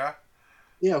was there.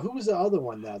 Yeah, who was the other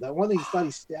one now? That one that he thought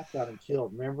he stepped on and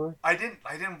killed. Remember? I didn't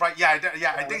write. Yeah,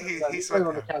 I think he's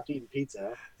on the couch eating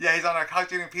pizza. Yeah, he's on the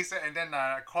couch eating pizza, and then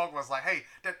Quote was like, "Hey,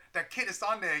 that kid is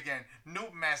on there again.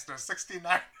 Noob Master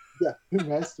 69." Yeah, Noob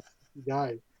Master. He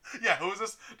died. Yeah, who is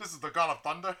this? This is the God of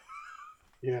Thunder.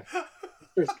 Yeah.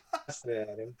 At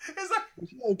him. It's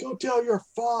like, go tell your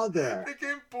father. They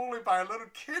getting bullied by a little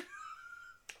kid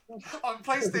on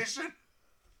PlayStation.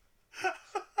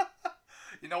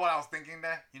 You know what I was thinking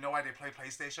there? You know why they play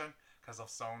PlayStation? Because of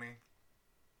Sony.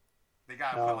 They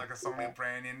gotta put like a Sony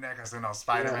brand in there because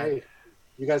Spider-Man. Yeah, hey,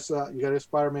 you got a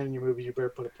Spider-Man in your movie. You better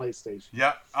put a PlayStation.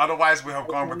 Yep. Otherwise, we have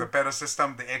gone with the better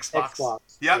system, the Xbox.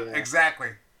 Yep. Yeah. Exactly.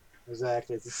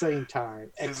 Exactly. It's the same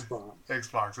time.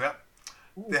 Xbox. Yep.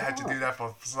 They had to do that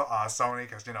for Sony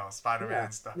because Spider-Man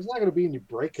and stuff. There's not gonna be any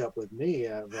breakup with me.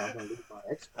 I'm gonna leave my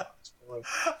Xbox.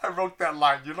 I wrote that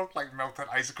line. You look like melted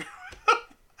ice cream.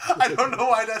 I don't know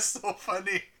why that's so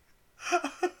funny.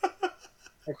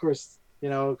 Of course,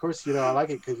 I like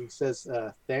it because he says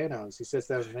Thanos. He says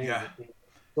that's his name. Yeah.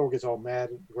 Thor gets all mad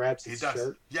and grabs his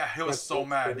shirt. Yeah, he was so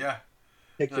mad. Yeah.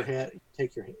 Take your hat.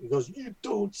 He goes, "You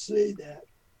don't say that."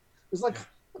 It's like,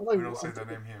 we don't say that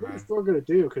name here, man. What is Thor gonna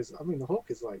do? Because I mean, the Hulk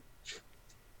is like,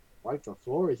 wipe the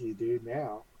floor with you, dude.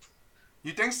 Now.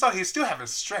 You think so? He still have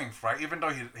his strength, right? Even though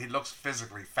he looks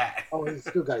physically fat. Oh, he's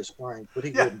still got his strength, but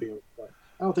he wouldn't be able to fight.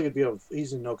 I don't think he'd be able.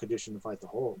 He's in no condition to fight the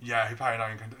Hulk. Yeah, he probably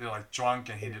not even like drunk,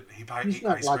 and he probably he's eat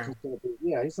not ice like cream.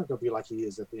 He's not gonna be like he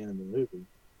is at the end of the movie.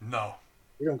 No.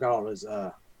 He don't got all his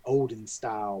Odin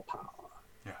style power.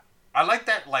 Yeah, I like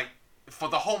that. Like for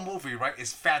the whole movie, right?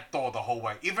 It's Fat Thor the whole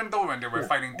way, even though when they were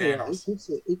fighting Thanos.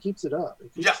 Yeah, he keeps it up.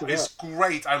 It's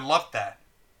great. I love that.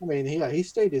 I mean, he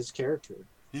stayed his character.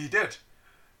 He did.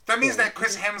 That means that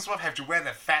Chris Hemsworth had to wear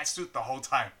that fat suit the whole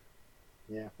time.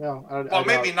 Yeah. Well,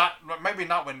 maybe not. Maybe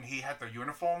not when he had the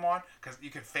uniform on, because you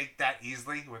could fake that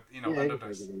easily with under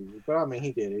this. But I mean,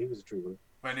 he did it. He was a trooper.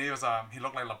 When he was he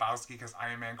looked like Lebowski because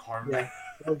Iron Man called him. Yeah.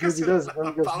 Because he does.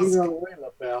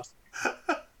 Lebowski.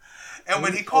 And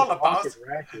when he called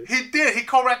Lebowski, he did. He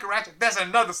called Rocket Ratchet. That's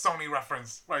another Sony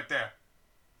reference right there.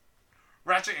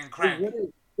 Ratchet and Crank.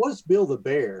 What's Bill the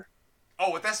Bear?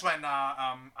 Oh, that's when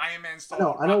Iron Man stole.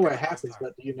 No, I know where it happens,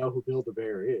 but do you know who Bill the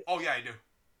Bear is? Oh yeah, I do.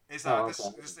 It's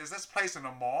this place in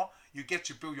the mall. You get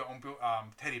to build your own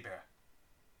teddy bear.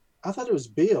 I thought it was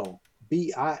Bill.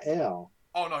 B-I-L.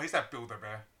 Oh no, he said Bill the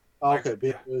Bear. Oh, okay,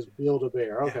 it was Bill the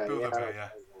Bear. Okay, yeah, Bill the Bear. Yeah,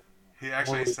 he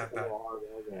actually said that.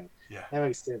 Okay. Yeah, that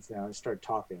makes sense now. I start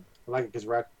talking. I like it because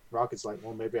Rocket's like,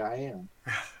 well, maybe I am.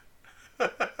 Bill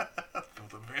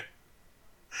the Bear.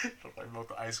 Look like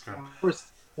melted ice cream. Of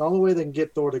course, the only way they can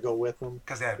get Thor to go with them.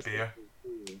 Because they had beer.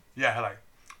 Yeah, like,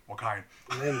 what kind?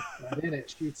 And then it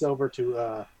shoots over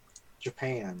to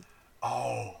Japan.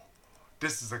 Oh,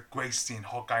 this is a great scene.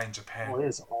 Hawkeye in Japan. Oh, it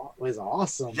is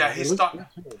awesome. Yeah, he stopped.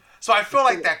 So I feel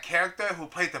like that character who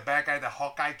played the bad guy that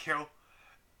Hawkeye killed,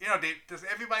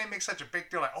 everybody makes such a big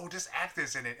deal, like, oh, this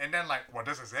actor's in it. And then, like, well,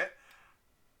 this is it?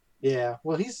 Yeah,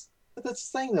 well, that's the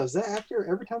thing, though. Is that actor,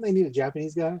 every time they need a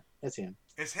Japanese guy, that's him.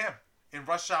 It's him. in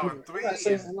Rush Hour I'm 3 not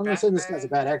saying, is I'm not saying this guy's a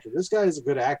Batman. bad actor. This guy is a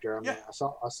good actor. I mean, Yeah,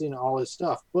 I've seen all his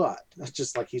stuff, but it's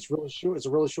just like he's really short. It's a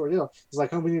really short deal. It's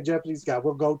like, how many Japanese guy?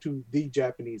 We'll go to the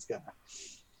Japanese guy.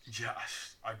 yeah.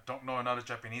 I don't know another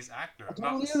Japanese actor. I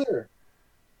No. don't either.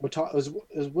 Was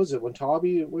it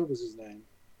Watabe? What was his name?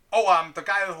 Oh, the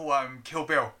guy who Kill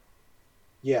Bill.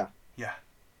 Yeah, Yeah,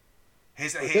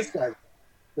 he's but he.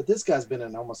 this guy's been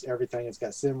in almost everything. It's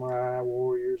got Samurai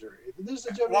Warriors, or there's a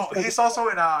Japanese Well, guy. he's also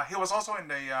in he was also in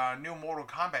the new Mortal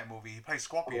Kombat movie. He plays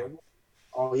Scorpion.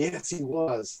 Oh yes, he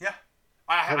was. Yeah,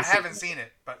 I haven't seen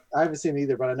it, but I haven't seen it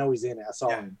either, but I know he's in it. I saw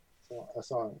yeah, him. So I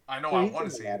saw him. I know Yeah, I he's want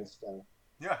in to see a lot it. of stuff.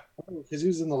 Yeah, Because he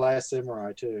was in the Last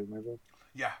Samurai too. Remember?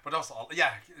 yeah, but also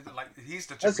yeah, like he's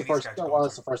the That's the Japanese first. guy to Well, go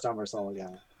that's to. the first time I saw the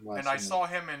guy. And I saw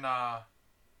him in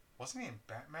wasn't he in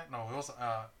Batman? No, it was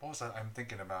what was that I'm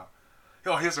thinking about?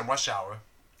 Oh, he was in Rush Hour,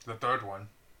 the third one.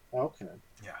 Okay.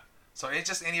 Yeah. So it's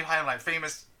just any kind of like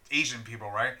famous Asian people,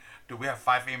 right? Do we have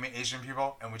 5 famous Asian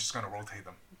people, and we're just gonna rotate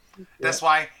them? Yeah. That's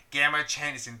why Gamma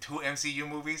Chan is in 2 MCU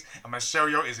movies, and Michelle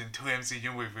Yeoh is in 2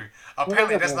 MCU movies.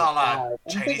 Apparently, there's not a lot of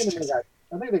Chinese chicks.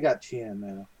 I think they got 10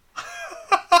 now.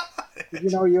 Did you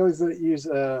know you always use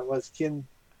was Kim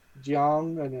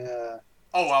Jong and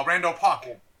Randall Park.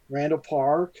 Randall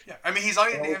Park? Yeah, I mean he's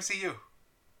already in the MCU.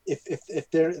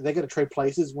 If they got to trade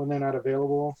places when they're not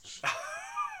available.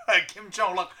 Kim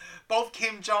Jong, look, both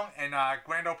Kim Jong and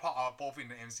Randall Park are both in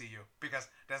the MCU because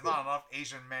there's not enough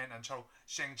Asian men until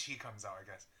Shang-Chi comes out, I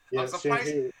guess. Yeah,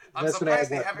 I'm surprised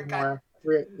they haven't got.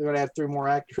 They're going to add 3 more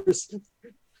actors.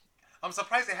 I'm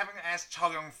surprised they haven't asked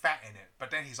Chow Yun-fat in it,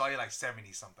 but then he's already like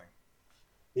 70 something.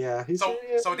 Yeah,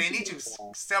 so they need to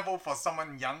settle for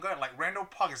someone younger. Like Randall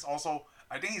Park is also,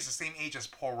 I think he's the same age as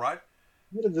Paul Rudd.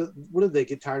 What did they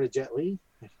get tired of Jet Li?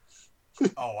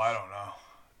 Oh, I don't know.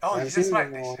 Oh, that's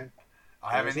right.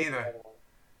 I haven't either.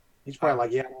 He's probably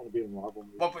like, yeah, I don't want to be in a Marvel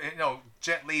movie. Well,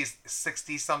 Jet Li is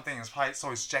 60 something. It's probably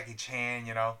so is Jackie Chan.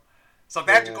 So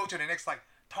they have to go to the next like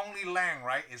Tony Leung,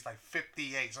 right? Is like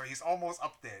 58, so he's almost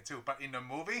up there too. But in the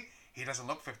movie, he doesn't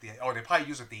look 58. Oh, they probably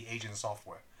use the agent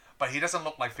software, but he doesn't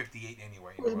look like 58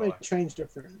 anyway. Well, he may change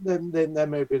different. Then that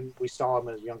may have been we saw him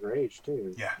at a younger age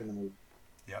too. Yeah. In the movie.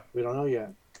 Yeah. We don't know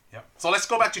yet. Yeah. So let's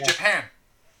go back to Japan.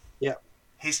 Yeah.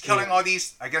 He's killing all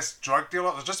these, I guess, drug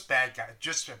dealers or just bad guys,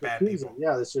 just bad people.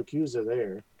 Yeah, the Yakuza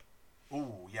there.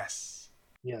 Ooh, yes.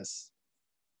 Yes.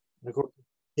 And of course,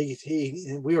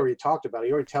 we already talked about it.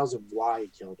 He already tells him why he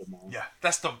killed them all. Yeah,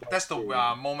 that's the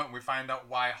moment we find out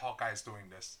why Hawkeye is doing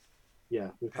this. Yeah,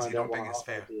 we because find he out don't why think it's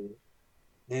Hawkeye fair. did it.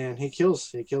 And he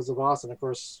kills the boss, and of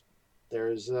course,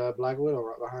 there's Black Widow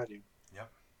right behind him.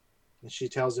 Yep. And she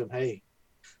tells him, "Hey,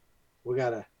 we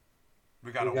got a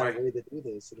way to do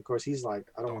this." And of course, he's like,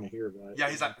 "I don't want to hear about it." Yeah,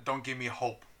 he's like, "Don't give me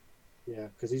hope." Yeah,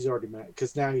 because he's already mad.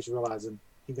 Because now he's realizing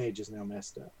he may have just now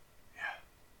messed up. Yeah.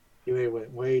 He may have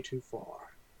went way too far.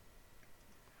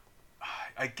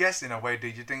 I guess in a way,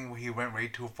 did you think he went way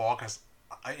too far? Because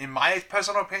in my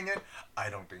personal opinion, I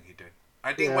don't think he did.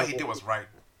 I think what he did was right.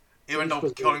 Even though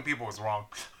killing people was wrong.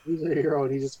 He's a hero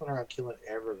and he just went around killing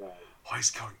everybody. Oh,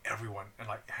 he's killing everyone. And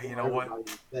like, hey, you know what?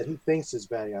 That he thinks is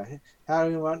bad guy. How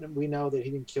do we know that he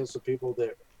didn't kill some people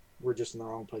that were just in the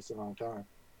wrong place at the wrong time?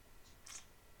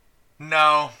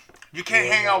 No. You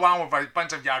can't hang around with a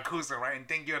bunch of Yakuza, right? And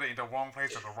think you're in the wrong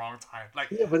place at the wrong time. Like,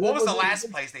 what was the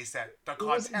last place they said? The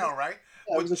cartel, right?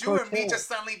 Yeah, would you and me just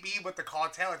suddenly be with the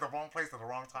cartel at the wrong place at the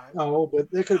wrong time? No,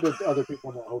 but there could have been other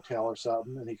people in the hotel or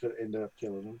something, and he could end up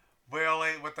killing them.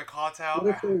 Really? With the cartel? What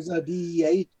if there was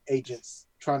DEA agents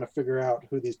trying to figure out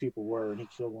who these people were, and he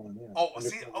killed one of them? Oh,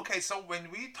 see, okay, so when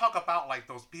we talk about, like,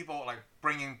 those people, like,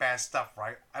 bringing bad stuff,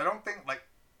 right? I don't think, like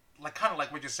kind of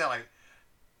like what you said, like,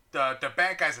 the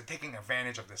bad guys are taking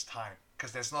advantage of this time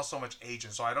because there's not so much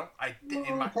agents. So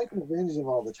taking advantage of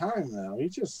all the time though. He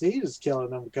just killing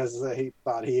them because he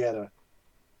thought he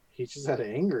just had an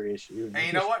anger issue. And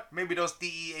you know what? Maybe those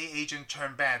DEA agents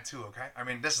turn bad too. Okay, I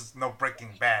mean this is no Breaking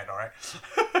Bad, all right?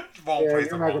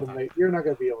 You're not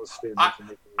gonna be able to spin.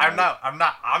 I'm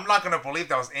not gonna believe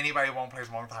there was anybody wrong place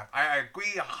wrong time. I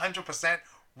agree 100%.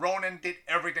 Ronan did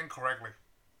everything correctly.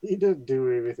 He didn't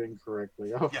do everything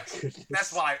correctly. Oh, yes,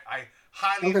 that's why I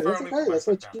highly firmly believe. That's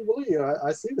what you believe.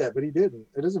 I see that, but he didn't.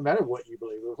 It doesn't matter what you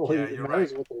believe. It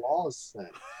matters what the laws say.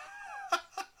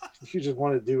 If you just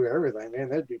want to do everything, man,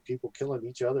 that'd be people killing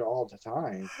each other all the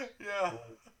time. Yeah.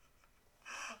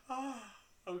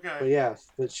 Okay. But yeah,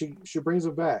 but she brings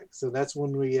him back. So that's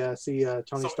when we see Tony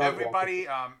Stark. So everybody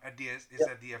at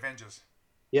the Avengers.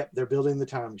 Yep, they're building the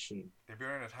time machine. They're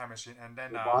building the time machine, and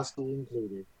then Bosky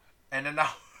included. And then now,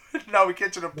 Now we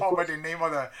get to the part where they name all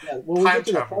the Yeah, well, time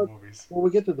travel movies. we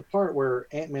get to the part where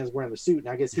Ant-Man's wearing the suit, and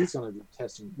I guess he's going to do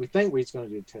testing. We think he's going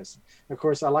to do testing. Of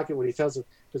course, I like it when he tells them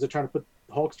because they're trying to put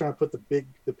Hulk's trying to put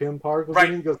the pin particles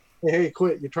in. He goes, "Hey,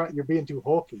 quit! You're being too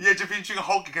hulky." Yeah, you're being too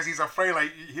hulky because he's afraid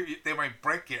like they might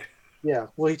break it. Yeah,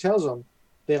 well, he tells them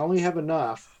they only have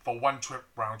enough for one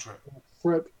round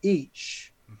trip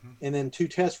each, and then 2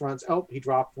 test runs. Oh, he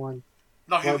dropped one.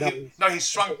 No, he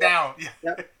shrunk down. Yeah.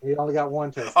 Yep, he only got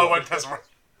 1 test. Oh, 1 test run.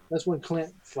 That's when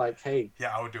Clint's like, "Hey,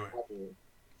 yeah, I'll do it.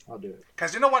 I'll do it."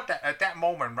 Because you know what? At that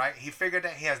moment, right? He figured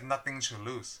that he has nothing to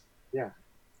lose. Yeah,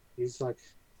 he's like,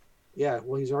 yeah.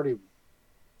 Well, he's already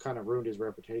kind of ruined his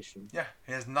reputation. Yeah,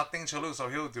 he has nothing to lose, so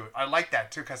he'll do it. I like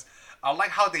that too, because I like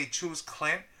how they choose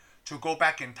Clint to go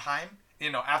back in time.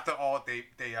 You know, after all, they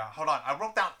hold on. I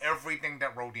wrote down everything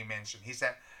that Rhodey mentioned. He's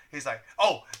like,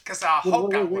 oh, because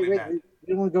Hulk got really mad.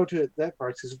 You don't want to go to that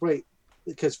part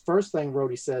because first thing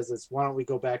Rhodey says is, "Why don't we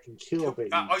go back and kill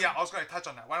baby?" Oh yeah, I was going to touch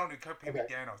on that. Why don't we kill baby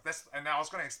Thanos? And I was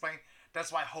going to explain.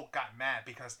 That's why Hulk got mad,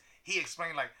 because he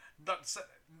explained like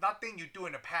nothing you do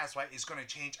in the past, right, is going to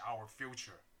change our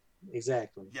future.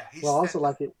 Exactly. Yeah. Well, also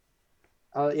like it.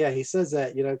 Yeah, he says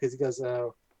that, because he goes,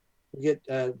 we get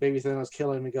baby Thanos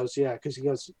killing him. He goes, yeah, because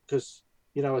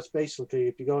it's basically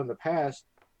if you go in the past,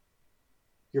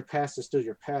 your past is still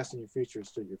your past and your future is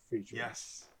still your future.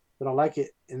 Yes. But I like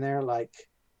it in there, like.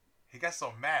 He got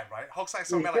so mad, right? Hulk's like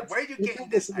so mad, like, where are you getting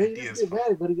this ideas from?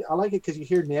 Mad, but I like it because you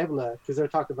hear Nebula, because they're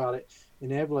talking about it,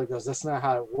 and Nebula goes, "That's not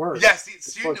how it works."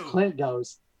 Yes, you knew. Clint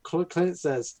goes, Clint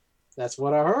says, "That's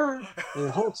what I heard," and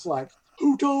Hulk's like,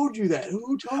 "Who told you that?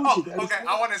 Who told you that?" Okay,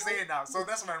 I want to say it now. So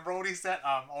that's when Rhodey said,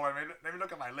 let me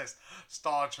look at my list.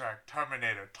 Star Trek,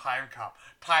 Terminator, Time Cop,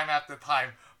 Time After Time,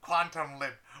 Quantum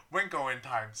Leap, Wrinkle in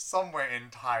Time, Somewhere in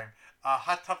Time,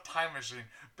 Hot Tub Time Machine,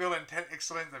 Bill and Ted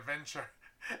Excellent Adventure.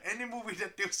 Any movie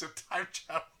that deals with time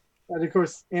travel. And of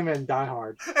course, Ant-Man Die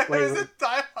Hard. Is it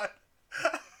Die Hard?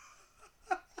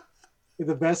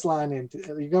 The best line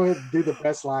you go ahead and do the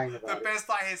best line about The best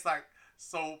line is like,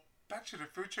 so Back to the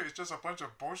Future is just a bunch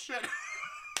of bullshit?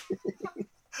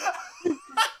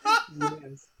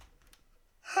 Yes.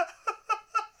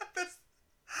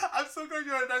 I'm so glad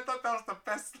you and I thought that was the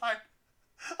best line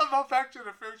about Back to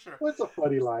the Future. What's a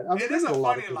funny line? It is a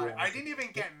funny line. I didn't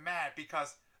even get mad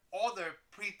because all the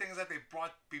pre-things that they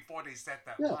brought before they said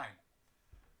that line.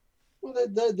 Well,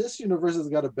 this universe has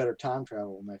got a better time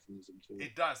travel mechanism too.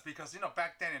 It does, because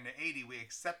back then in the '80s we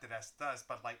accepted as does,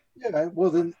 but like. Yeah, well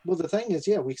the thing is,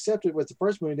 we accepted with the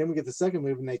first movie, then we get the second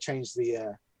movie, and they change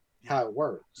the how it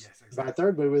works. Yes, exactly. By the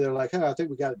third movie, they're like, I think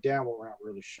we got it down, but we're not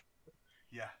really sure.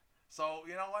 Yeah. So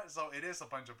you know what? So it is a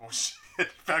bunch of bullshit.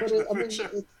 Back to the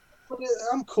Future.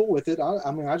 I'm cool with it.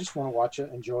 I just want to watch an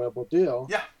enjoyable deal.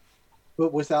 Yeah.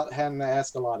 But without having to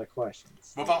ask a lot of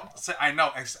questions. I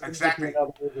know exactly.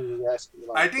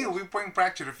 I think if we bring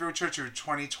Back to the Future to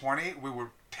 2020, we would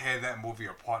tear that movie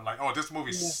apart. Like, oh, this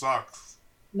movie sucks.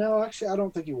 No, actually, I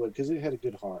don't think you would, because it had a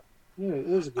good heart. Yeah, it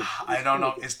was a good. I don't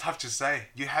know. It's tough to say.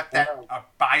 You have that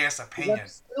biased opinion.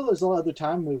 There's a lot of other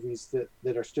time movies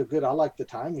that are still good. I like The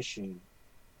Time Machine.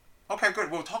 Okay,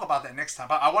 good. We'll talk about that next time.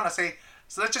 But I want to say,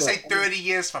 so let's just say 30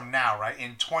 years from now, right?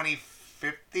 In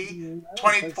 2050,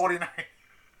 2049.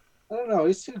 I don't know.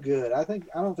 It's too good. I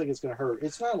don't think it's gonna hurt.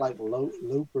 It's not like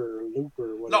Looper.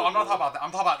 Whatever. No, I'm not talking about that.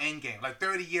 I'm talking about Endgame. Like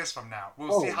 30 years from now,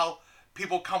 we'll see how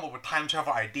people come up with time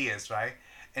travel ideas, right?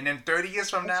 And then 30 years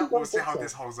from now, we'll see how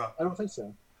this holds up. I don't think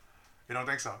so. You don't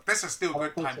think so? This is still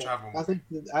good time travel movie.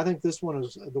 I think this one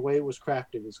is the way it was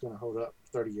crafted is going to hold up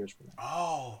 30 years from now.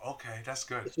 Oh, okay, that's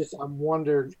good. It's just I'm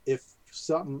wondering if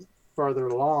something further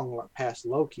along, like past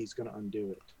Loki, is going to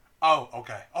undo it. Oh,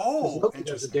 okay. Oh, Loki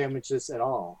doesn't damage this at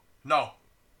all. No,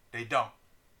 they don't.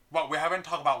 Well, we haven't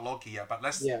talked about Loki yet, but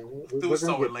let's do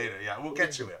so later. Yeah, we'll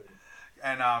get to it.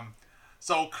 And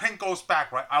so Clint goes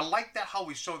back, right? I like that how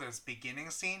we show this beginning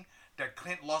scene that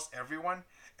Clint lost everyone,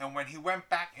 and when he went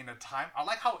back in the time, I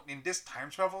like how in this time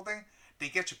travel thing they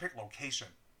get you pick location.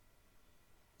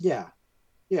 Yeah,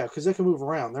 because they can move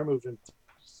around. They're moving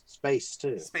space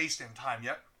too. Space and time,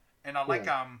 yep. And I like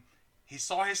he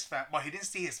saw his well, he didn't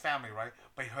see his family, right?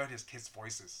 But he heard his kids'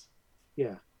 voices.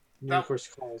 Yeah. Of course,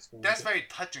 that's very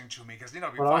touching to me because we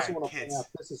find kids.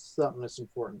 This is something that's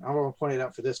important. I want to point it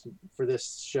out for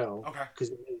this show. Okay.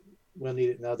 Because we'll need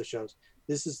it in other shows.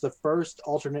 This is the first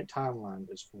alternate timeline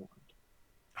that's formed.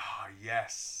 Ah,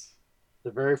 yes. The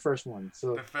very first one.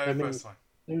 So the very first one.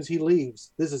 As soon as he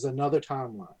leaves, this is another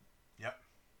timeline. Yep.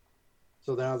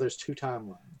 So now there's 2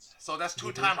 timelines. So that's 2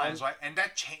 timelines, right? And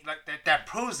that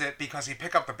proves it because he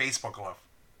picked up the baseball glove.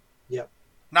 Yep.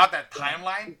 Not that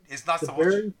timeline is not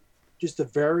supposed to... Just a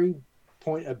very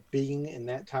point of being in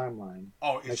that timeline.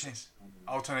 Oh, it changed.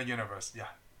 Alternate universe. Yeah.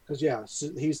 Because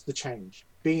so he's the change.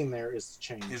 Being there is the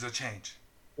change. Is a change.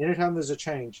 Anytime there's a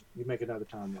change, you make another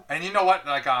timeline. And you know what?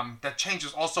 Like that change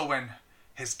is also when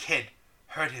his kid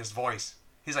heard his voice.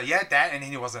 He's like, "Yeah, Dad," and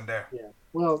he wasn't there. Yeah.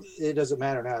 Well, it doesn't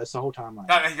matter now. It's the whole timeline.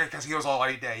 Because he was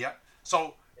already there. Yeah.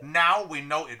 So now we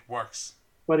know it works.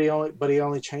 But he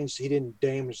only changed. He didn't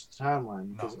damage the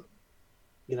timeline. No.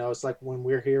 You know, it's like when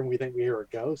we're here and we think we hear a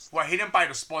ghost. Well, he didn't buy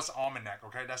the sports almanac.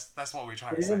 Okay, that's what we're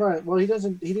trying to say. Well, he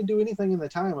didn't do anything in the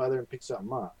time other than pick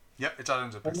something up. Yep, it's other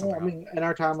than pick something up. I mean, in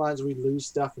our timelines, we lose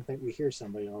stuff and think we hear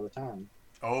somebody all the time.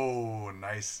 Oh,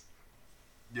 nice.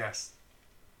 Yes.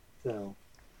 So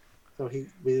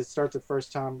we start the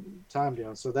first time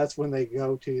deal. So that's when they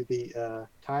go to the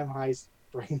time heist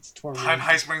brainstorm. Time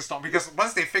heist brainstorm, because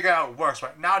once they figure out it works,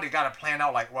 right now they gotta plan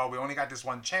out like, well, we only got this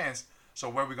one chance, so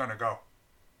where are we gonna go?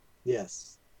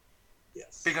 Yes.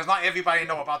 Because not everybody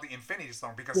know about the Infinity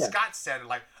Stone. Because Scott said,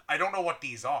 like, I don't know what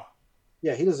these are.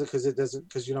 Yeah, he doesn't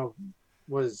because you know,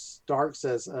 what Stark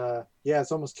says. Yeah,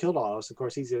 it's almost killed all of us. Of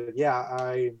course, he said, yeah,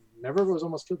 I never was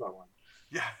almost killed by one.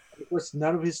 Yeah. Of course,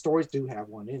 none of his stories do have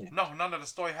one in it. No, none of the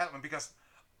story had one because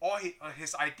all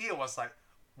his idea was like,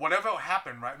 whatever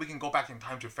happened, right, we can go back in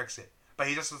time to fix it. But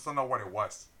he just doesn't know what it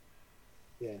was.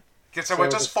 Yeah. So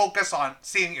we're just focused on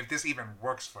seeing if this even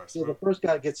works first. Yeah, the first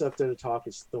guy that gets up there to talk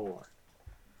is Thor.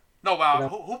 No,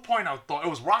 who pointed out Thor? It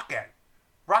was Rocket.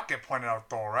 Rocket pointed out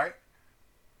Thor, right?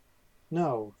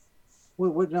 No.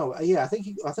 What? No. Yeah, I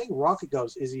think Rocket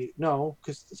goes. Is he? No,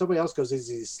 because somebody else goes. Is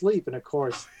he asleep? And of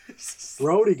course,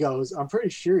 Rhodey goes. I'm pretty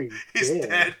sure he's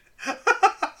dead.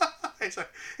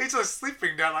 he's just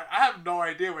sleeping there. Like, I have no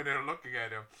idea when they're looking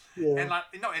at him. Yeah. And like,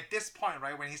 you know, at this point,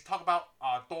 right, when he's talking about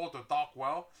Thor the Dark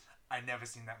World, I never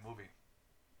seen that movie.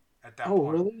 At that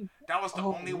point. Really? That was the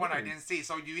only one I didn't see.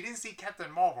 So you didn't see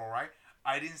Captain Marvel, right?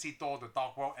 I didn't see Thor the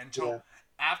Dark World until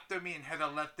after me and Heather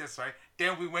left this, right?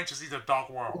 Then we went to see the Dark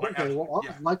World. Right? Okay, well,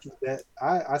 I'm lucky that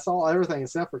I saw everything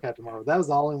except for Captain Marvel. That was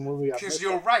the only movie I Because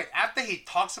you're right. After he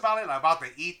talks about it, like, about the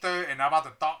ether and about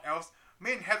the Dark Elves,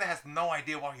 me and Heather has no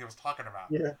idea what he was talking about.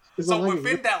 Yeah. So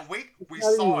within that week, we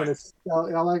saw it.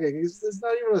 I like it. It's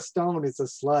not even a stone. It's a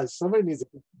sludge. Somebody needs to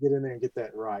get in there and get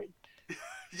that right.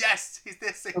 Yes, he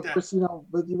did say that. Of course, you know,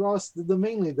 but you also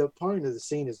mainly the point of the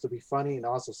scene is to be funny and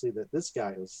also see that this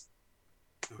guy is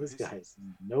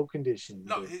no condition.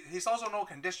 No, he's also no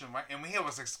condition, right? And when he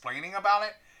was explaining about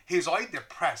it, he was already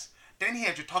depressed. Then he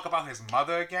had to talk about his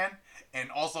mother again, and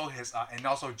also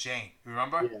Jane.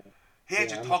 Remember? Yeah. He had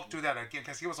to talk through that again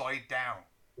because he was already down.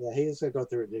 Yeah, he was gonna go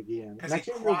through it again. And I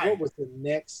can't remember what was the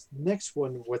next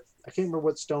one. I can't remember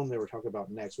what stone they were talking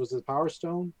about next. Was it the Power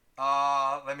Stone?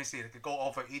 Let me see. They could go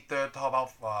over ether. Talk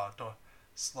about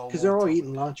slow. Because they're all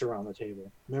eating lunch around the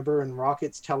table. Remember? And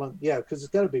Rocket's telling, because it's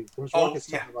got to be. Rocket's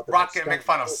talking about Rocket make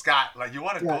fun of Scott. Like, you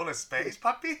want to go to space,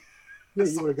 puppy? Yeah,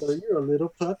 you want to go. You're a little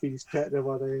puppy. He's patting him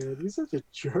on the head. He's such a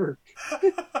jerk.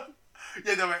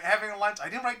 Yeah, they were having lunch. I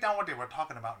didn't write down what they were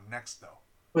talking about next, though.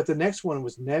 But the next one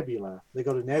was Nebula. They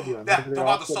go to Nebula. Yeah,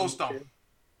 about the Soul Stone.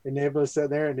 And Nebula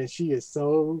sat there, and then she is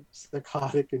so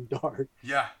psychotic and dark.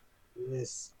 Yeah.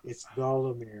 Yes, it's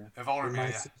Volomir.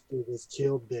 My sister was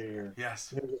killed there.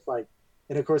 Yes. And it was like,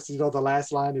 and of course, you know, the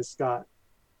last line is Scott.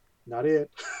 Not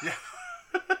it. Yeah.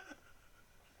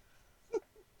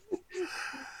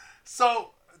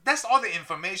 So that's all the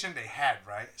information they had,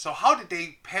 right? So how did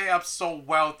they pair up so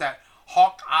well that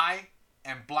Hawkeye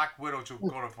and Black Widow to go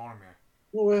to Volomir?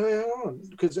 Well,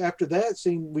 because after that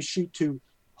scene, we shoot to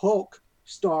Hulk,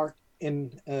 Stark,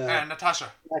 and Natasha.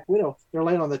 Black Widow. They're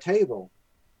laying on the table.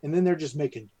 And then they're just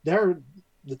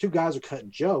the two guys are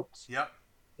cutting jokes. Yep.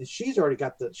 And she's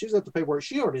got the paperwork.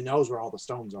 She already knows where all the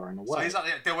stones are in a way. So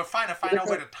they were trying to find out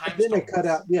where the time stone was. They cut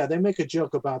out, they make a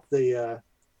joke about the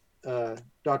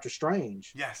Doctor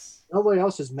Strange. Yes. Nobody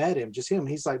else has met him, just him.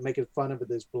 He's like making fun of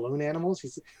these balloon animals. He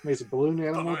makes a balloon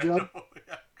animal joke.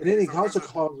 Yeah. And then he also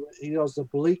calls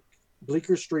the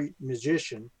Bleecker Street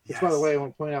magician. Which, by the way, I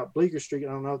want to point out, Bleecker Street, I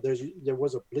don't know, there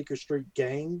was a Bleecker Street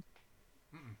gang.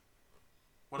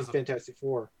 What is Fantastic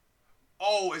Four.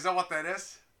 Oh, is that what that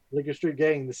is? Bleecker Street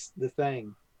Gang, the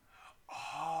thing.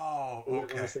 Oh,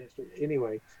 okay.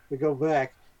 Anyway, we go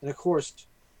back, and of course,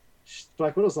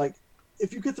 Black Widow's like,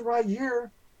 if you get the right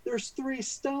year, there's 3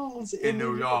 stones in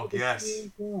New York. Yes.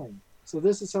 So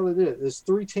this is how they did it. There's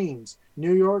 3 teams.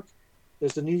 New York.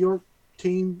 There's the New York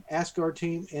team, Asgard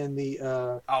team, and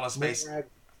the outer space.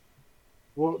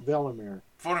 Volomir.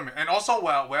 And also,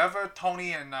 wherever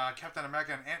Tony and Captain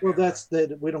America and Ant-Man. Well, that's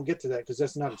that. We don't get to that because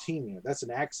that's not a team yet. That's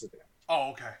an accident. Oh,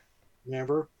 okay.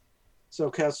 Remember? So,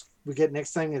 cause we get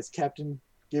next thing is Captain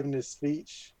giving his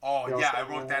speech. Oh They yeah, also, I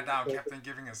wrote that down. Captain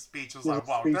giving a speech. I was Give like, a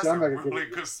wow, speech. that's I'm a not gonna really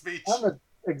give good speech. I'm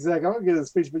gonna give a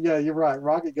speech, but yeah, you're right.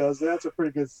 Rocket goes, that's a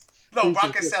pretty good No, speech.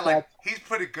 Rocket said like he's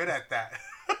pretty good at that.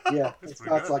 Yeah, He's and pretty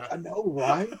good Scott's at like, that. I know,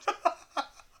 right? He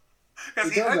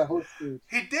Because does that whole speech.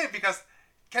 he did because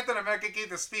Captain America gave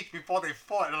the speech before they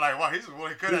fought, and like, wow, he's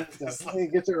really good at this. He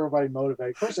gets everybody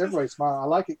motivated. Of course, everybody smiles. I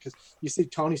like it because you see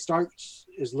Tony Stark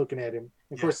is looking at him.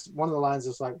 Of course, one of the lines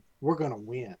is like, "We're gonna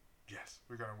win." Yes,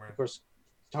 we're gonna win. Of course,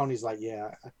 Tony's like,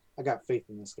 "Yeah, I got faith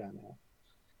in this guy now.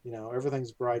 You know,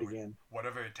 everything's bright again."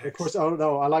 Whatever it takes. Of course, oh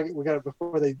no, I like it. We got it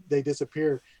before they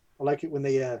disappear. I like it when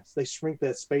they shrink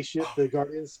that spaceship, the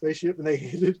Guardians spaceship, and they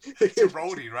hit it. It's a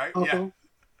Rhodey, right? Yeah.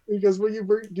 He goes, "Will you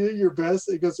do your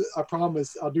best?" He goes, "I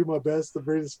promise, I'll do my best to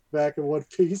bring us back in one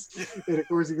piece." And of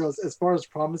course, he goes, "As far as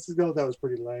promises go, that was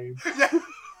pretty lame." Yeah.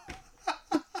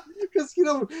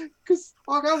 Because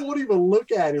Hawkeye won't even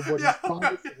look at him when he's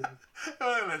promising him.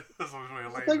 This was really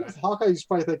lame. The thing with Hawkeye, he's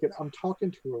probably thinking, "I'm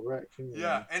talking to a raccoon."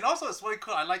 Yeah, and also it's really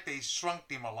cool. I like they shrunk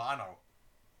the Milano.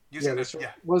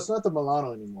 Well, it's not the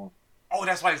Milano anymore. Oh,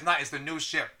 that's why it's not. It's the new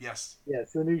ship. Yes. Yeah,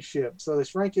 it's the new ship. So they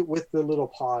shrank it with the little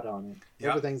pod on it. Yep.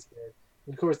 Everything's good.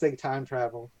 And of course, they time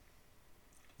travel.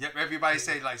 Yep. Everybody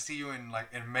say like, "See you in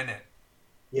a minute."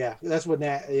 Yeah, that's what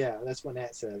Nat. Yeah, that's what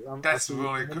Nat says. That's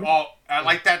really cool. Oh, I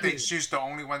like that. She's the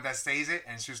only one that says it,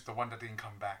 and she's the one that didn't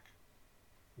come back.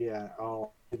 Yeah.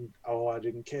 I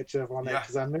didn't catch up on that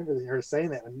because I remember her saying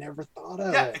that. I never thought of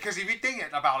it. Yeah, because if you think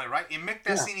about it, right, it makes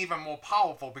that scene even more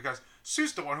powerful because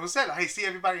she's the one who said, "Hey, see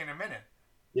everybody in a minute."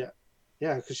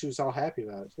 Yeah, because she was all happy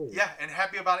about it too. Yeah, and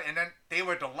happy about it, and then they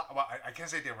were I can't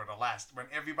say they were the last. When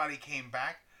everybody came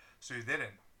back, so you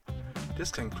didn't. This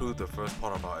concludes the first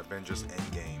part of our Avengers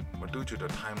Endgame, but due to the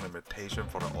time limitation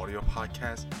for the audio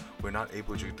podcast, we're not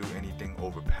able to do anything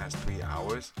over past 3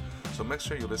 hours, so make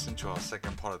sure you listen to our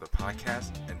second part of the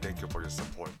podcast, and thank you for your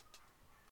support.